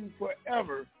haunt you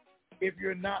forever if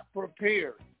you're not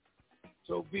prepared.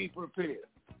 So be prepared.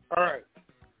 All right.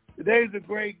 Today's a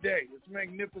great day. It's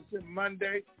Magnificent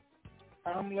Monday.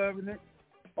 I'm loving it.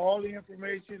 All the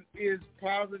information is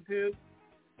positive.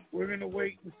 We're going to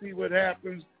wait and see what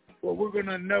happens, but we're going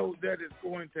to know that it's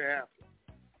going to happen.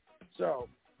 So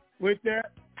with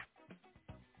that,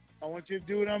 I want you to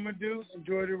do what I'm going to do.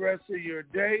 Enjoy the rest of your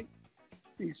day.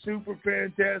 Be super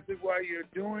fantastic while you're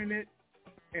doing it,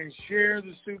 and share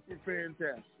the super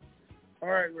fantastic. All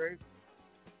right, Ray.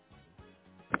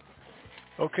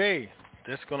 Okay,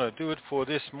 that's going to do it for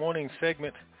this morning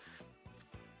segment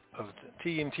of the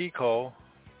TNT call.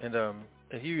 And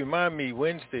if you remind me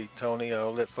Wednesday, Tony,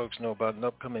 I'll let folks know about an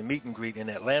upcoming meet and greet in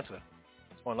Atlanta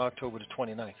on October the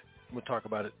 29th. We'll talk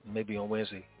about it maybe on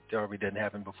Wednesday. It already didn't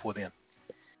happen before then.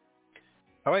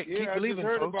 All right, keep believing, I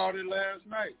just heard folks. about it last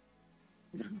night.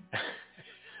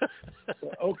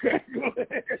 Okay, go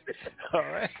ahead. All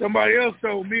right. Somebody else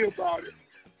told me about it.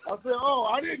 I said,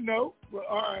 I didn't know, but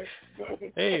all right.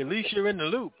 Hey, at least you're in the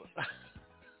loop.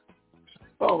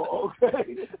 Oh,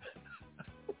 okay.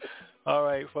 All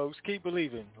right, folks, keep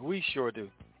believing. We sure do.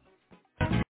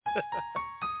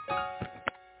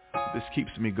 This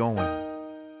keeps me going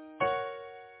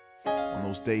on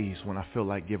those days when I feel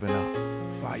like giving up.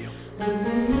 Fire.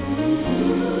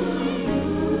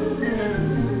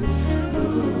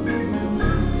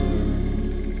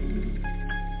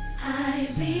 I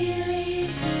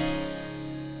believe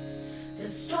the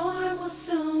storm will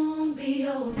soon be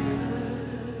over.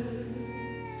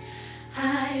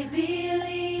 I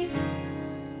believe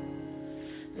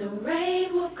the rain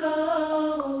will go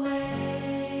away.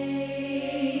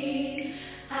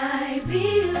 I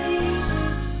believe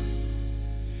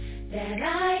that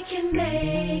I can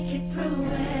make it through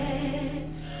it.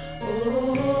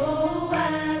 Oh,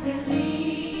 I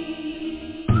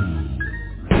believe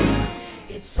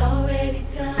it's already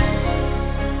done.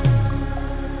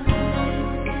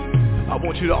 I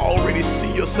want you to already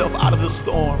see yourself out of the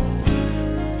storm.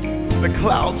 The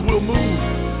clouds will move.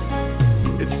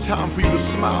 It's time for you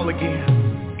to smile again.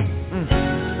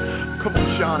 Come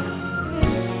on, Sean.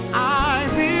 I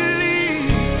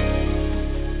believe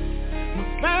my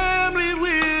family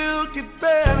will get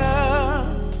better.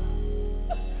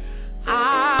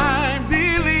 I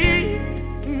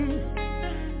believe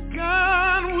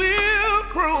God will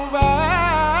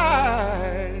provide.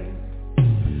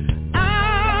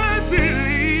 I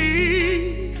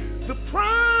believe the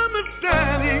promise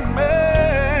that He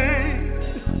made.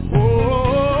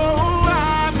 Oh,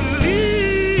 I believe.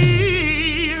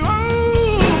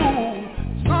 Oh,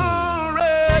 it's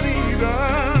already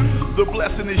done. The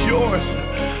blessing is yours.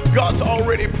 God's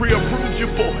already pre-approved you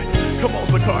for it. Come on,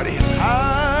 Zacardi.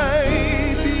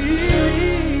 I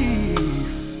believe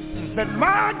that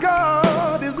my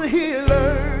God is a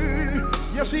healer.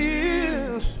 Yes, He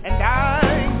is. And I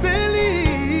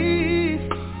believe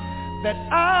that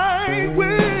I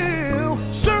will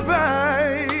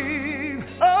survive.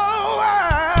 Oh,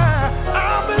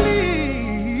 I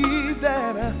believe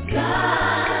that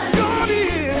God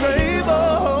is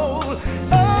able.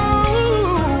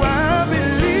 Oh, I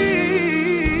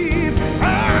believe. I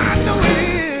know it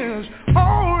is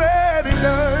already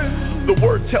done. The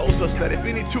word tells us that if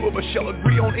any two of us shall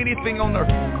agree on anything on earth,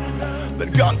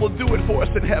 that God will do it for us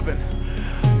in heaven.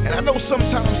 And I know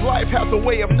sometimes life has a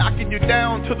way of knocking you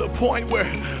down to the point where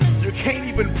you can't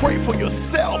even pray for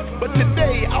yourself. But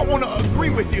today I want to agree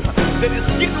with you that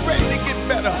it's getting ready to get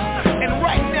better. And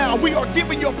right now we are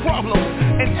giving your problem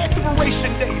an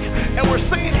expiration date. And we're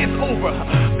saying it's over.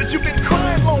 That you've been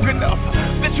crying long enough.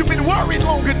 That you've been worried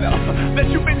long enough. That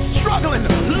you've been struggling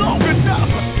long enough.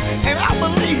 And I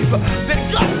believe that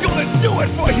God's going to do it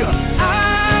for you.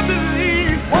 I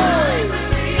believe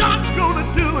God's going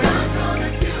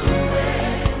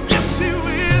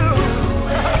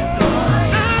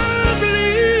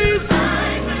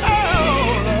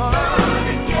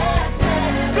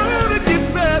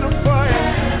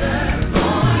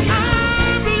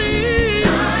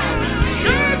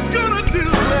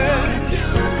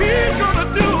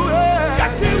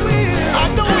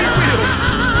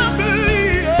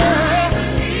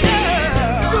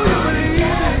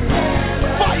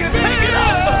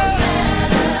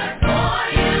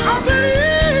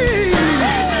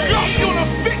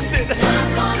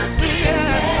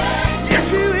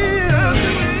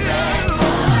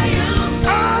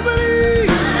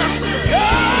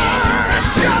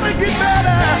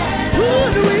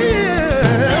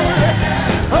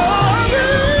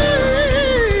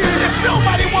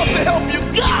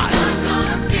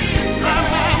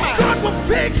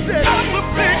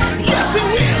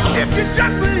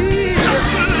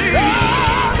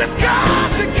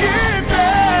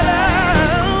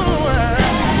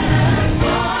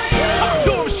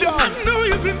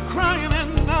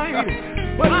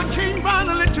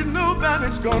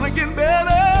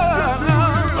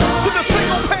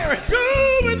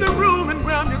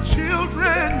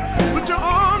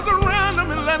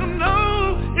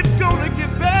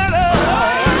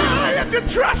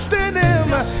Trust in him.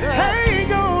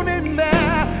 Hang on in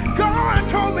there.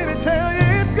 God told me to tell you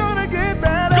it's gonna get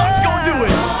better. God's gonna do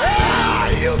it.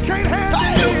 You can't handle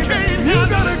it. You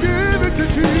gotta give it to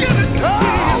Jesus.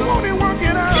 Oh, won't he work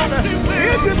it out? If you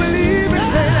believe it,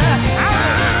 say that.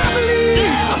 I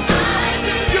believe.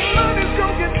 Your money's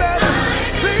gonna get better.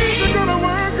 Things are gonna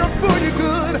work out for you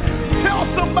good. Tell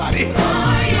somebody.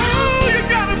 Oh, you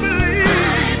gotta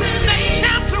believe. That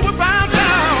cancer will bow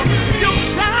down. Your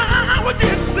child will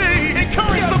get saved.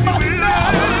 Encourage somebody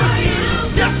now.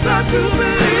 Yes, I do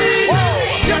believe.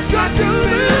 Yes, I do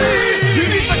believe. You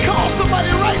need to call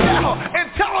somebody right now and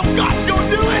tell them God's gonna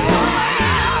do it.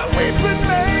 We've been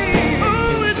made.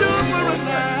 Oh, we do it for us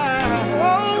now.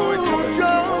 Oh,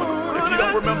 John. If you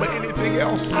don't remember anything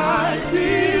else, I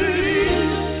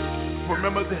believe.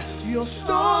 Remember this. Your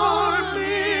storm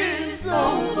is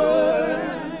over.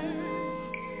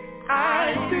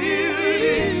 I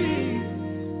believe.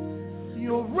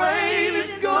 Your rain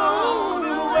is gone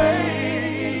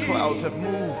away. Clouds have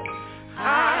moved.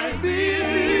 I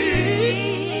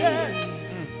believe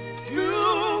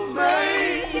you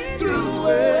made it through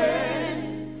it.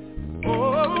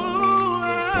 Oh,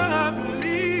 I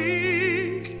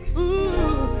believe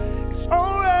it's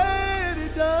already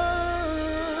done.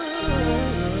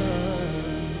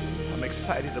 I'm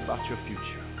excited about your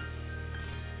future.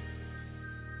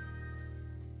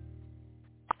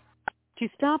 To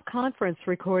stop conference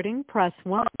recording, press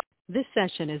 1. This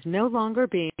session is no longer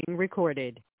being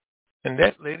recorded. And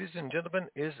that, ladies and gentlemen,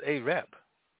 is a wrap.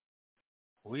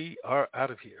 We are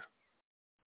out of here.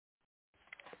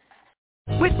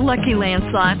 With Lucky Land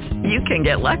Slots, you can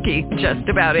get lucky just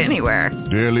about anywhere.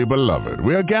 Dearly beloved,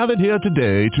 we are gathered here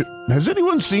today to... Has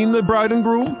anyone seen the bride and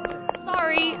groom?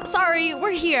 Sorry,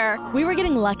 we're here. We were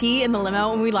getting lucky in the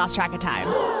limo and we lost track of time.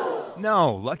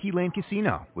 No, Lucky Land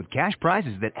Casino, with cash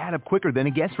prizes that add up quicker than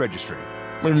a guest registry.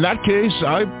 In that case,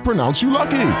 I pronounce you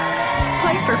lucky.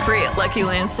 Play for free at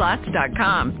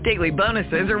LuckyLandSlots.com. Daily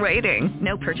bonuses are waiting.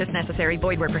 No purchase necessary.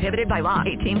 Void where prohibited by law.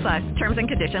 18+. Terms and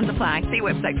conditions apply. See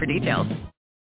website for details.